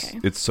 Like okay.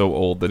 it's so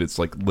old that it's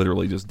like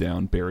literally just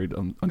down, buried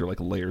under like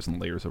layers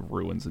and layers of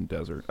ruins and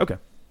desert. Okay,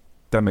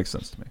 that makes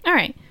sense to me.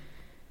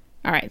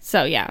 All right,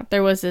 so yeah,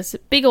 there was this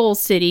big old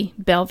city,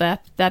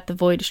 Belveth, that the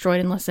Void destroyed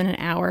in less than an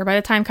hour. By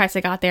the time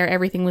Kaisa got there,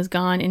 everything was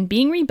gone and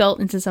being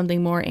rebuilt into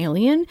something more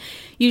alien.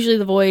 Usually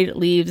the Void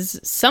leaves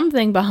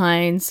something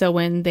behind, so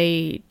when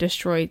they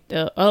destroy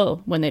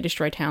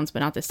towns,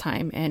 but not this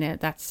time, and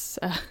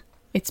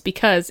it's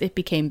because it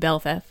became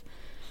Belveth.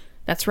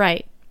 That's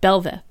right,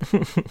 Belveth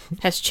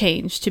has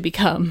changed to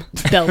become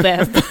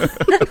Belveth.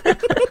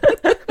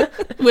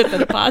 With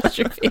an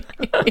apostrophe.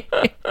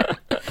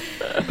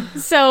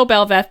 So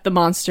Belveth, the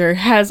monster,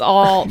 has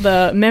all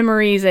the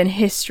memories and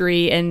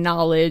history and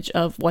knowledge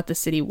of what the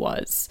city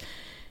was.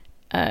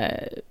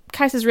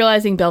 Kaisa's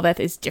realizing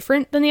Belveth is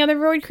different than the other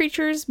Void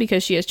creatures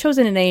because she has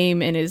chosen a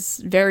name and is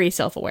very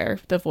self-aware.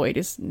 The Void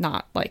is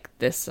not like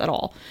this at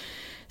all.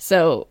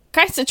 So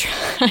Kaisa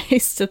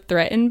tries to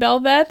threaten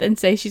Belveth and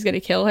say she's going to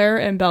kill her,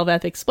 and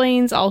Belveth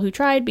explains all who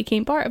tried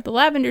became part of the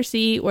Lavender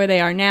Sea, where they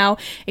are now,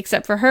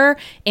 except for her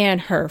and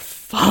her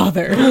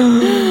father.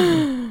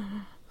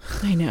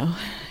 I know.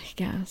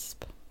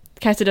 Gasp.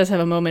 Kaisa does have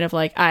a moment of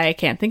like, I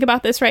can't think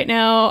about this right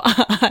now.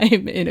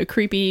 I'm in a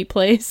creepy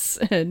place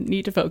and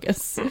need to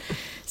focus.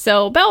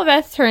 So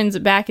Belveth turns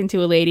back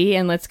into a lady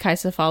and lets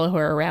Kaisa follow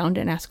her around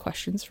and ask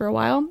questions for a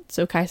while.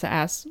 So Kaisa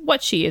asks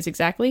what she is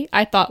exactly.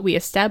 I thought we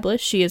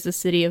established she is the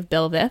city of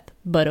Belveth,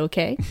 but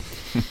okay.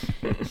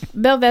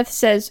 Belveth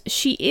says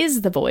she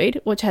is the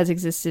Void, which has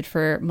existed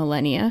for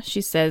millennia.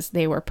 She says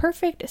they were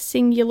perfect,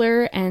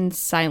 singular, and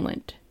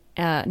silent.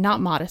 Not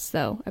modest,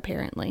 though,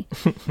 apparently.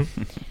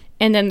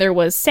 And then there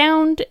was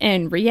sound,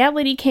 and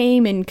reality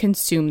came and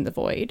consumed the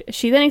Void.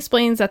 She then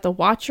explains that the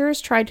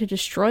Watchers tried to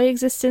destroy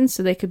existence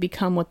so they could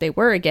become what they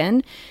were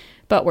again,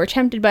 but were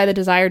tempted by the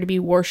desire to be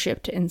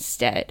worshipped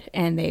instead,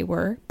 and they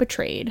were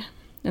betrayed.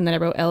 And then I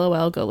wrote,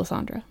 LOL, go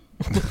Lysandra.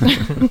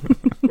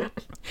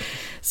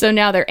 So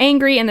now they're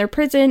angry in their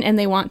prison, and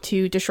they want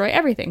to destroy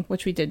everything,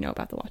 which we did know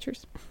about the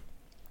Watchers.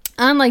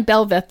 Unlike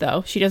Belveth,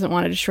 though, she doesn't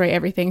want to destroy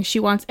everything.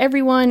 She wants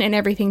everyone and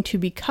everything to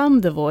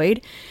become the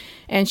Void.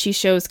 And she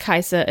shows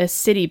Kaisa a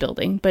city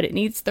building, but it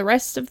needs the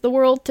rest of the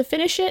world to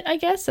finish it, I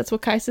guess. That's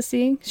what Kaisa's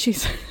seeing.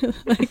 She's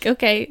like,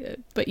 okay,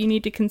 but you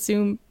need to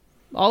consume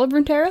all of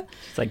Runeterra?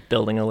 It's like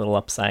building a little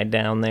upside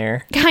down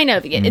there. Kind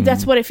of.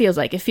 That's what it feels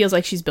like. It feels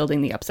like she's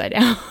building the upside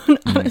down,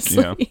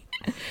 honestly.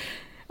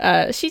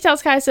 Yeah. She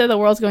tells Kaisa the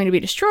world's going to be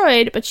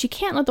destroyed, but she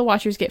can't let the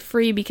Watchers get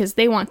free because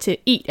they want to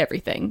eat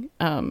everything,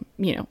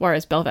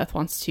 whereas Belveth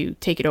wants to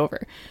take it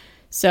over.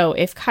 So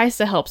if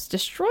Kaisa helps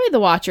destroy the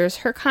Watchers,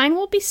 her kind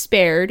will be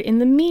spared in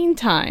the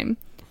meantime.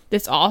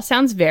 This all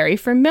sounds very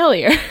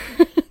familiar,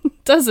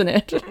 doesn't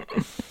it?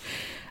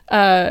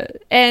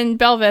 And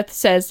Belveth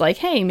says, like,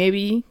 hey,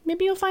 maybe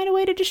you'll find a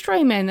way to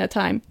destroy men that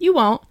time. You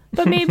won't,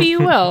 but maybe you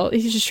will.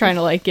 He's just trying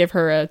to, like, give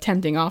her a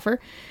tempting offer.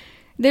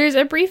 There's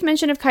a brief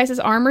mention of Kaisa's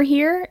armor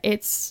here.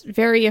 It's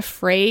very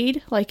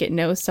afraid, like it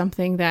knows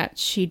something that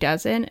she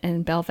doesn't,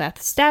 and Belveth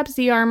stabs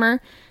the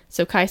armor.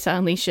 So Kaisa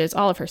unleashes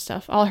all of her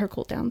stuff, all her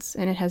cooldowns,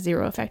 and it has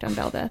 0 effect on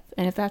Belveth.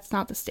 And if that's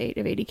not the state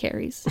of AD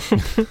carries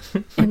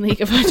in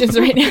League of Legends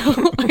right now,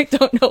 I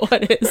don't know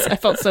what is. I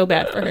felt so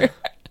bad for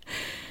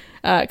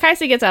her.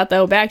 Kaisa gets out,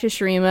 though, back to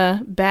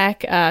Shurima,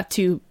 back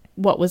to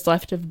what was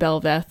left of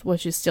Belveth,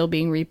 which is still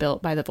being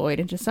rebuilt by the Void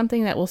into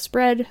something that will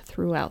spread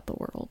throughout the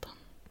world.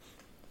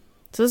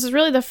 So this is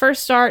really the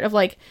first start of,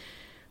 like,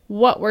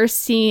 what we're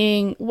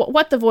seeing,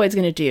 what the Void's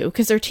going to do,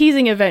 because they're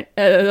teasing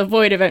the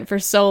Void event for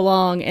so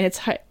long, and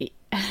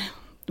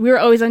we were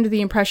always under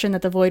the impression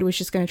that the Void was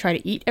just going to try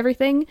to eat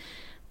everything,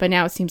 but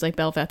now it seems like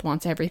Belveth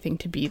wants everything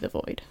to be the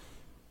Void,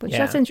 which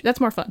that's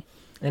more fun.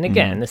 And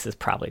again, this is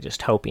probably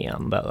just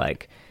hopium, but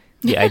like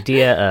the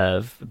idea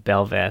of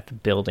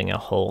Belveth building a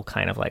whole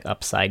kind of like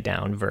upside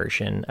down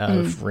version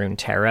of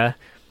Runeterra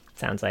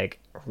sounds like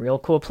a real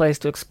cool place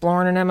to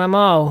explore in an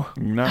MMO.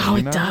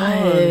 It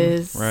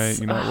does. Wrong. Right,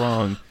 you're not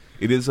wrong.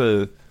 It is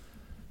a...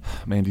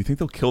 Man, do you think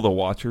they'll kill the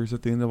Watchers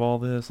at the end of all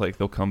this? Like,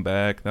 they'll come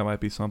back? That might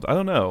be something. I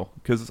don't know.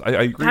 Because I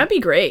agree. That'd be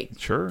great.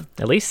 Sure.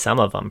 At least some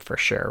of them for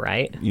sure,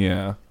 right?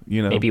 Yeah.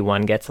 Maybe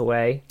one gets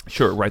away.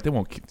 Sure, right. They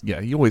won't... Yeah,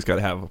 you always got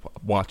to have a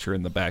Watcher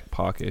in the back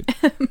pocket,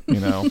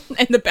 In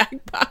the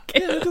back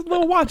pocket. Yeah, just a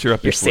little Watcher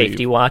up your safety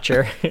sleeve.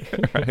 watcher.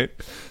 Right?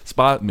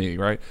 Spot me,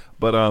 right?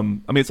 But,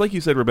 it's like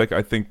you said, Rebecca,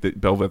 I think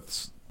that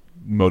Belveth's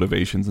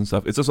motivations and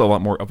stuff, it's just a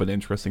lot more of an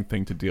interesting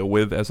thing to deal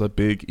with as a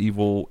big,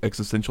 evil,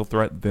 existential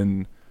threat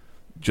than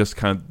just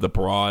kind of the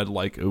broad,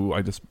 like, ooh,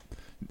 I just...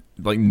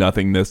 Like,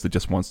 nothingness that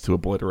just wants to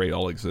obliterate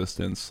all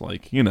existence.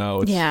 Like,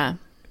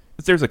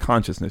 there's a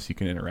consciousness you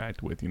can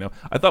interact with, I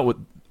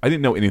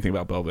didn't know anything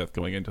about Belveth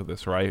going into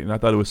this, right? And I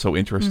thought it was so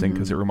interesting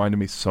because it reminded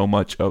me so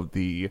much of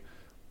the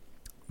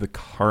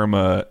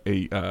Karma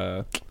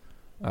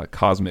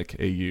Cosmic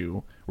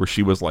AU, where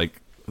she was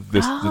like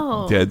this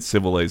Oh. dead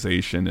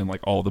civilization and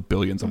like all the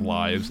billions of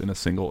lives in a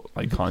single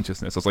like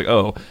consciousness. I was like,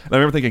 oh, and I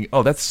remember thinking,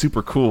 oh, that's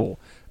super cool,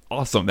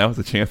 awesome. That was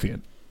a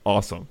champion,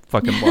 awesome,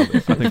 fucking love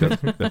it. I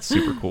think that's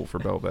super cool for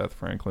Belveth,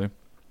 frankly.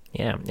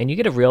 Yeah, and you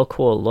get a real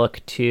cool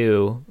look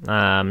too.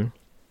 I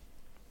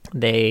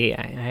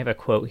have a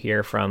quote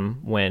here from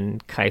when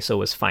Kaiso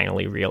was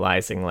finally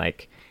realizing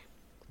like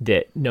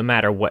that no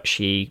matter what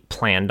she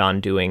planned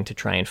on doing to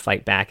try and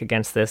fight back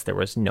against this, there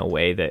was no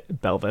way that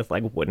Belveth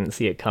like wouldn't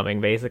see it coming.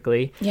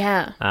 Basically,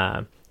 Yeah.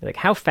 like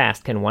how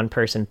fast can one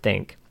person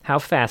think? How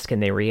fast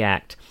can they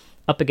react?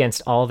 Up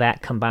against all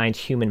that combined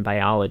human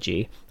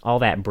biology, all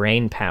that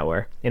brain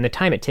power, in the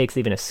time it takes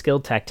even a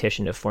skilled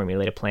tactician to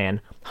formulate a plan,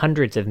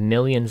 hundreds of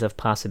millions of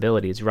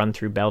possibilities run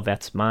through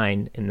Belveth's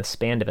mind in the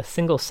span of a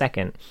single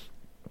second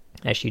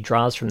as she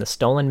draws from the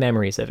stolen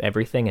memories of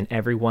everything and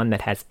everyone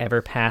that has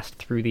ever passed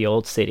through the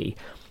old city,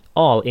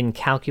 all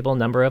incalculable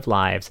number of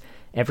lives,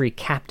 every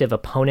captive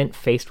opponent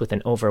faced with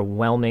an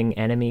overwhelming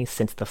enemy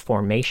since the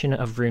formation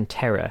of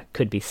Runeterra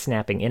could be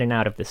snapping in and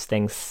out of this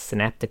thing's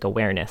synaptic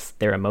awareness,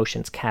 their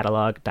emotions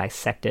cataloged,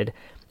 dissected,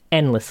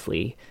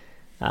 endlessly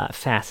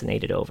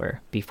fascinated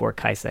over before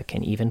Kaisa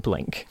can even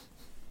blink.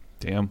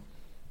 Damn,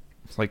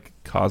 it's like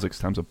Kha'Zix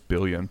times a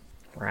billion.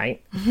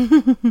 Right?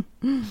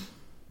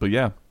 But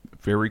yeah,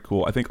 very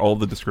cool. I think all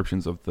the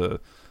descriptions of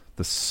the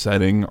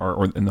setting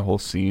and the whole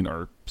scene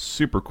are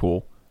super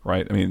cool.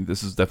 Right? I mean,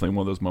 this is definitely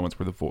one of those moments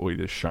where the void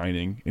is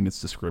shining in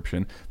its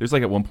description. There's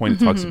like at one point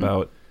it talks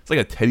about, it's like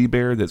a teddy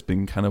bear that's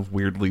been kind of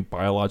weirdly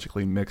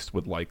biologically mixed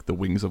with like the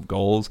wings of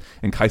gulls,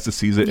 and Kaisa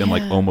sees it and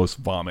like almost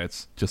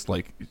vomits, just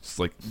like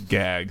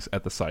gags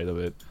at the sight of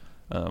it,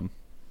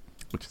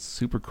 which is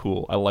super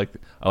cool. I like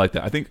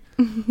that. I think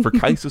for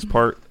Kaisa's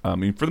part, I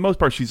mean, for the most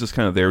part, she's just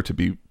kind of there to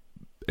be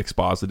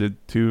exposited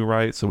to,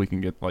 right? So we can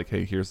get like,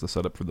 hey, here's the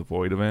setup for the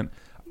void event.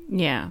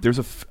 Yeah. There's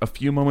a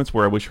few moments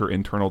where I wish her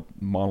internal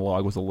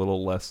monologue was a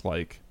little less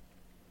like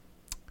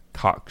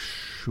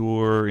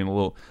cocksure and a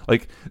little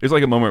like there's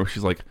like a moment where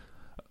she's like,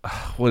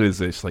 what is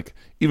this? Like,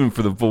 even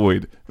for the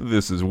void,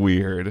 this is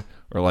weird.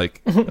 Or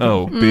like,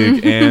 oh,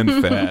 big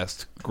and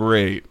fast.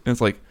 Great. And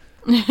it's like,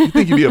 you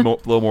think you'd be a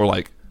little more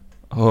like,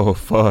 oh,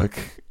 fuck,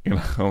 you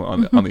know,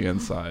 on the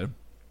inside.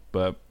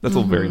 But that's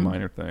a very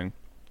minor thing.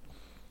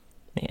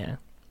 Yeah.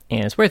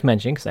 And it's worth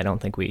mentioning because I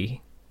don't think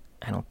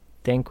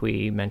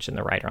we mentioned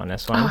the writer on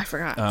this one. Oh, I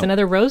forgot. It's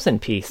another Rosen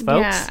piece,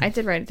 folks. Yeah, I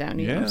did write it down.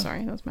 Yeah. I'm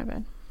sorry. That was my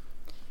bad.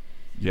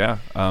 Yeah.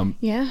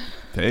 Yeah.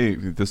 Hey,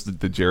 this is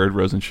the Jared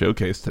Rosen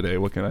showcase today.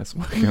 What can I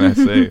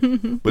say?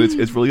 But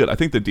it's really good. I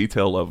think the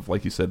detail of,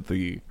 like you said,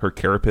 her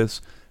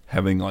carapace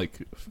having like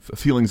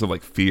feelings of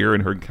like fear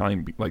and her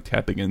kind of like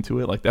tapping into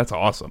it, like that's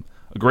awesome.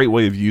 A great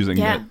way of using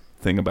that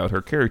thing about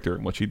her character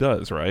and what she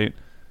does, right?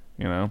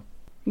 You know.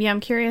 Yeah,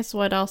 I'm curious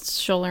what else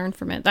she'll learn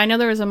from it. I know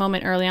there was a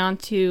moment early on,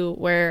 too,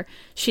 where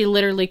she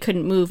literally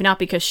couldn't move, not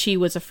because she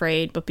was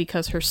afraid, but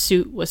because her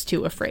suit was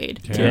too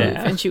afraid to move,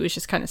 and she was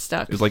just kind of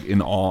stuck. It was like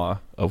in awe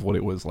of what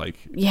it was like.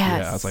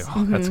 Yes. Yeah, I was like,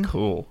 oh, that's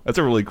cool. That's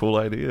a really cool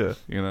idea,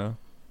 you know?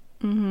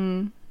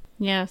 Mm-hmm.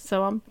 Yeah,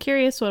 so I'm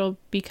curious what'll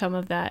become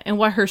of that and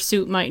what her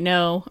suit might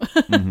know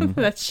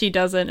that she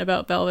doesn't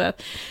about Belveth.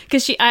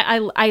 Because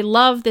I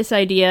love this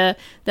idea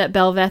that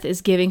Belveth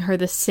is giving her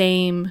the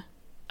same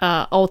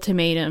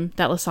ultimatum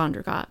that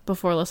Lysandra got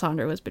before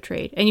Lysandra was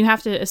betrayed. And you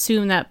have to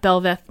assume that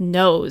Belveth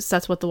knows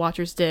that's what the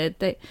Watchers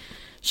did.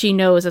 She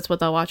knows that's what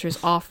the Watchers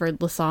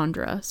offered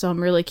Lysandra. So I'm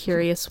really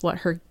curious what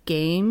her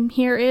game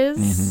here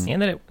is.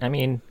 And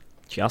that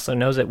she also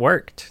knows it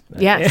worked.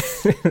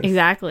 Yes,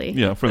 exactly.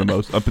 Yeah, for the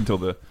most, up until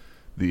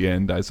the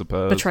end, I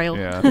suppose. Betrayal.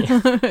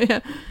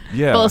 Yeah.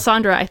 Yeah. Well,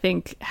 Lysandra, I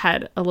think,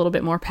 had a little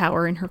bit more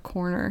power in her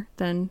corner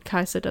than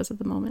Kaisa does at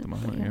the moment.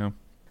 Yeah.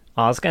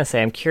 I was going to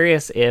say, I'm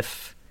curious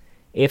if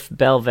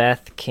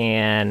Belveth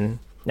can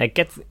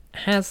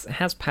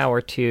has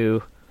power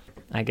to,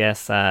 I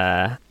guess,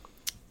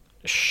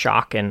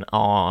 shock and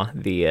awe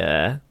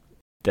the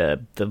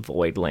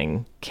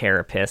voidling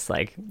carapace.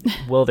 Like,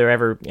 will there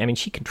ever? I mean,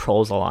 she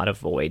controls a lot of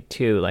void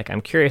too. Like,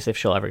 I'm curious if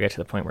she'll ever get to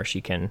the point where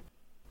she can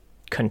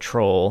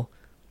control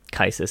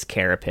Kaisa's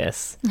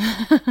carapace,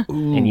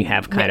 and you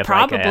have kind of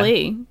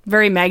probably like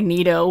very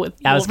Magneto with.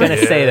 I was going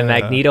to say the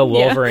Magneto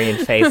Wolverine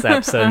face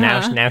up. So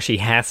now she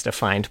has to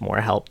find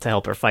more help to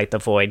help her fight the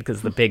void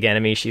because the big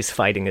enemy she's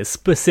fighting is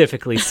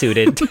specifically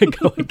suited to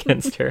go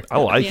against her. I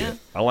like it.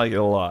 I like it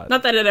a lot.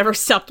 Not that it ever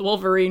stopped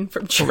Wolverine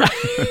from trying.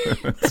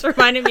 This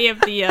reminded me of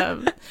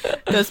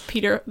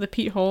the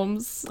Pete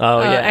Holmes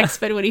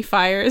X-Men when he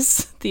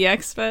fires the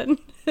X-Men.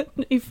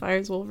 He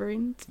fires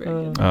Wolverine. It's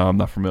very good. I'm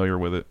not familiar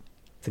with it.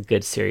 It's a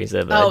good series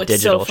of it's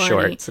digital so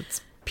shorts.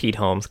 It's Pete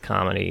Holmes'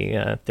 comedy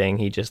thing.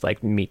 He just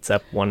like meets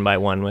up one by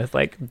one with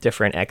like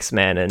different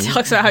X-Men and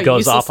talks about how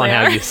goes off on they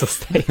how are. Useless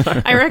they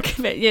are. I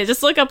recommend,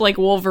 just look up like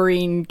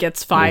Wolverine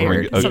gets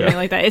fired, something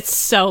like that. It's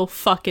so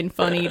fucking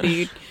funny,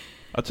 dude.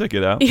 I'll check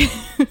it out.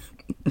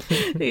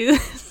 They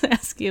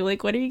ask you,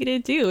 like, what are you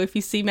going to do if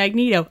you see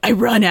Magneto? I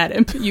run at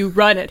him. You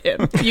run at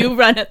him. You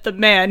run at the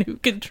man who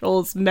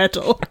controls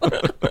metal.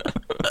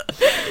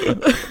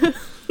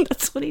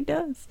 That's That's what he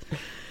does.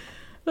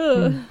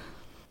 Ugh.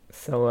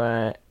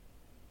 So,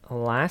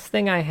 last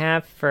thing I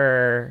have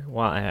for...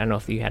 Well, I don't know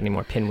if you had any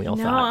more Pinwheel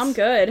No, thoughts. I'm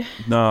good.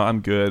 No,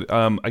 I'm good.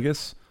 I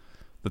guess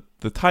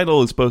the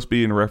title is supposed to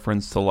be in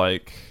reference to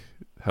like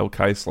how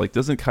Kais like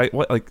doesn't Kais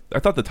what like I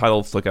thought the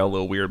title stuck out a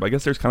little weird, but I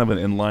guess there's kind of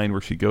an inline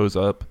where she goes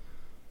up,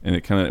 and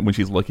it kind of when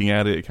she's looking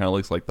at it, it kind of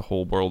looks like the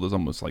whole world is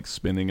almost like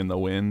spinning in the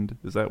wind.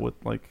 Is that what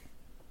like?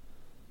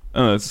 I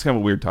don't know. It's kind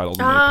of a weird title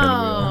to me.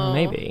 Pinwheel.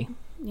 Maybe.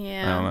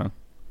 Yeah. I don't know.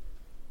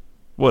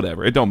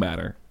 Whatever. It don't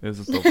matter. It's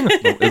just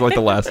it's like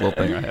the last little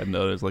thing I had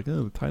noticed. Like,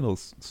 oh, the title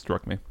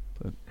struck me.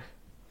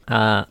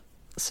 But.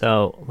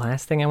 So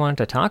last thing I wanted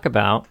to talk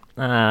about,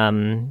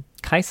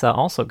 Kaisa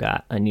also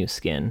got a new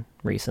skin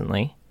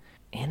recently,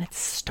 and it's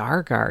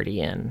Star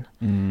Guardian.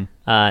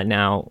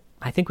 Now,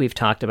 I think we've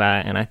talked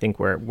about it, and I think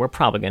we're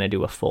probably going to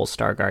do a full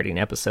Star Guardian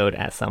episode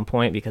at some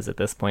point, because at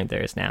this point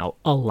there's now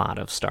a lot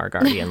of Star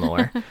Guardian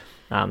lore.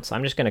 So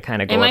I'm just going to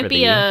kind of go over It might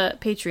be a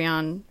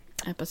Patreon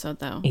episode,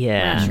 though.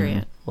 Yeah. I'm not sure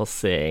yet. We'll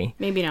see.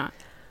 Maybe not.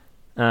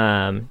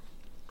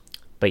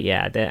 But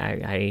yeah,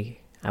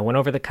 I went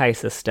over the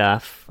Kaisa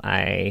stuff.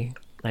 I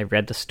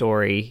read the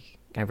story.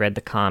 I read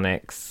the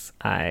comics.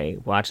 I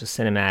watched the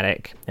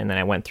cinematic, and then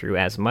I went through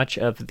as much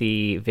of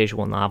the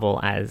visual novel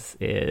as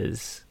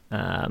is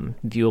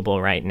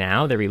viewable right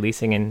now. They're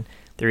releasing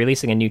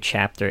a new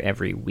chapter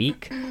every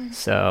week.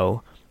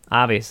 So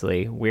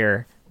obviously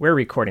we're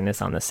recording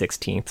this on the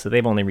 16th, so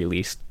they've only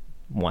released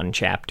one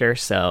chapter.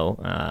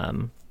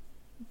 So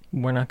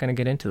we're not going to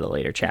get into the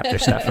later chapter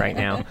stuff right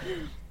now,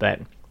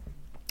 but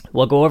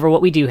we'll go over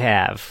what we do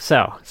have.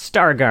 So,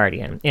 Star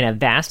Guardian. In a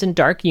vast and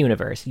dark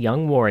universe,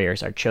 young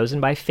warriors are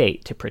chosen by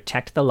fate to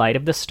protect the light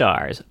of the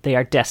stars. They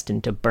are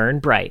destined to burn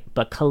bright,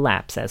 but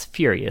collapse as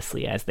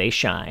furiously as they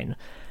shine.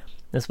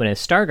 This one is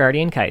Star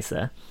Guardian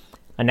Kaisa.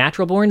 A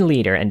natural-born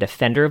leader and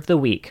defender of the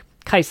weak,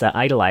 Kaisa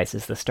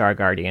idolizes the Star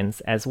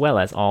Guardians as well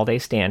as all they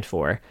stand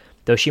for.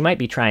 Though she might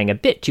be trying a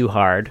bit too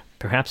hard,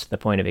 perhaps to the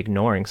point of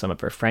ignoring some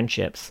of her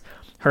friendships,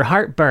 her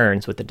heart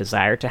burns with the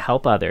desire to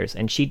help others,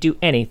 and she'd do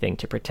anything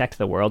to protect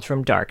the world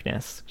from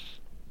darkness.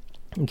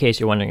 In case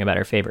you're wondering about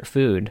her favorite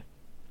food,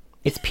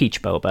 it's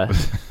peach boba.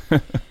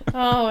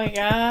 Oh my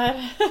god.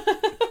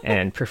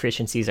 And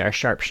proficiencies are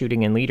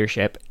sharpshooting and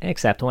leadership,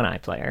 except when I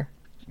play her.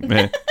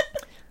 Meh.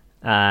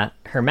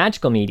 Her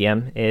magical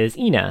medium is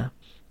Ina.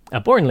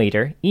 A born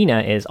leader,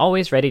 Ina is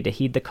always ready to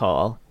heed the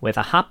call. With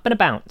a hop and a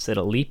bounce,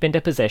 it'll leap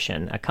into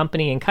position,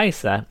 accompanying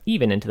Kaisa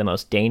even into the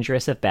most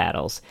dangerous of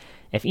battles.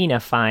 If Ina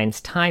finds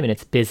time in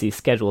its busy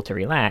schedule to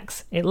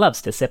relax, it loves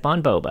to sip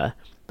on boba.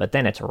 But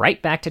then it's right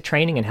back to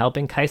training and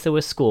helping Kaisa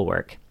with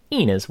schoolwork.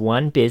 Ina's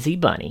one busy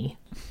bunny.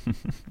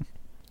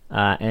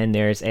 And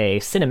there's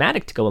a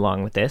cinematic to go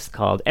along with this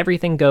called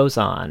Everything Goes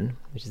On,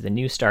 which is the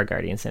new Star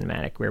Guardian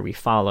cinematic, where we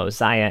follow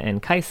Zaya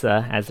and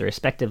Kaisa as the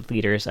respective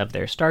leaders of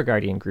their Star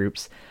Guardian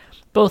groups,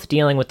 both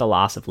dealing with the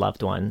loss of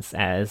loved ones,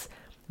 as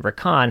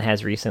Rakan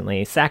has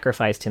recently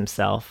sacrificed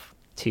himself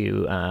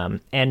to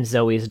end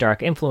Zoe's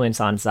dark influence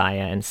on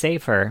Zaya and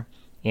save her,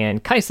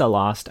 and Kaisa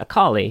lost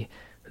Akali,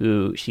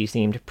 who she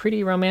seemed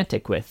pretty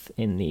romantic with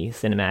in the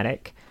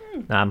cinematic.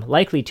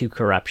 Likely to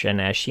corruption,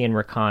 as she and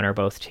Rakan are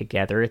both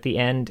together at the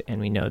end, and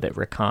we know that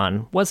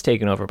Rakan was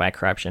taken over by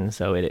corruption,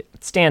 so it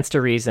stands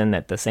to reason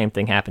that the same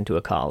thing happened to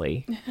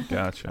Akali.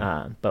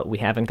 Gotcha. But we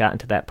haven't gotten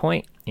to that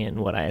point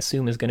in what I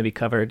assume is going to be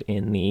covered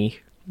in the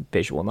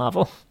visual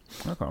novel.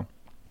 Okay.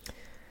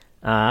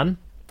 And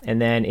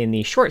then in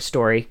the short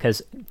story,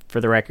 because for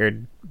the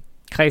record,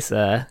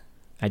 Kaisa,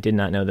 I did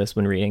not know this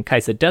when reading,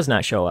 Kaisa does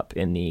not show up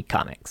in the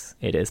comics.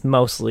 It is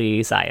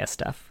mostly Zaya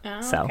stuff. Oh,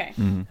 so okay.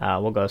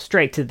 we'll go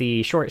straight to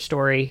the short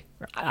story.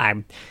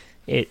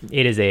 It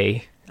is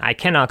a, I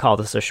cannot call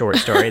this a short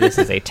story. This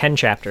is a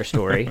 10-chapter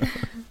story.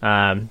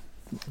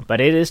 But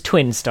it is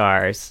Twin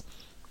Stars.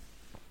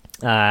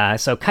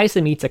 So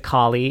Kaisa meets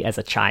Akali as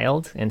a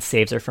child and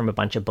saves her from a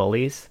bunch of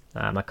bullies.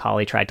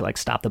 Akali tried to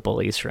stop the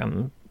bullies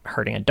from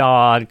hurting a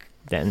dog,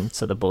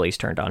 so the bullies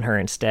turned on her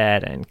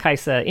instead, and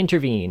Kaisa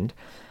intervened.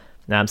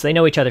 So they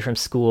know each other from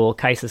school.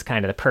 Kaisa's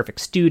kind of the perfect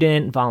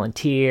student,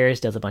 volunteers,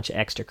 does a bunch of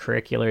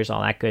extracurriculars,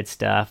 all that good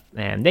stuff,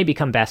 and they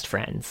become best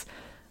friends.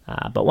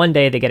 But one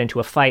day they get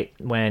into a fight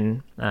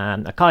when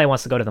Akali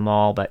wants to go to the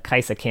mall, but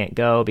Kaisa can't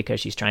go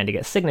because she's trying to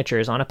get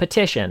signatures on a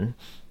petition.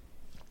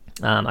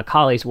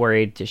 Akali's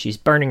worried that she's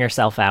burning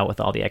herself out with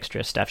all the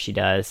extra stuff she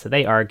does, so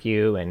they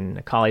argue, and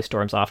Akali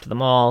storms off to the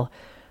mall.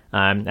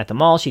 At the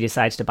mall, she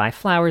decides to buy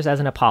flowers as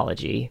an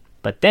apology,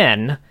 but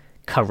then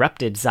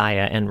corrupted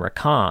Zaya and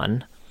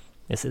Rakan.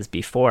 This is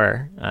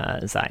before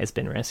Zaya's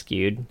been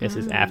rescued. This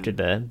is after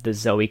the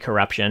Zoe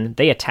corruption.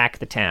 They attack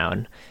the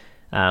town.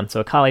 So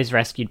Akali's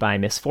rescued by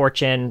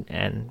Misfortune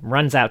and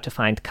runs out to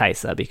find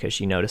Kaisa because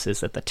she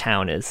notices that the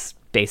town is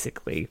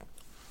basically...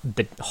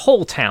 the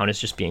whole town is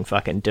just being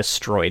fucking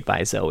destroyed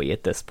by Zoe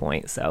at this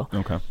point. So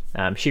Okay.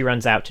 She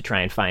runs out to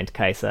try and find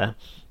Kaisa.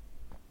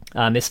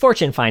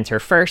 Misfortune finds her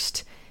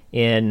first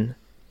in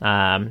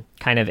kind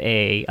of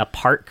a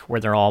park where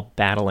they're all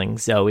battling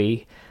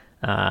Zoe.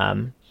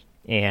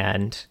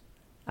 And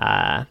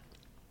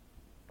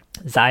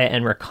Zaya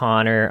and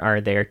Rakan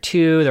are there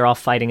too. They're all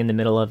fighting in the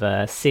middle of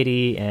a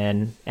city,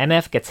 and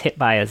MF gets hit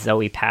by a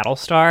Zoe paddle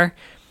star.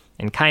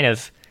 And kind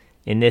of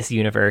in this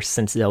universe,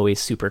 since Zoe's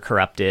super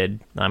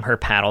corrupted, her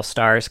paddle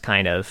stars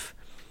kind of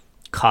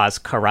cause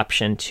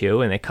corruption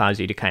too, and they cause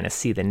you to kind of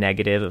see the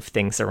negative of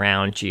things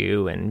around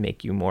you and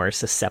make you more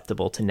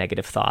susceptible to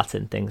negative thoughts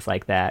and things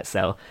like that.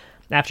 So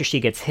after she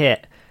gets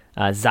hit,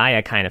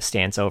 Zaya kind of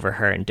stands over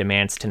her and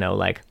demands to know,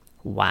 like,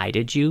 why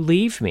did you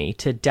leave me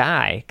to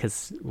die?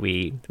 Because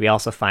we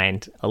also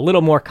find a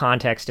little more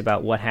context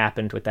about what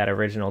happened with that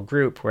original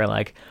group, where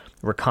like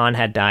Rakan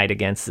had died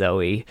against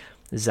Zoe,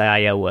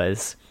 Zaya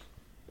was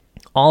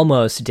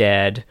almost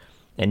dead,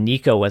 and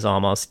Nico was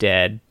almost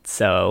dead.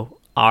 So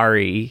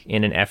Ari,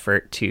 in an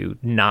effort to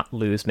not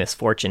lose Miss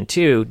Fortune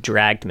too,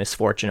 dragged Miss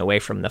Fortune away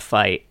from the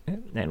fight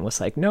and was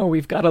like, "No,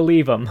 we've got to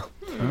leave him."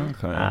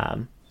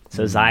 Okay.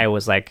 So Zaya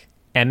was like,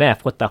 MF,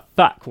 what the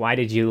fuck? Why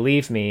did you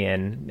leave me?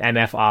 And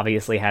MF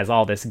obviously has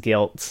all this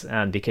guilt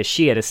because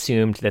she had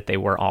assumed that they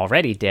were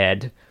already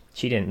dead.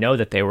 She didn't know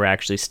that they were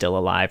actually still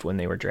alive when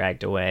they were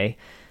dragged away.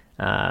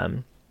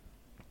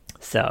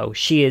 So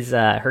she is,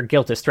 her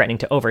guilt is threatening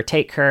to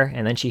overtake her,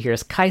 and then she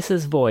hears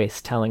Kaisa's voice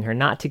telling her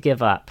not to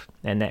give up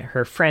and that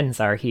her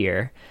friends are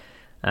here.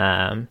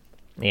 And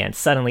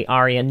suddenly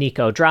Ari and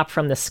Nico drop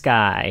from the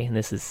sky. And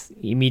this is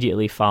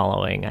immediately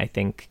following, I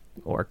think,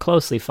 or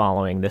closely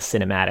following the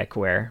cinematic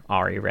where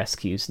Ari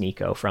rescues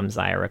Nico from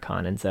Zaya,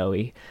 Rakan, and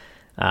Zoe.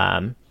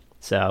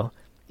 So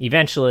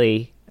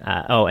eventually,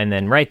 and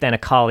then right then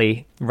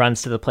Akali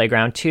runs to the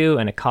playground too,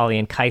 and Akali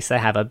and Kaisa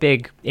have a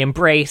big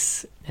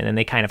embrace, and then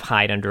they kind of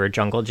hide under a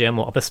jungle gym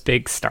while this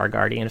big Star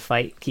Guardian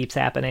fight keeps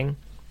happening.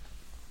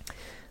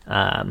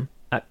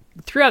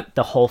 Throughout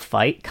the whole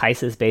fight,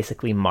 Kaisa's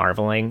basically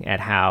marveling at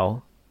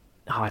how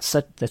it's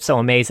so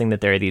amazing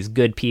that there are these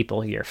good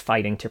people here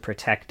fighting to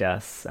protect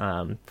us,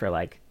 for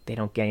like, they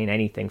don't gain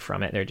anything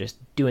from it. They're just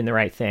doing the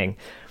right thing.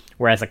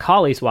 Whereas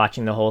Akali's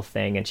watching the whole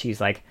thing and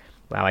she's like,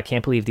 wow, I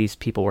can't believe these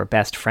people were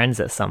best friends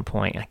at some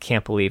point. I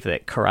can't believe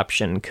that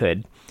corruption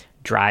could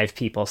drive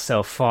people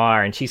so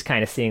far. And she's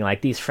kind of seeing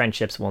like these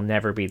friendships will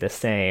never be the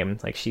same.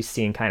 Like she's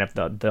seeing kind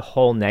of the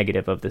whole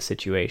negative of the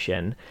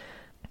situation.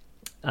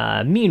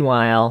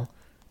 Meanwhile,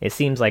 it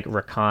seems like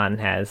Rakan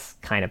has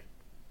kind of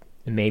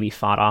maybe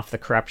fought off the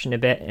corruption a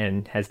bit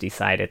and has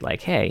decided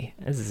like, hey,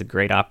 this is a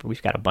great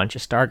we've got a bunch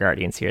of Star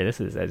Guardians here.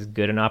 This is as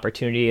good an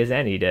opportunity as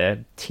any to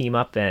team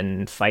up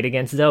and fight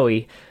against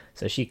Zoe.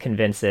 So he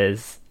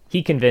convinces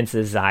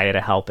Zaya to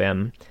help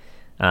him.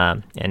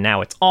 And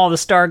now it's all the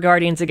Star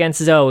Guardians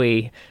against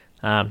Zoe.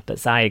 But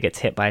Zaya gets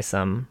hit by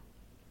some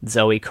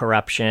Zoe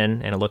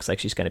corruption, and it looks like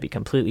she's going to be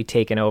completely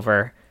taken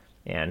over.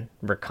 And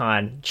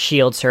Rakan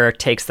shields her,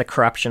 takes the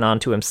corruption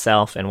onto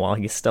himself, and while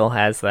he still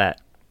has that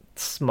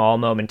small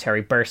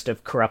momentary burst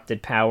of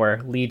corrupted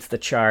power, leads the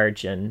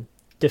charge and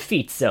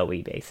defeats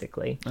Zoe,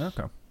 basically.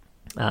 Okay.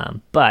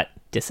 But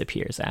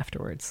disappears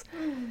afterwards.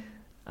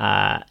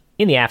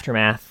 In the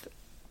aftermath,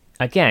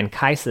 again,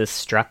 Kaisa's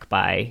struck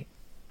by,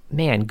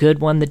 man, good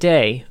won the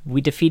day.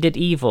 We defeated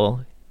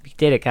evil. We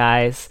did it,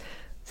 guys.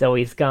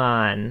 Zoe's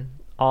gone.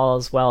 All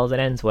is well that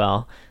ends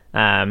well.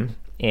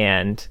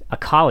 And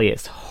Akali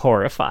is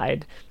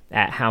horrified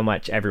at how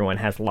much everyone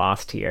has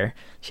lost here.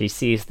 She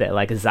sees that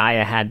like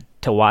Zaya had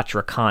to watch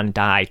Rakan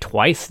die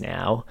twice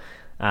now.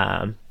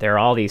 There are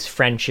all these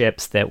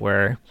friendships that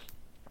were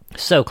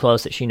so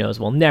close that she knows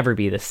will never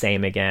be the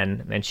same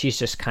again, and she's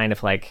just kind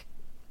of like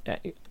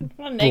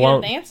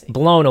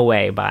blown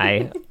away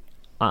by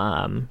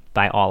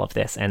all of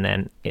this. And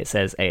then it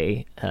says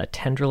a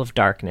tendril of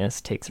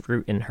darkness takes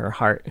root in her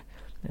heart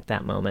at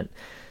that moment.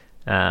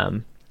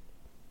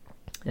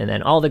 And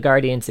then all the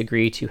Guardians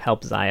agree to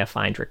help Zaya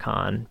find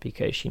Rakan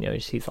because she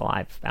knows he's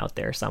alive out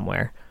there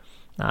somewhere.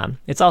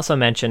 It's also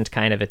mentioned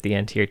kind of at the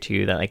end here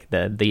too that like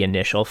the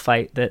initial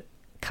fight that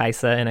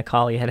Kaisa and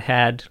Akali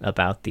had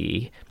about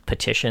the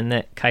petition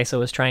that Kaisa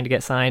was trying to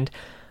get signed.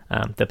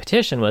 The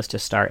petition was to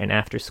start an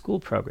after-school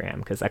program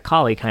because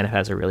Akali kind of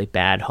has a really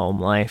bad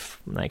home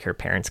life. Like her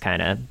parents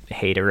kind of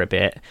hate her a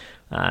bit.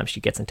 She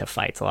gets into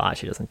fights a lot.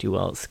 She doesn't do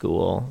well at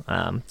school.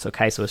 So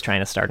Kaisa was trying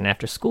to start an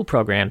after-school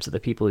program so the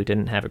people who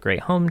didn't have a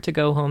great home to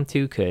go home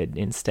to could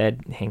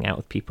instead hang out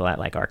with people at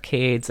like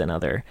arcades and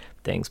other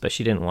things. But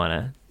she didn't want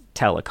to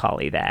tell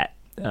Akali that.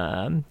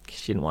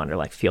 She didn't want her to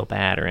like feel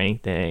bad or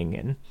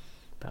anything.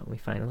 But we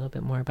find a little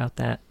bit more about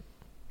that,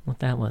 what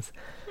that was.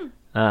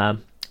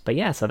 But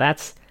yeah, so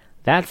that's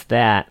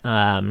that.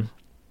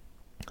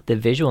 The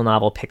visual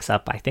novel picks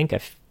up, I think,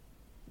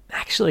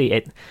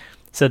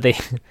 so the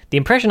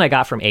impression I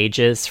got from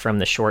ages from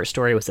the short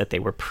story was that they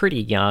were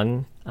pretty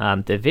young.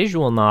 The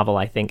visual novel,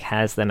 I think,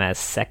 has them as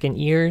second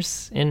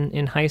years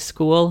in high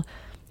school,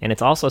 and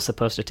it's also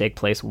supposed to take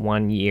place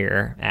 1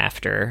 year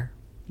after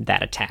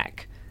that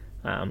attack.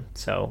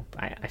 So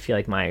I feel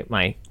like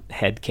my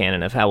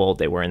headcanon of how old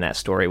they were in that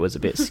story was a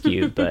bit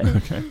skewed, but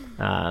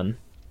okay.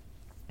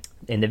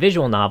 In the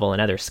visual novel,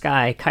 Another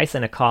Sky, Kaisa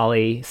and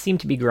Akali seem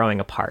to be growing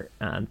apart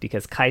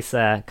because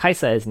Kaisa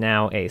is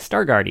now a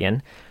Star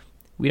Guardian,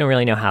 we don't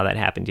really know how that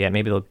happened yet.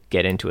 Maybe they'll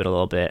get into it a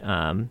little bit.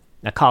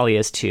 Akali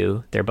is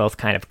too. They're both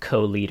kind of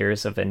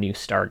co-leaders of a new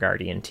Star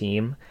Guardian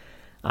team.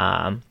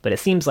 But it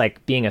seems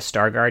like being a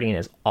Star Guardian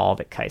is all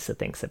that Kaisa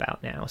thinks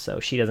about now. So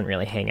she doesn't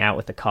really hang out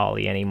with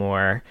Akali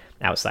anymore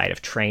outside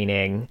of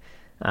training.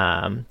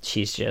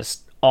 She's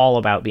just all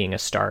about being a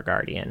Star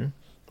Guardian,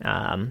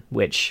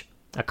 which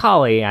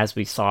Akali, as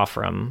we saw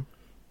from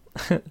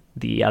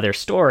the other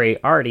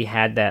story, already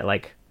had that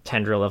like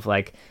tendril of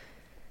like,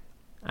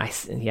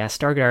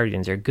 Star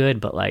Guardians are good,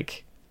 but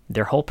like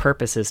their whole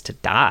purpose is to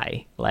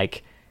die.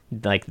 Like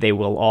they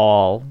will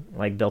all,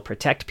 like, they'll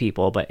protect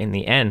people, but in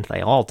the end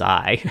they all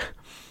die.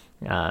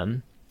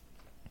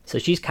 So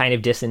she's kind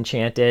of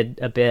disenchanted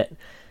a bit.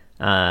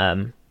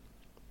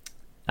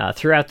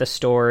 Throughout the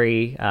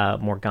story,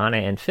 Morgana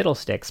and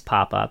Fiddlesticks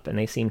pop up, and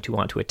they seem to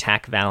want to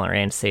attack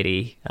Valoran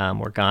City.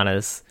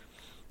 Morgana's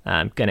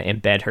going to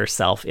embed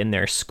herself in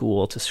their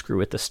school to screw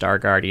with the Star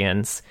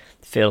Guardians.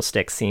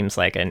 Fiddlesticks seems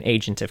like an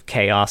agent of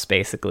chaos,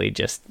 basically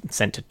just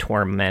sent to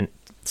torment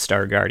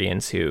Star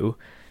Guardians who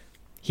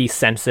he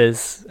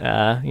senses,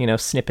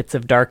 snippets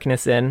of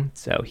darkness in,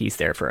 so he's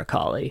there for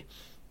Akali.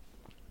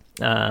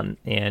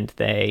 And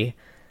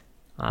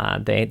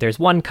there's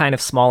one kind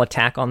of small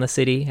attack on the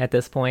city at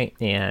this point,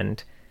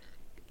 and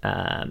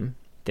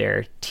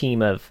their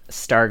team of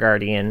Star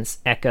Guardians,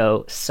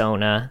 Echo,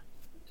 Sona,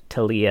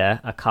 Talia,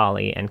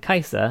 Akali, and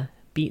Kaisa,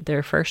 beat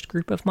their first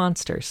group of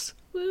monsters.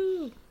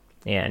 Woo!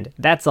 And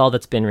that's all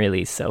that's been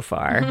released so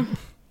far.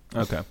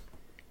 Okay.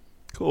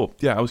 Cool.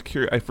 Yeah, I was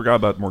curious. I forgot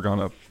about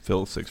Morgana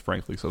Fiddlesticks,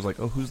 frankly. So I was like,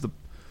 oh, who's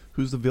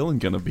the villain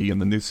gonna be in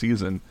the new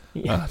season?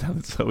 Yeah. Now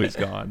that Zoe's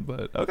gone.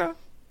 But okay,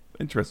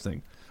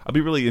 interesting. I'll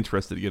be really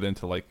interested to get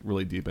into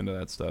really deep into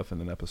that stuff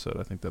in an episode.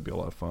 I think that'd be a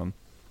lot of fun.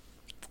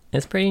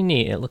 It's pretty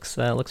neat. It looks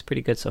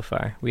pretty good so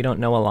far. We don't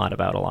know a lot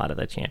about a lot of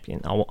the champion.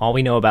 All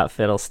we know about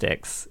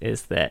Fiddlesticks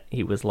is that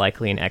he was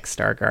likely an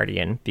ex-Star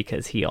Guardian,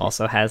 because he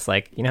also has,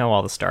 like,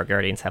 all the Star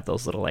Guardians have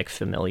those little, like,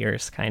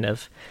 familiars, kind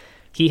of.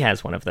 He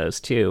has one of those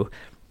too,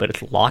 but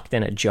it's locked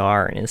in a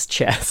jar in his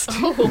chest.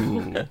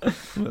 Ooh,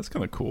 that's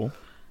kind of cool.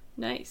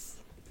 Nice.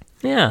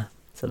 Yeah.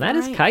 So that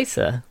is Alright.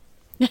 Kaisa.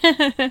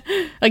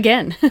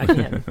 Again.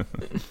 Yeah.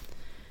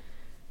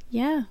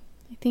 Yeah.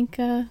 I think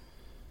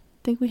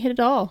we hit it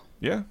all.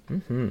 Yeah,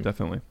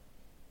 definitely.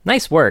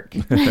 Nice work.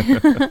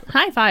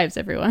 High fives,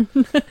 everyone.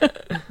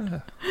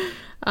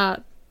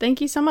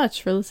 Thank you so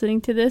much for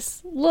listening to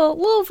this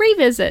little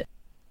revisit.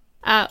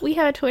 We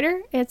have a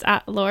Twitter. It's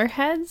at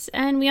Loreheads,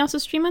 and we also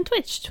stream on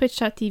Twitch,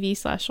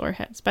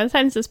 twitch.tv/Loreheads. By the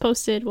time this is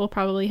posted, we'll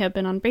probably have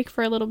been on break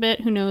for a little bit.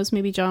 Who knows?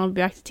 Maybe John will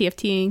be back to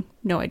TFTing.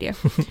 No idea.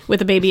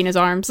 With a baby in his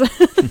arms. I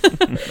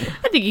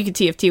think you could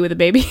TFT with a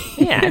baby.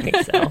 Yeah, I think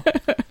so.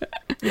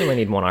 You only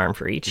need one arm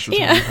for each. This is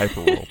Yeah.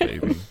 hyper roll,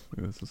 baby.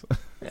 This is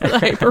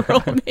Hyper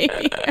roll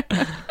baby.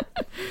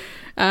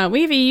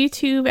 We have a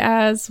YouTube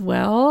as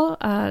well.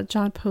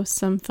 John posts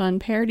some fun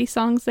parody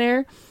songs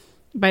there.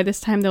 By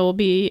this time, there will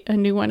be a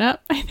new one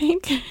up, I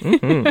think,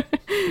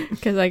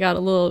 because I got a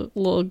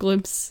little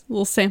glimpse,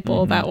 little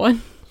sample of that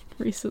one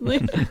recently.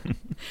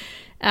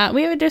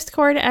 We have a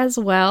Discord as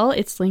well.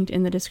 It's linked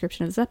in the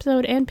description of this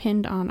episode and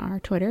pinned on our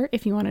Twitter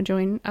if you want to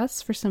join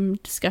us for some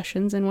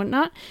discussions and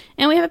whatnot.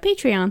 And we have a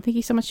Patreon. Thank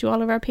you so much to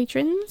all of our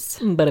patrons.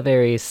 But a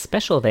very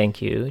special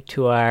thank you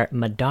to our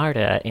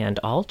Medarda and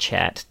All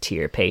Chat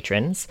tier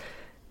patrons: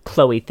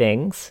 Chloe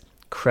Things,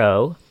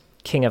 Crow,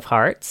 King of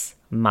Hearts,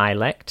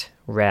 Mylect,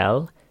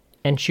 Rel,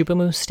 and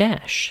Chupamoo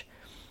Stash.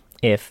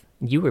 If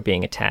you were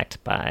being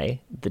attacked by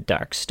the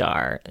Dark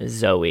Star,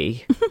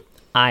 Zoe,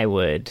 I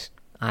would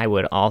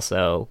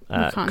also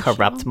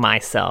corrupt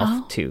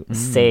myself to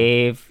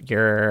save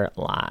your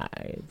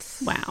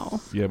lives. Wow.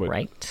 yeah, but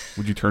Right?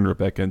 would you turn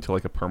Rebecca into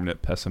like a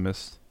permanent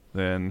pessimist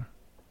then?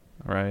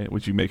 All right.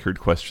 Would you make her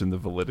question the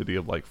validity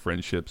of like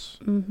friendships?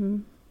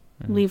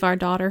 Leave our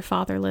daughter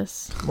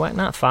fatherless. What?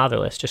 Not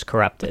fatherless, just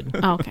corrupted.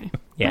 Oh, okay.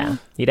 Yeah,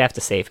 you'd have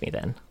to save me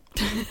then.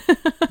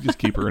 Just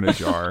keep her in a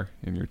jar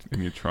in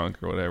your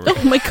trunk or whatever.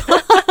 Oh my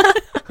god.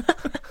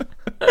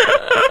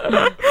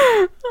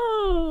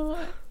 Oh.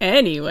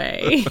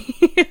 Anyway.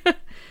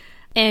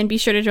 And be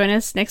sure to join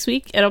us next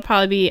week. It'll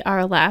probably be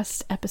our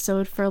last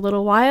episode for a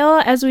little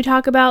while as we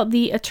talk about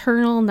the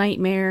Eternal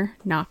Nightmare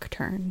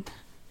Nocturne.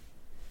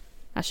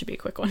 That should be a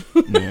quick one.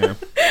 Yeah,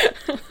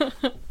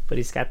 But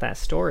he's got that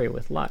story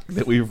with Lux.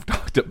 that we've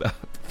talked about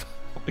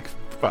like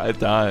 5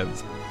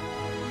 times.